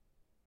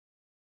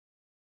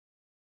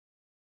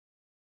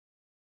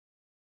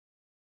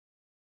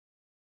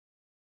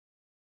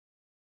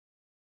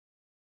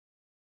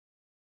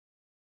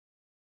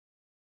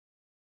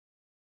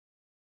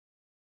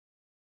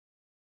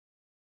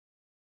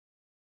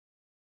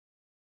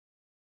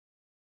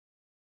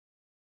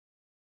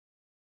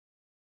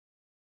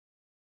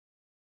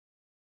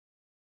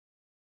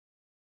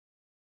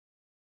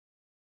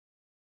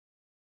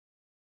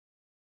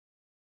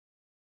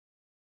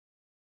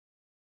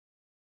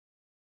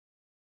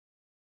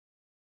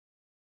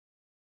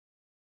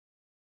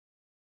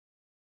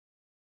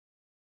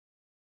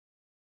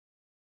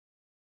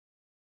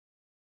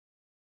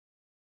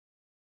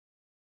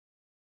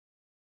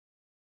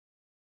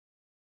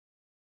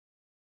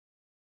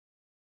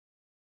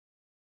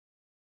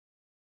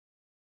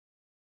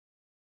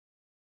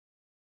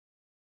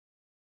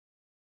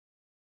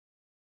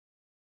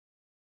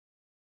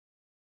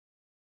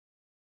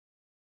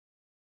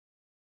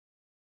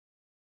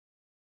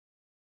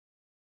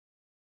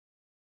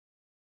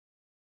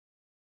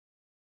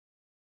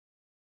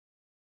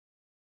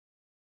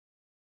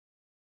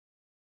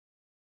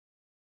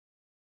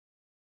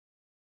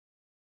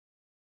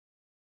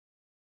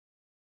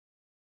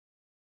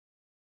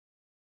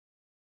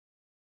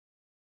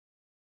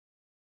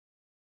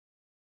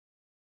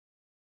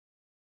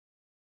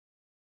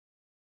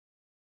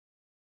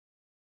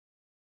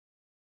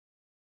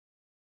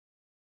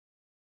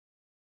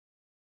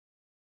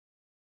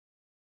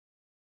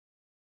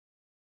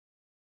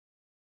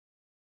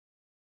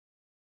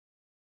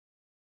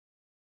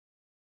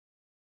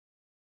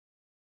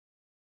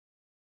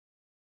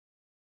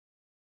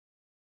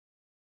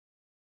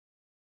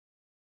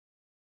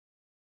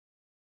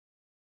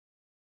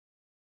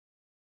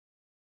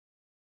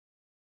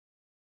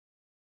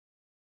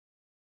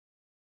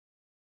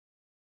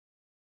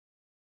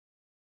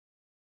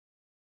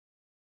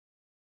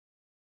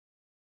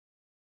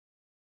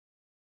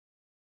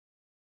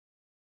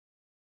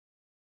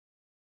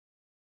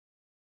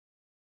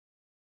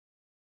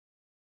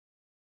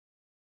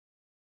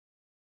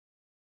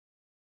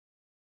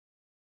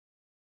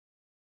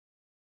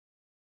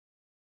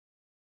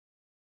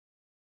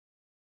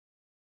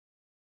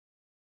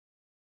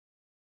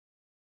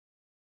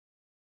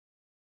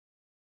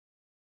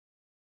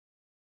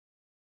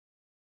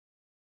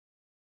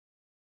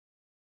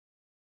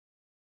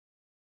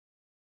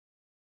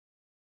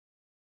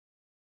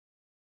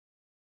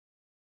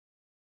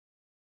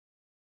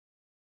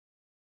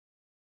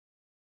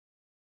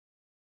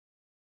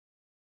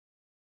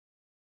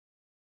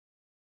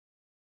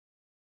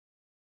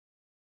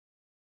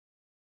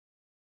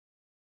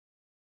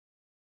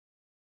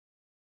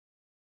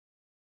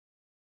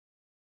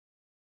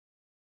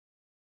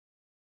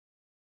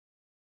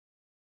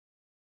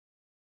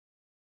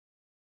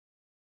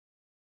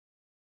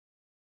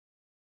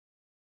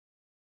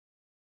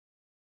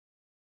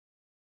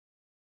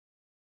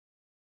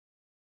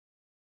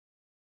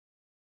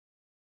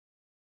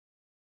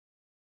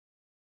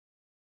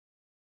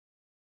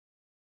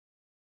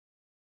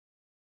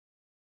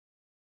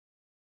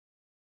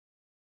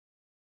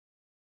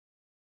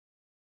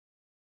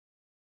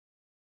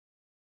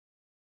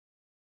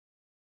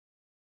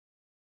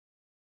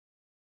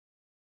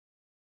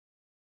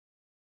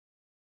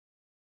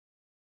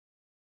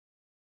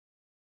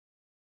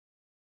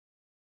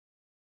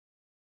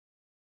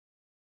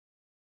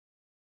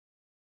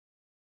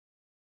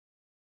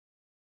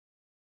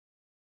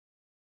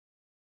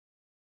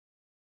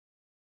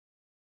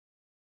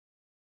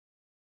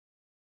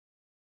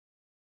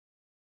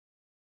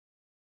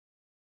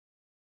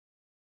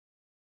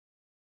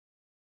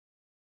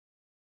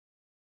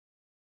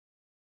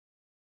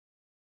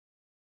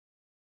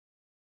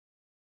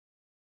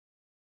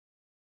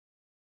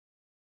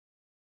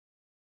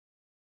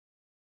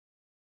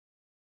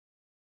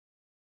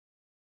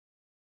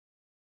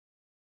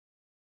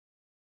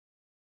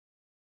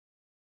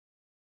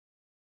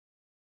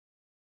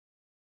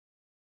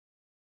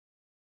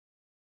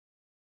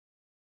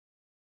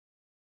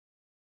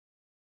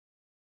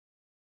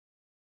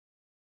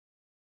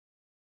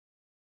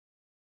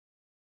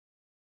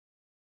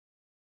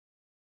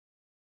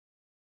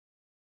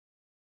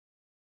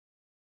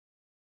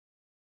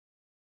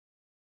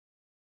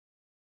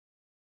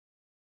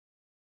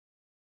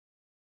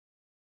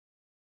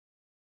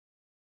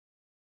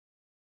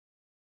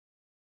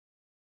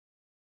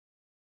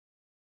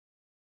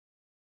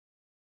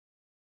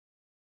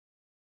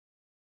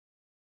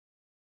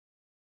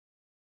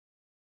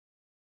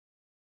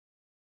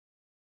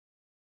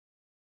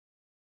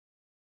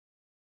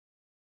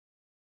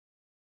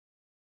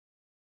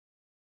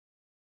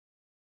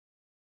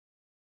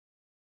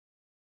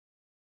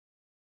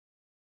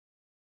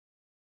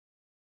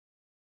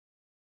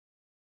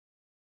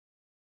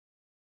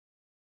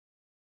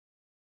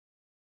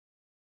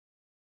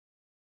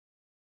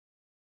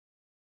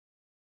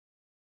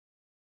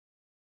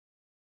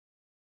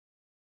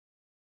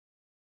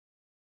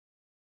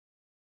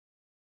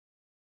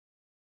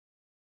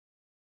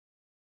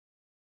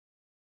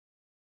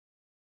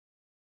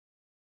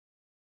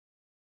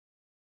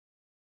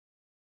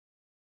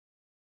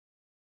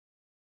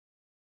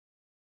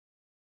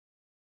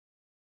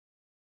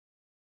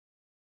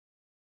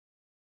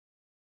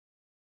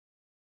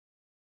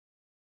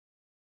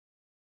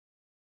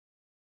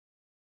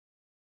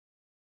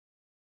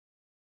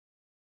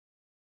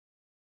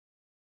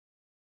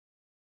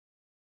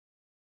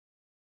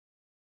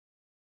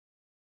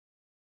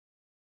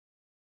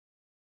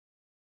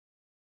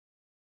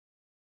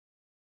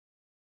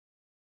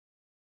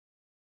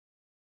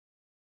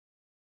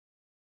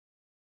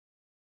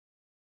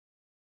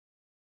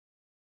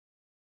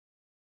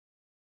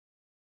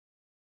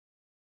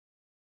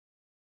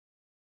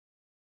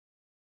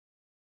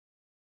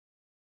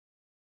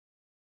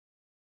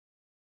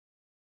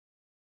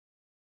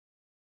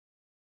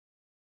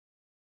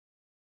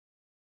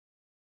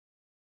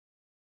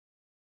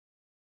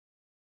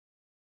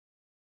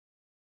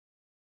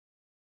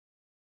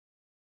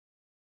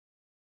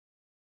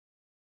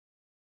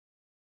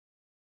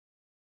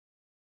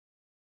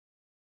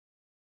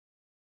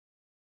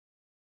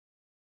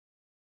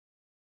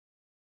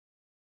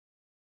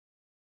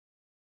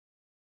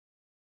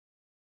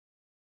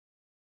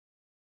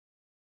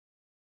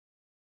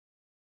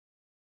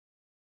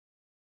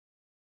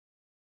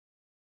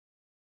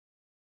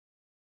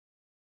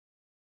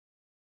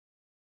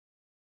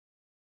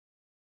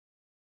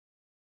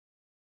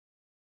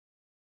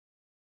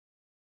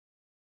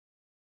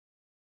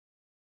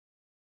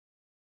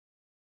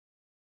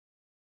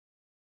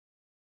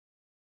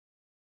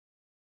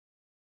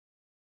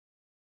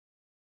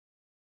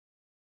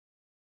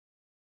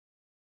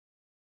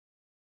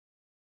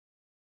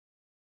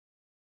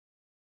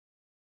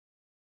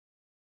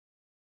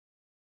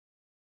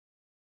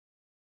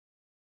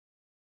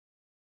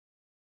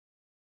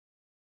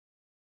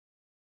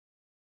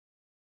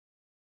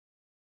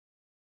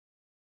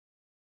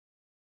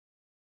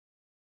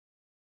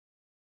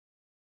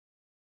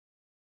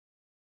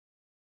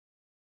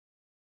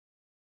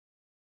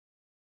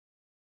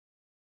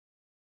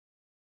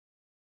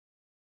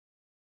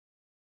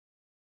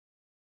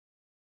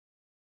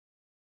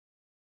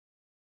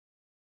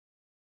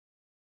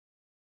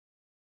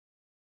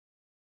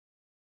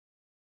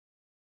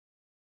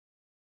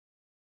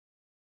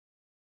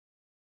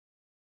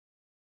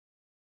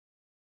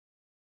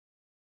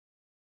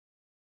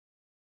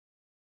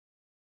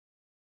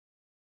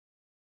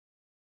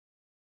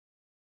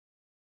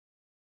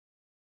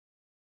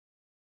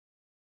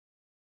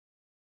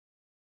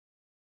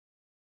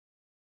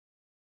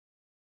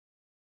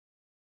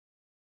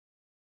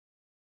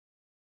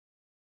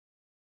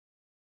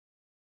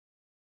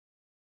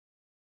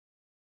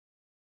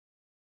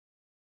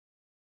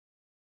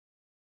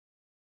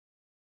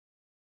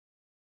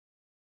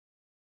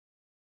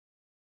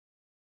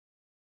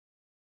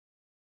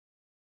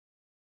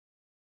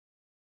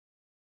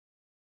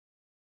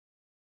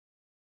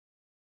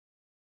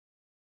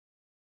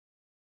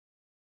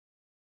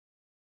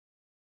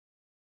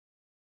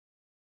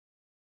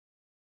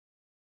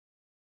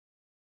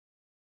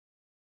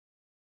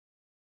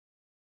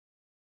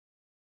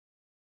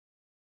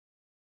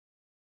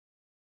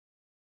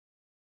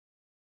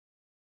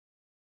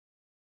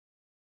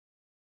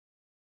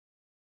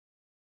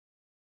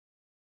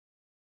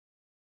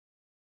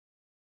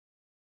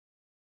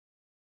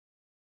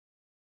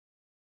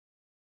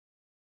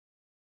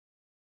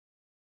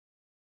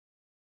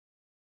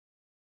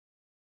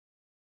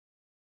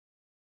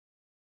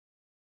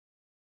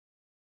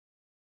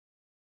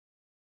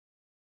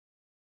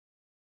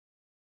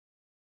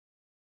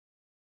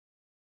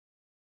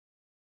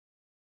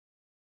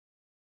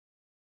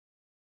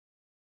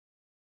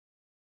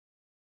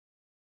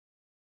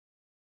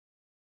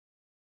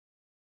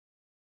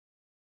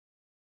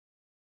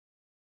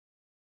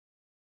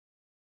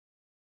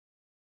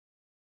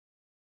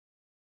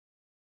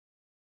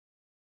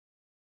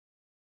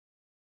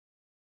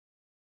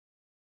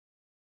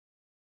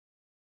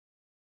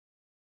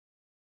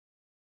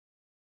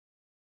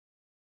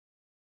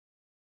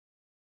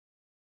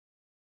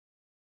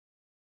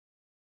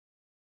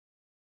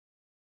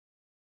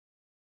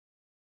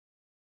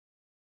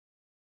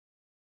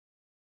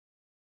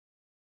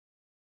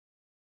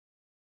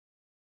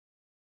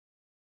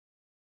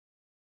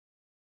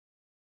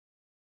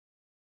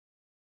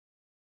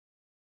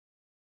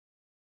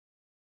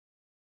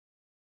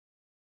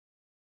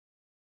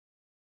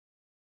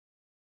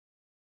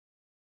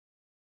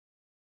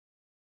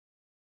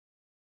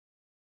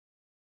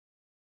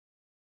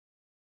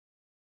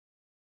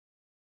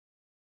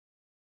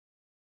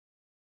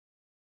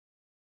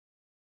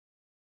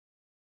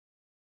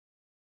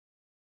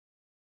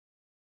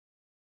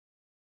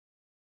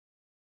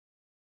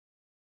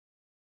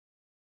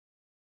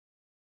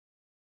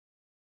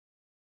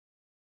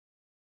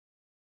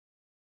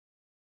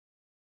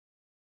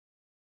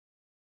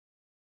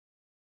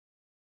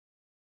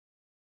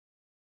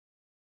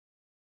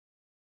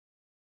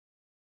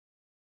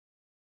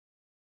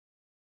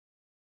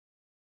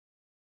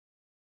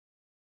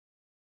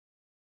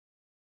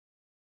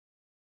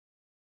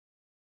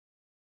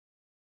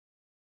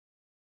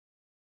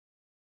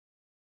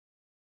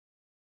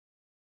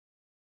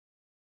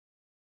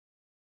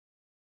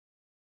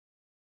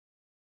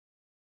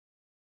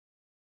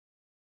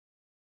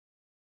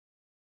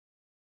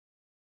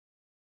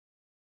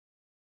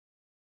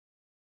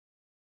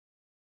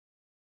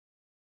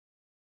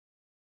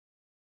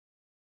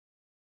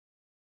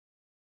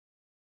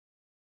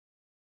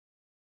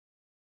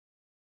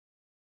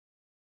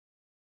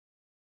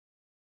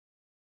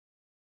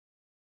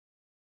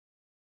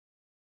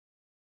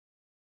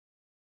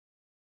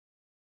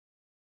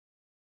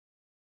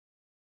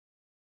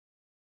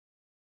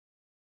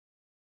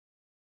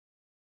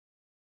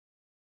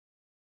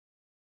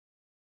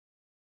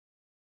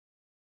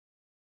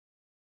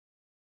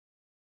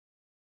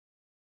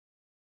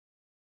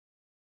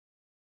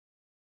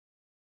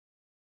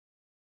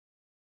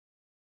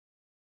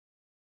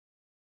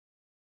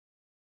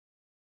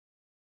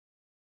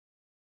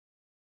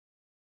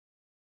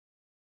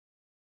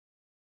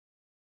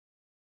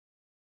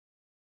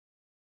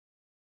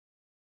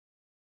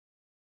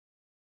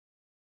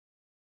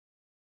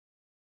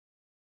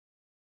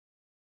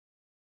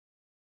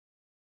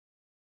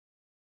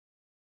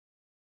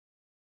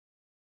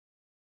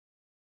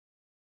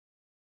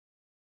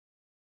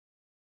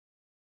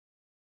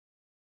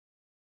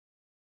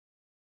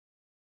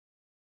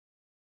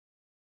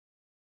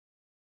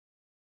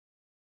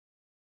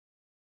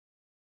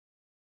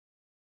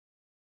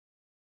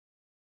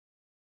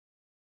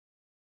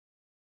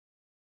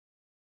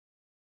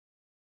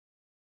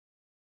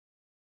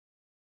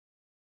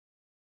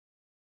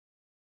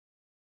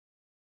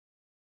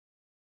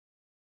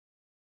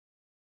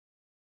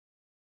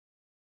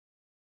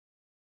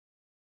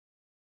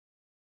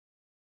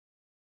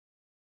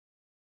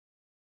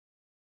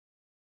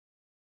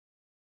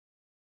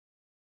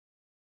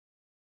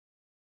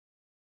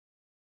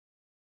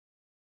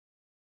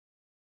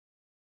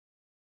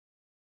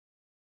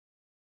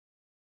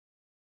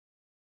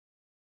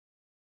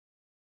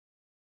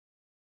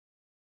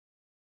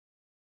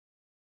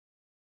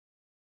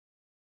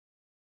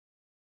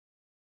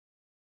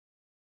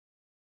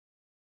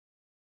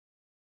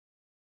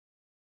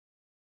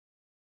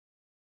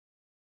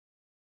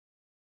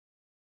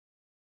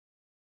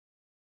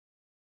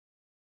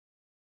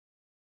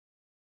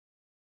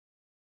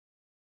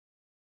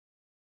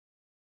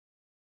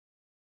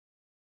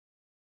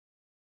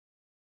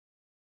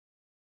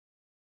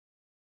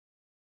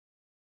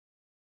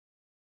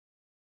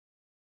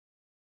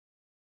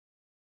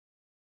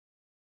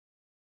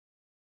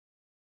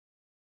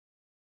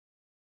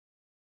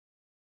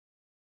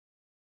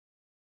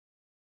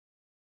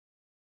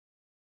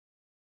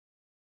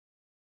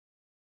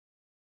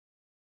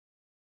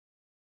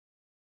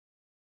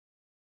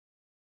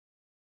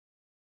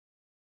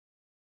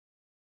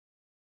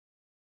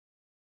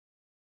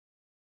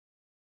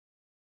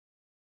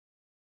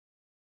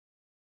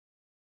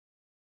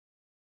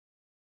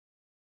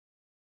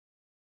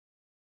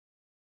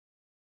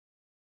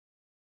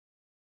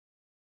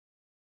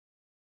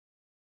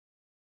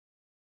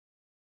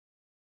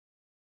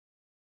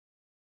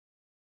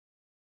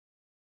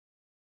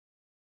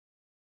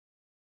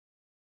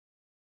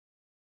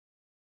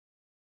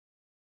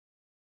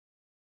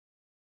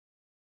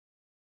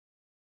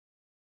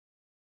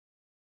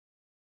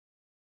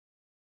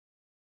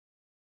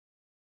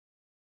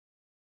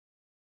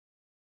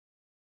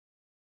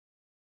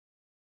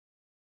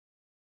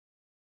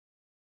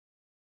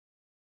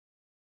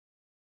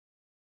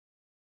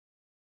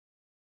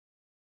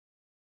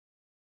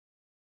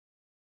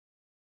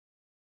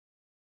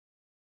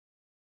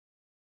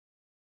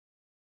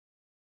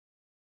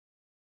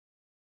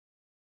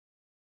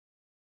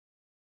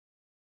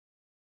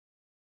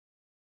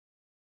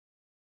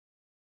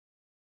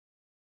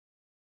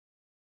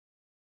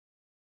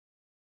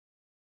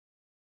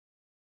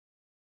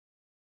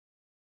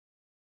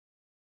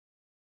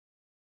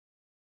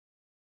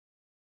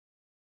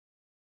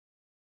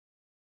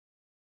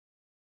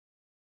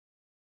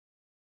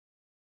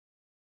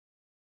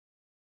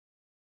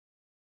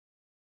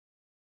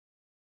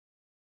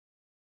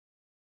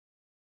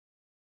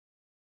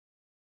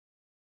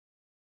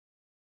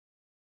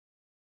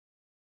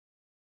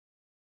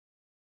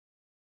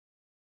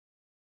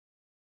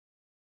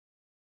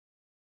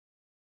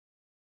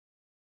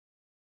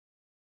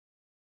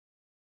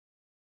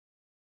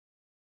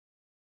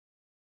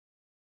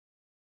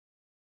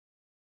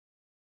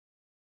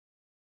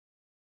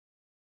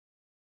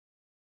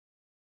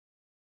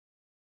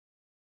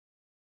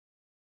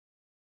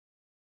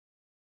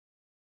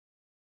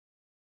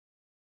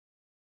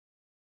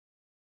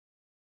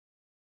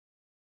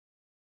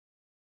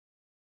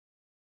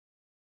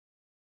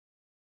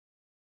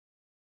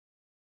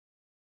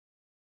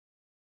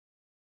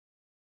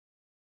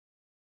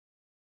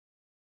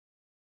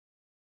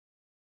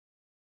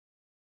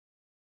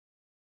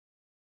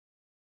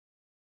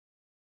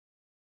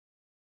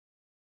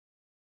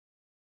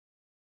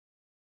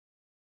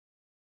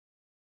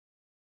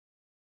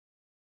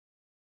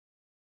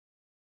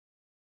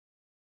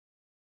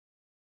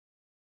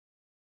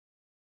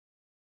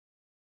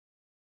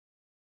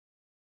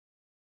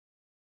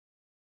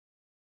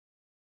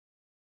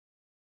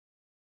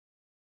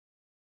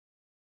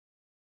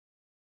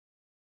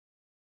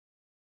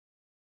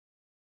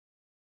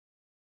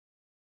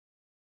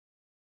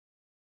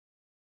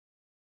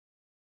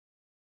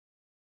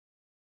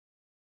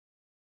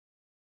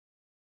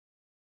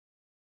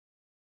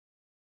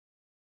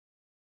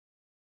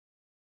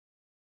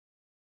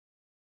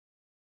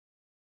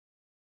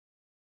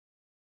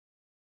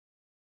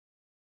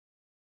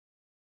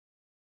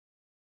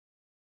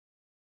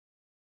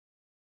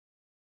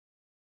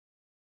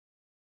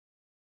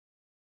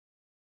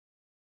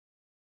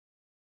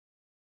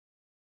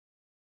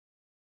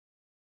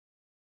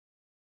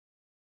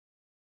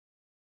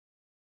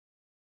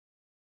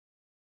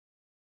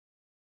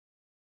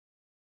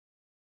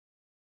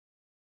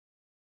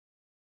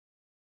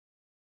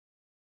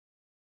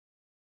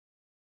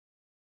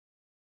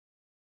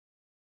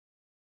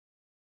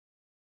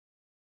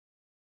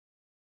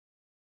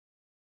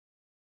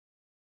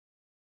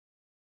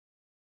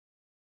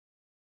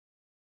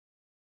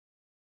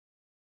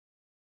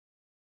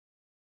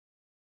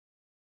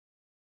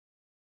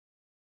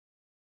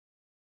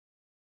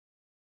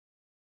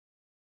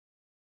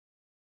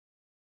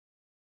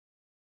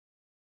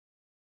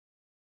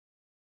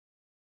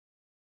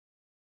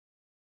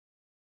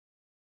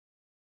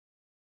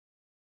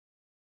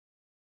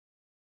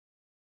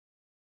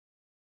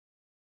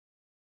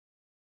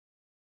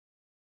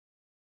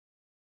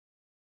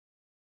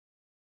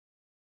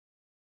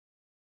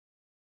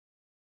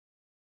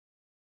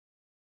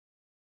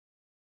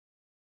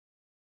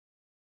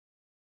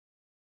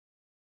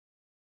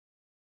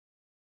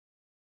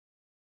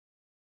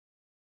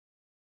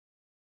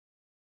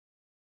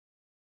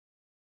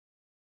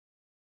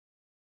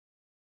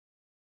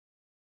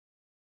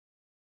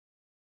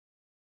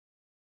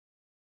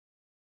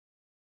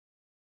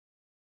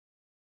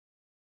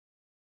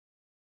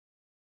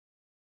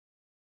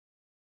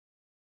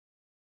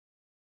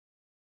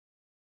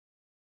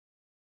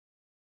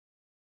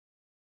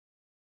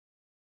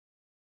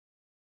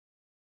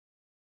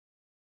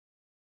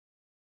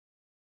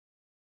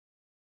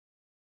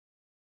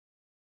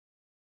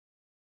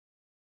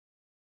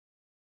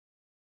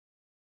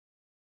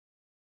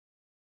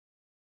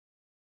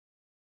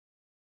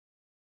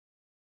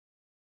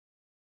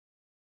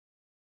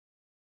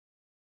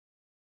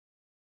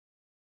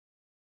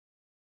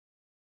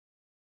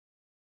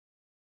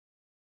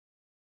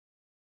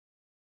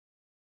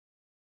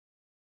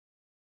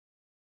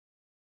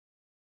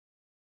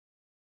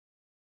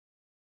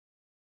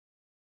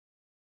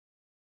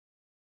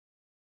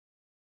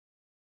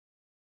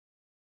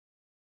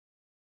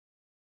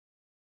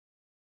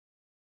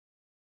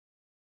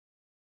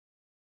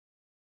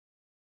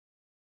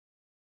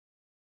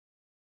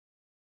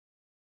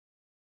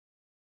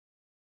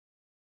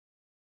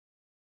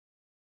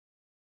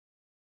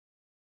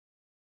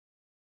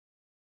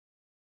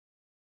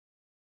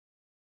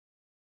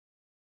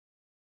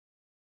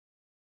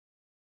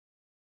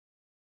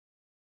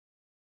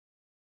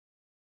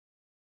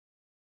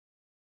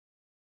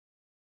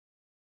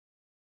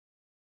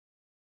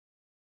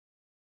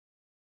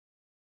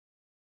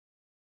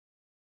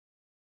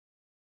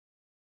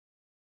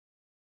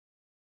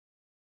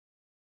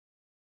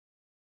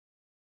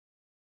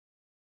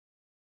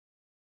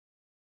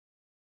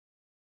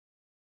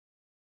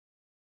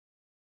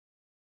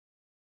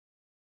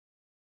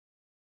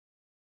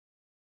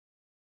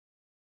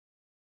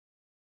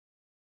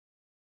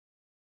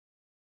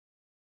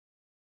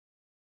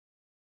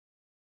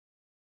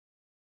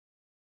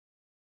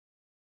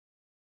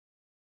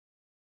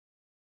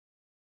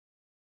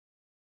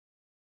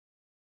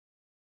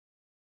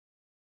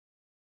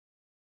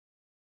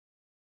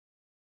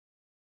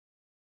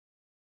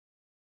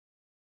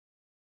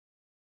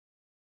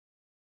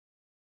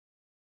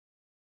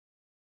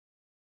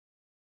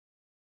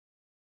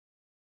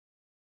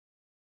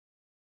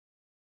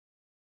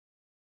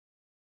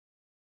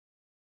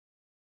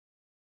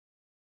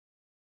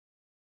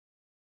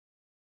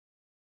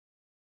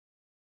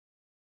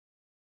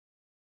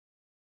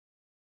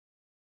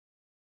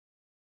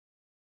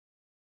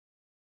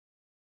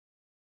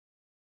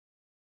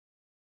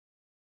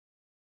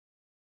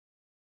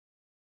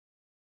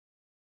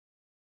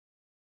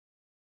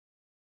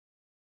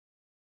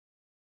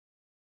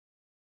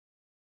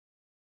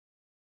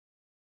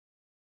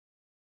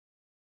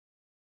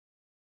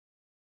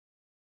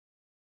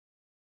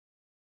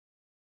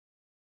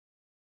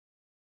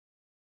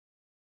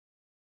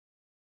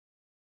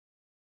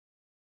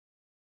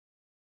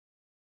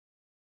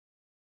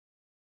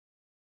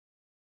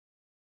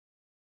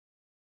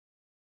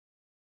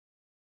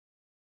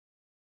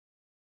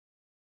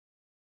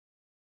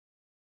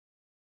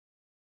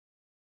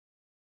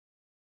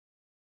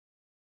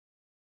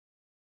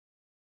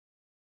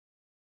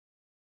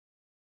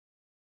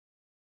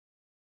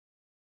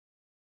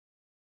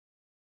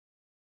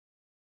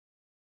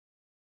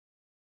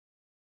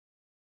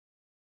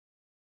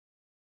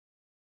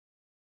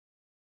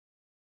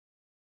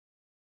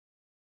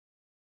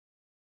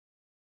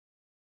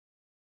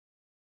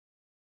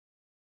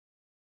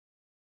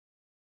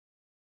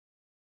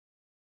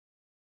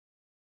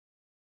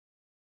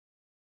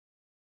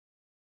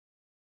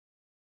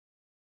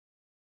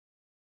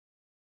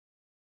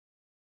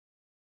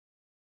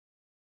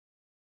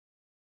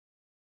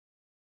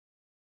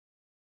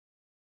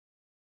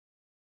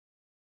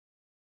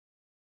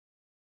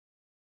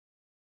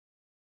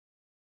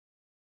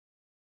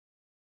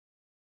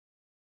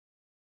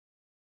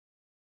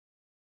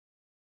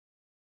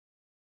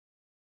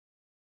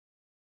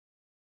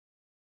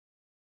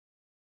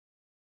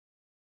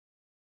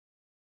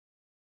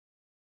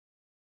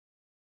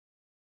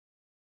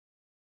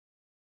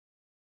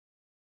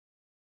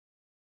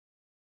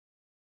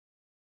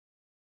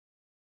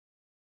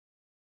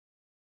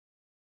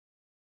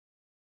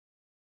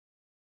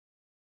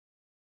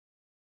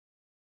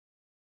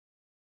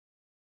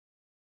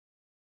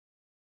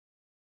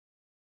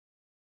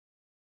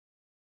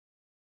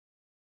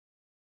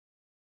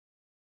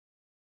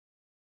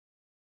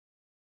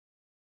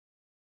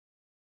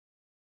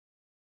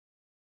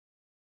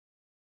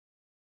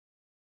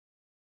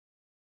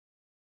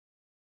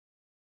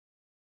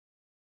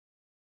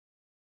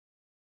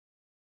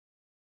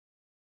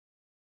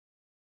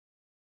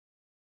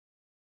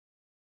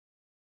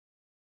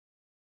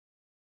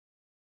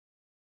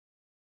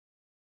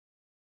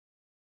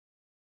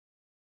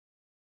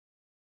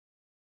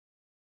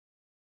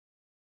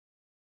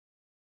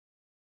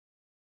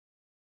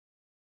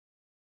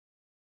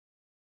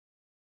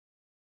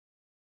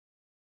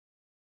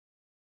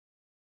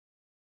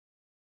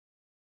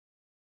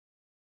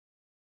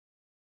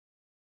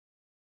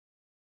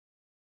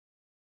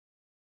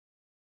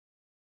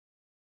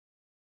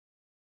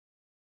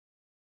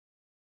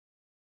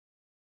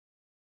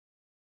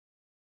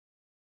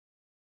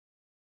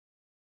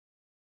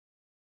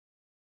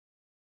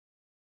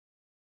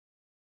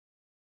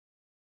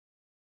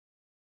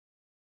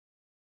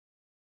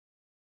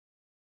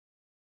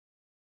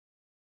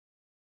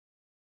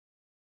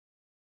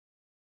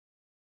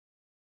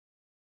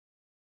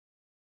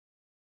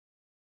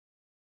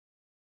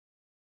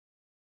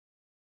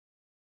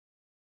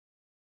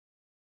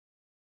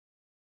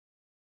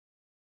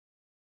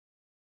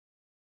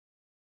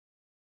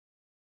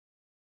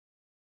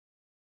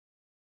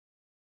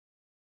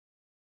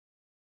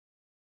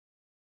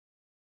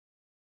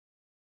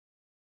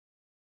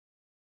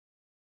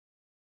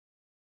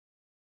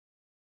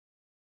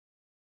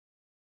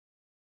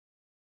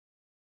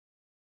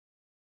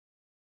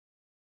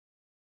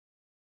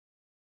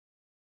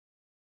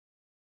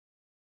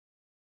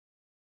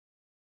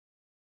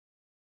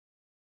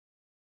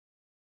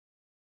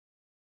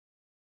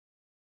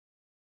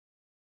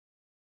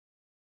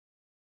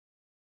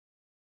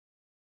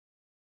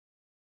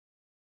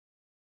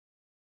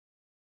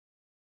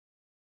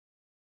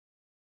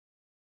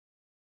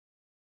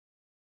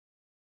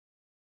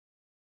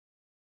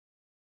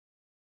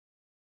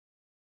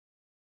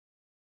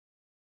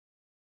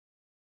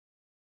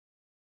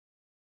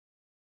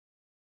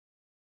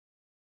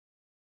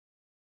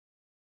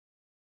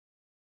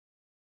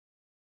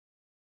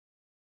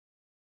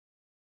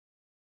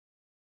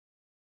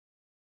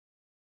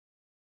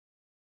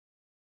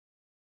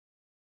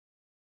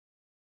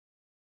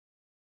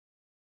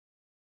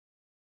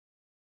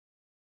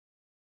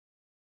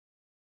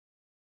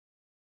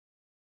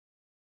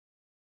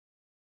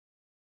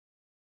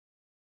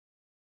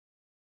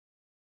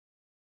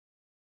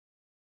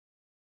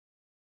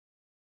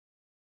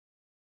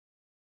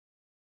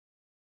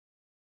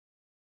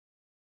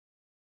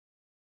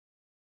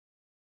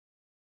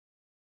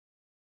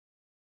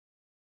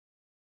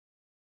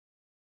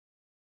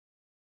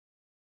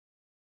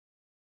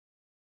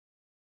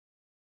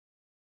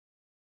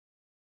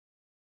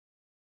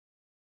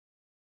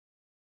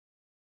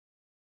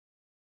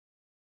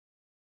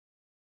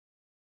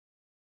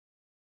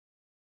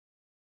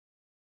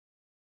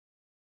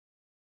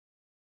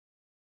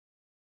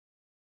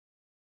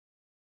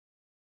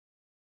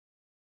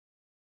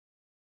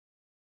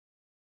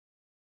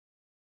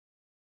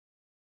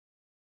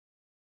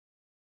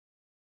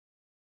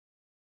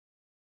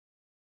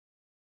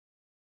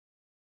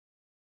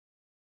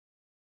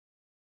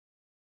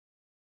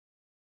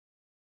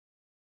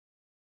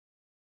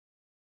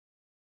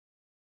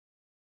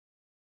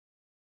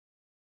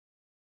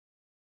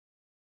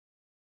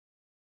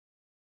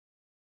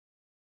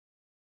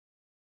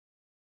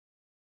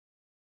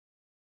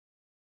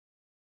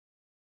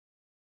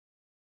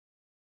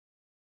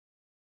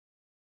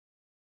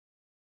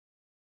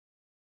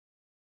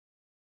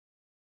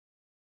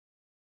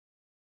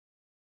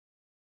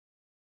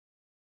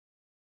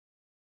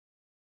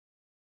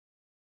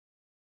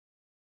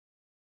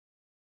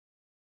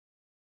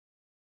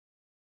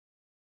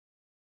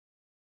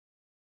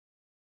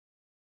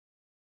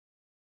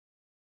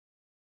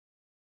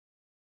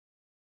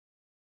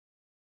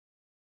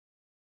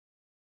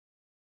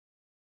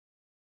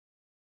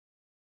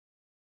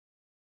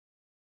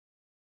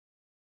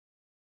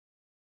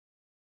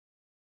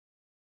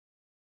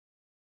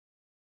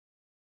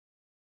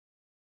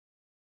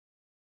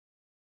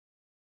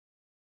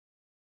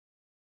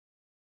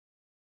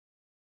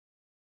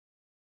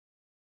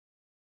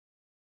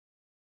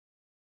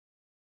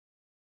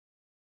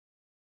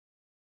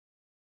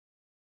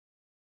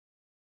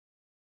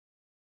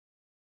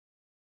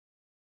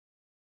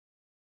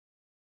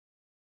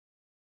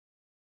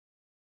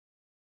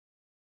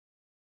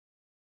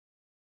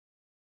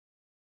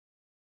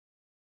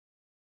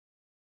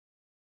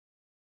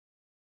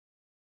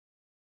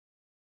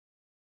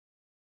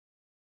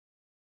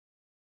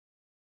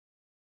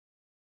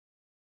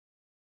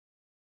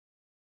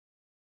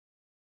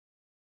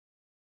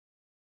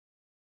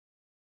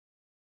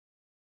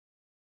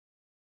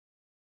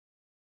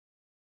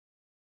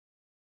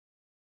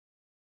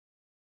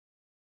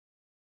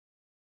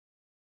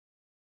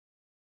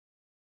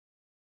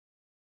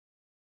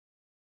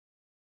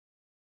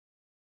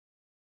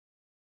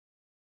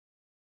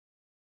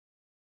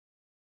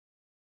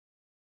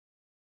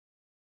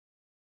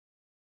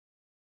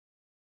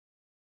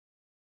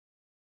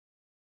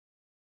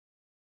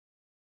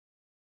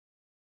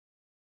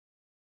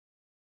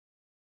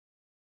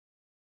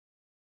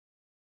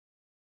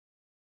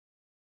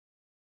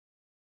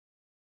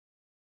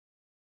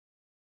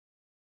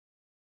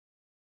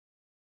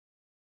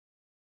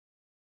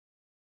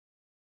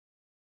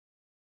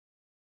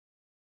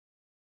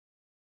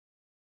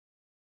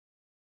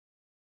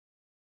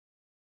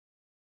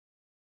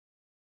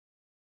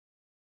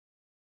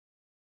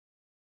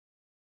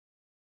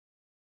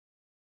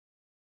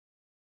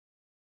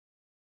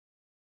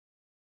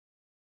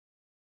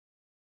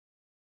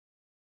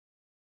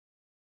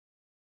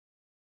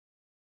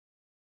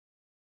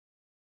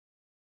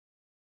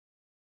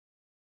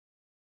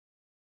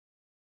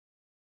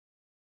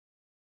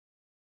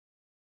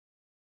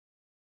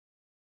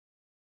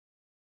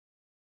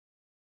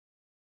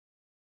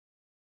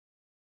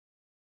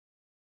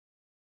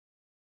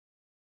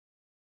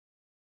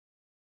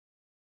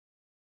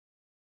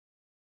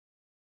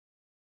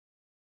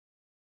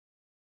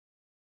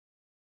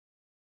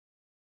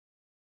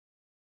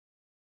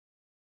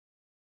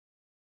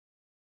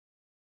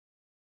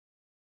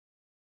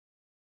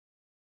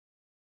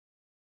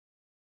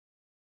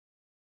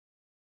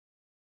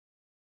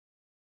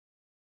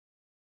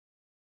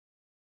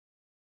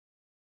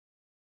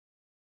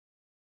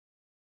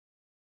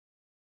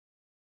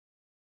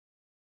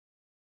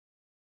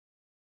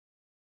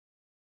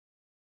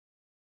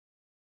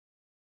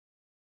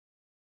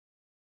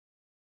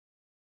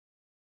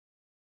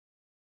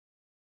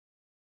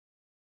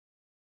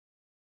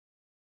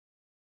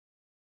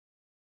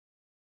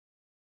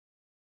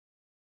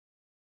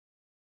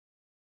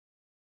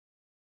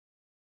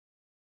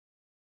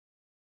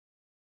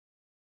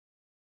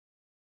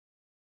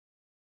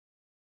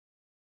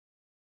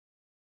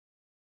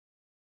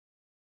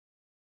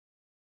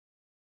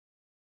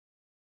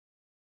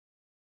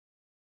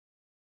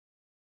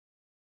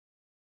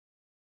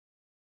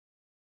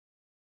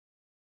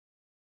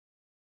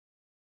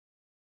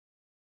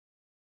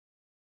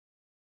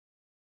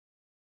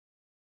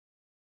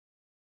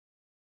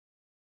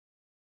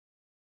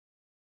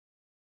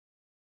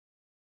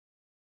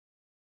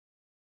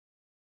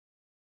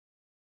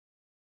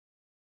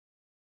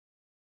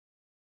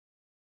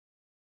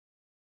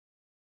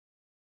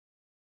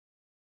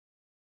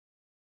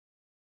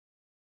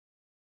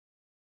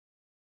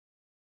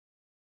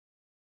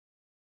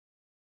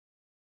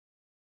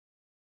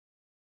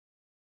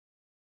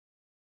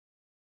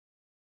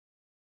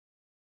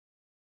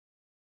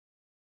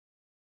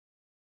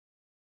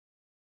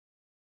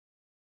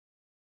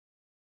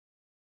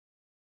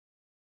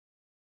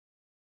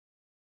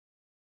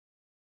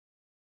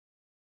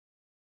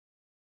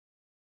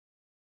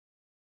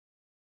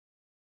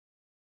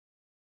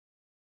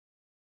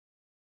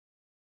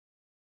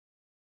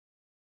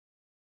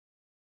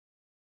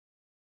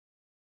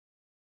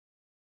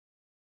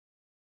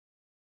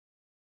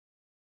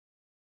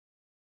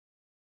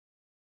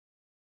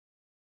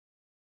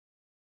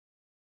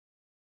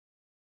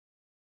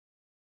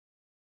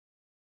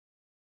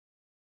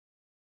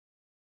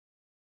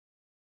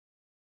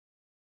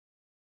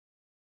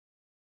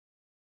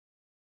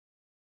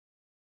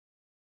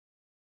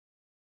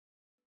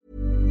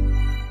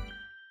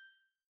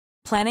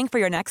 Planning for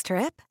your next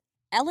trip?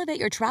 Elevate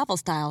your travel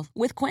style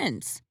with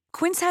Quince.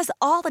 Quince has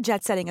all the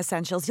jet-setting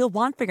essentials you'll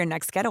want for your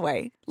next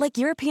getaway, like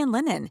European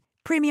linen,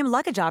 premium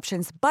luggage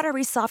options,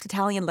 buttery soft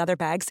Italian leather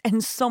bags,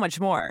 and so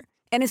much more.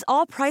 And is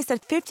all priced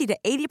at 50 to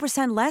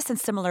 80% less than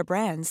similar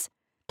brands.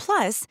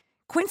 Plus,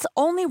 Quince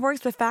only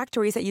works with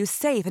factories that use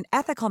safe and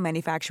ethical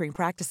manufacturing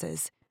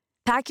practices.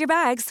 Pack your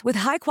bags with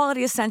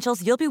high-quality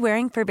essentials you'll be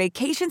wearing for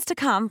vacations to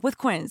come with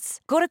Quince.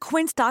 Go to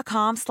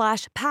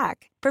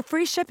quince.com/pack for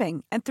free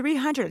shipping and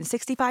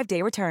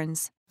 365-day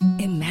returns.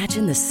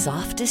 Imagine the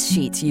softest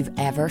sheets you've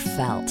ever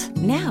felt.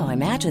 Now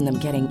imagine them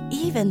getting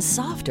even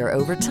softer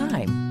over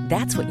time.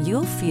 That's what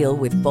you'll feel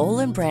with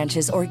Boll &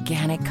 Branch's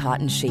organic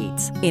cotton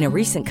sheets. In a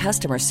recent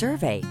customer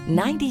survey,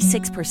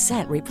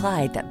 96%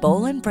 replied that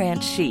Boll &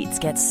 Branch sheets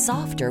get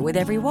softer with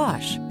every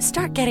wash.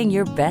 Start getting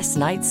your best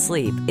night's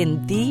sleep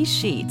in these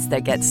sheets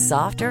that get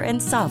softer and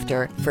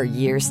softer for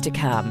years to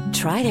come.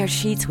 Try their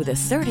sheets with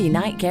a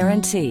 30-night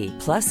guarantee.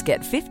 Plus, get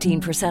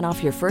 15%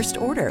 off your first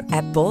order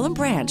at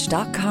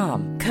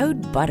bollandbranch.com.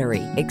 Code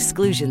BUTTERY.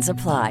 Exclusions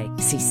apply.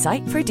 See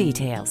site for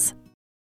details.